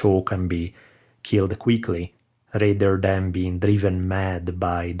them to choke and be killed quickly, rather than being driven mad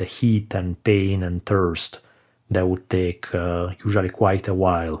by the heat and pain and thirst that would take usually quite a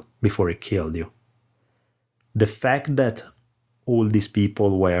while before it killed you. The fact that all these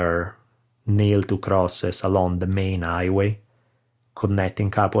people were nailed to crosses along the main highway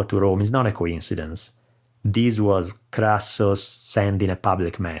connecting Capua to Rome is not a coincidence. This was Crassus sending a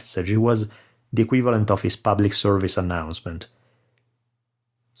public message. It was the equivalent of his public service announcement.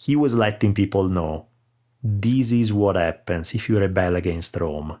 He was letting people know, this is what happens if you rebel against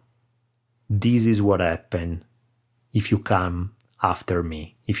Rome. This is what happens if you come after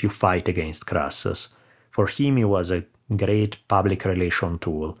me, if you fight against Crassus. For him, it was a great public relation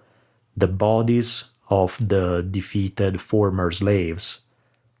tool. The bodies of the defeated former slaves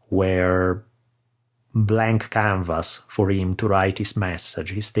were blank canvas for him to write his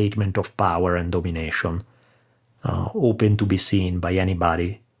message, his statement of power and domination, open to be seen by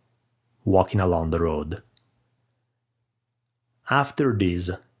anybody walking along the road. After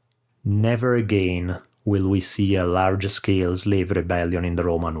this, never again will we see a large-scale slave rebellion in the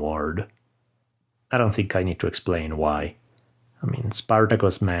Roman world. I don't think I need to explain why.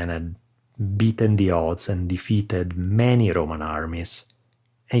 Spartacus' men had beaten the odds and defeated many Roman armies,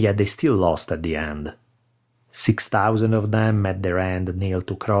 and yet they still lost at the end. 6,000 of them met their end nailed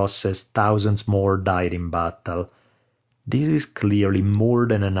to crosses, thousands more died in battle. This is clearly more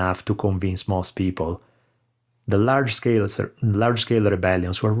than enough to convince most people the large-scale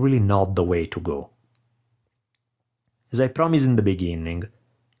rebellions were really not the way to go. As I promised in the beginning,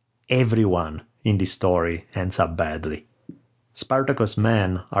 everyone in this story ends up badly. Spartacus'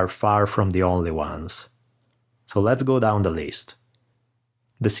 men are far from the only ones. So let's go down the list.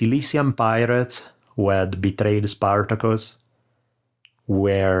 The Cilician pirates who had betrayed Spartacus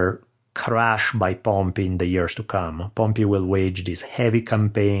were crushed by Pompey in the years to come. Pompey will wage this heavy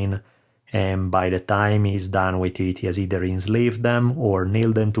campaign, and by the time he's done with it, he has either enslaved them or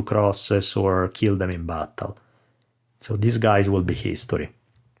nailed them to crosses or killed them in battle. So these guys will be history.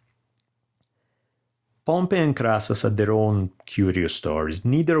 Pompey and Crassus had their own curious stories.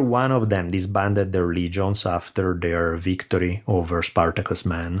 Neither one of them disbanded their legions after their victory over Spartacus'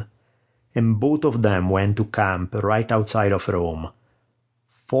 men, and both of them went to camp right outside of Rome,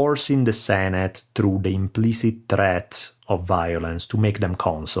 forcing the Senate through the implicit threat of violence to make them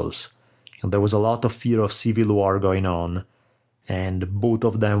consuls. And there was a lot of fear of civil war going on, and both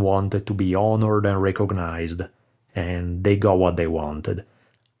of them wanted to be honored and recognized, and they got what they wanted.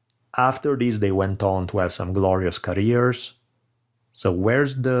 After this, they went on to have some glorious careers. So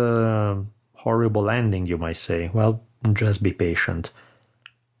where's the horrible ending, you might say? Well, just be patient.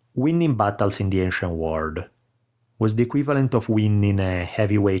 Winning battles in the ancient world was the equivalent of winning a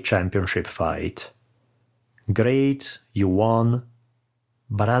heavyweight championship fight. Great, you won,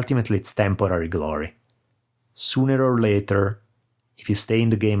 but ultimately it's temporary glory. Sooner or later, if you stay in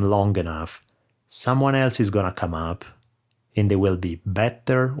the game long enough, someone else is gonna come up, and they will be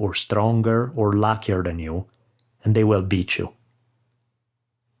better or stronger or luckier than you, and they will beat you.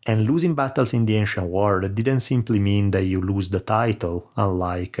 And losing battles in the ancient world didn't simply mean that you lose the title,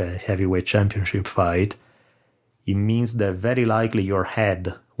 unlike a heavyweight championship fight. It means that very likely your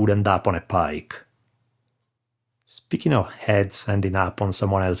head would end up on a pike. Speaking of heads ending up on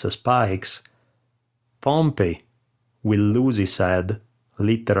someone else's pikes, Pompey will lose his head,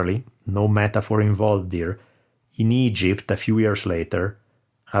 literally, no metaphor involved here, in Egypt a few years later,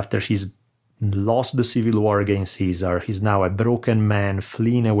 after he's lost the civil war against Caesar. He's now a broken man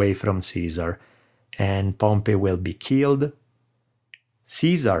fleeing away from Caesar, and Pompey will be killed.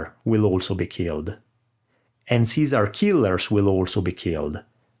 Caesar will also be killed, and Caesar killers will also be killed.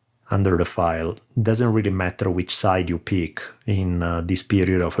 Under the file, doesn't really matter which side you pick in this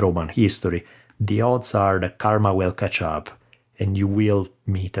period of Roman history. The odds are that karma will catch up, and you will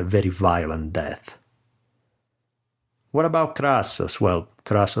meet a very violent death. What about Crassus? Well,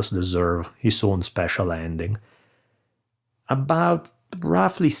 Crassus deserves his own special ending. About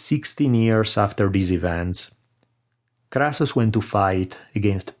roughly 16 years after these events, Crassus went to fight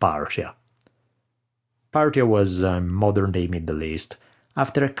against Parthia. Parthia was modern-day Middle East.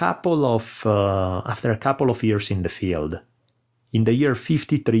 After a couple of years in the field, in the year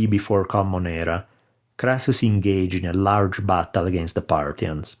 53 before Common Era, Crassus engaged in a large battle against the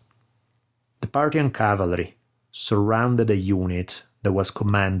Parthians. The Parthian cavalry surrounded a unit that was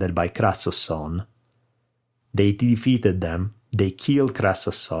commanded by Crassus' son. They defeated them, they killed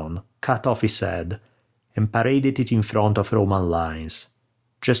Crassus' son, cut off his head, and paraded it in front of Roman lines,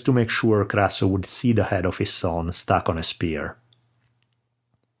 just to make sure Crassus would see the head of his son stuck on a spear.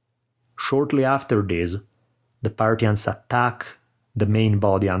 Shortly after this, the Parthians attack the main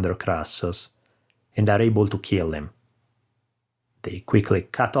body under Crassus and are able to kill him. They quickly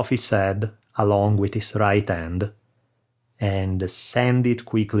cut off his head along with his right hand and send it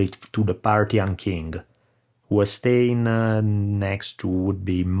quickly to the Parthian king, who was staying next to would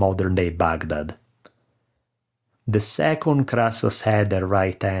be modern-day Baghdad. The second Crassus' head and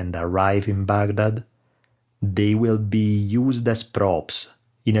right hand arrive in Baghdad, they will be used as props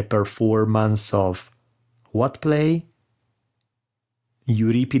in a performance of what play?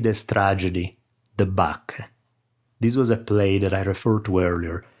 Euripides' tragedy, The Bacchae. This was a play that I referred to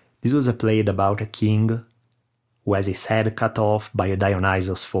earlier. This was a play about a king who has his head cut off by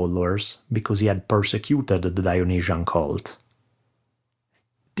Dionysus' followers because he had persecuted the Dionysian cult.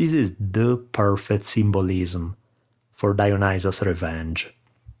 This is the perfect symbolism for Dionysus' revenge.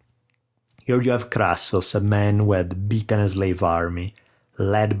 Here you have Crassus, a man who had beaten a slave army,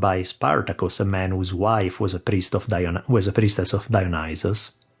 led by Spartacus, a man whose wife was a priestess of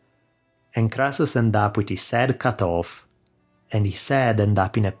Dionysus. And Crassus ended up with his head cut off, and his head ended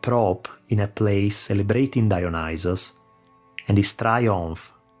up in a prop in a place celebrating Dionysus and his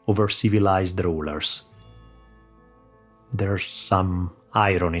triumph over civilized rulers. There's some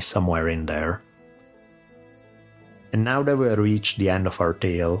irony somewhere in there. And now that we've reached the end of our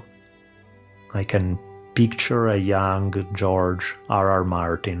tale, I can picture a young George R.R.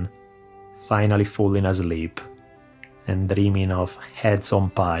 Martin finally falling asleep and dreaming of heads on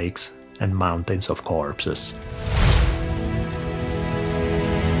pikes and mountains of corpses.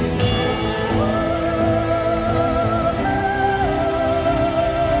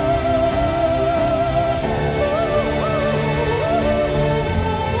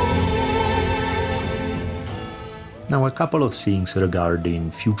 Now, a couple of things regarding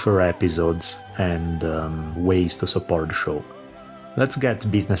future episodes and ways to support the show. Let's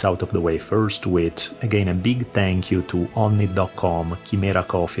get business out of the way first with, again, a big thank you to Onnit.com, Chimera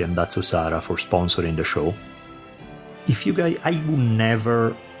Coffee and Datsusara for sponsoring the show. If you guys, I would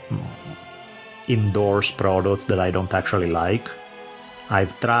never endorse products that I don't actually like.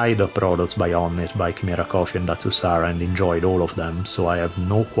 I've tried the products by Onnit, by Chimera Coffee and Datsusara and enjoyed all of them, so I have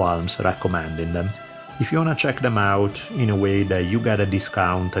no qualms recommending them. If you want to check them out in a way that you get a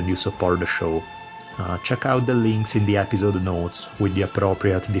discount and you support the show, check out the links in the episode notes with the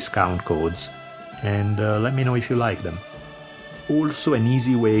appropriate discount codes, and let me know if you like them. Also, an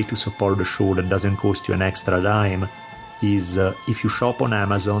easy way to support the show that doesn't cost you an extra dime is if you shop on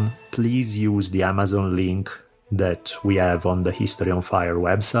Amazon, please use the Amazon link that we have on the History on Fire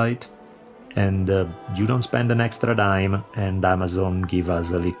website, and you don't spend an extra dime, and Amazon give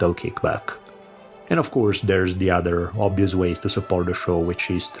us a little kickback. And of course, there's the other obvious ways to support the show,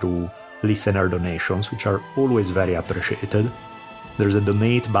 which is through listener donations, which are always very appreciated. There's a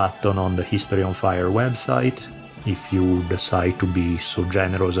donate button on the History on Fire website. If you decide to be so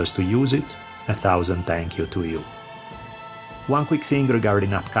generous as to use it, 1,000 thank you to you. One quick thing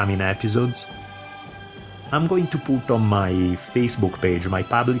regarding upcoming episodes. I'm going to put on my Facebook page, my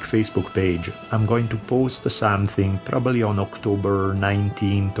public Facebook page, I'm going to post something probably on October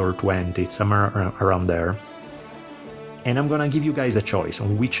 19th or 20th, somewhere around there. And I'm gonna give you guys a choice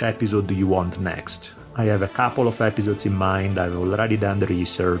on which episode do you want next. I have a couple of episodes in mind, I've already done the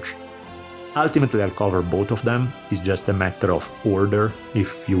research. Ultimately, I'll cover both of them. It's just a matter of order,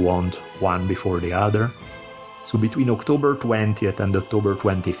 if you want one before the other. So between October 20th and October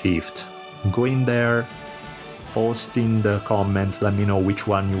 25th, go in there, post in the comments, let me know which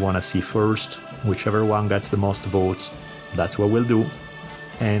one you want to see first. Whichever one gets the most votes, that's what we'll do.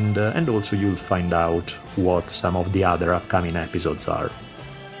 And also you'll find out what some of the other upcoming episodes are.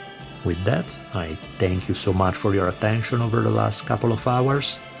 With that, I thank you so much for your attention over the last couple of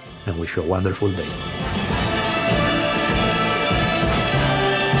hours, and wish you a wonderful day.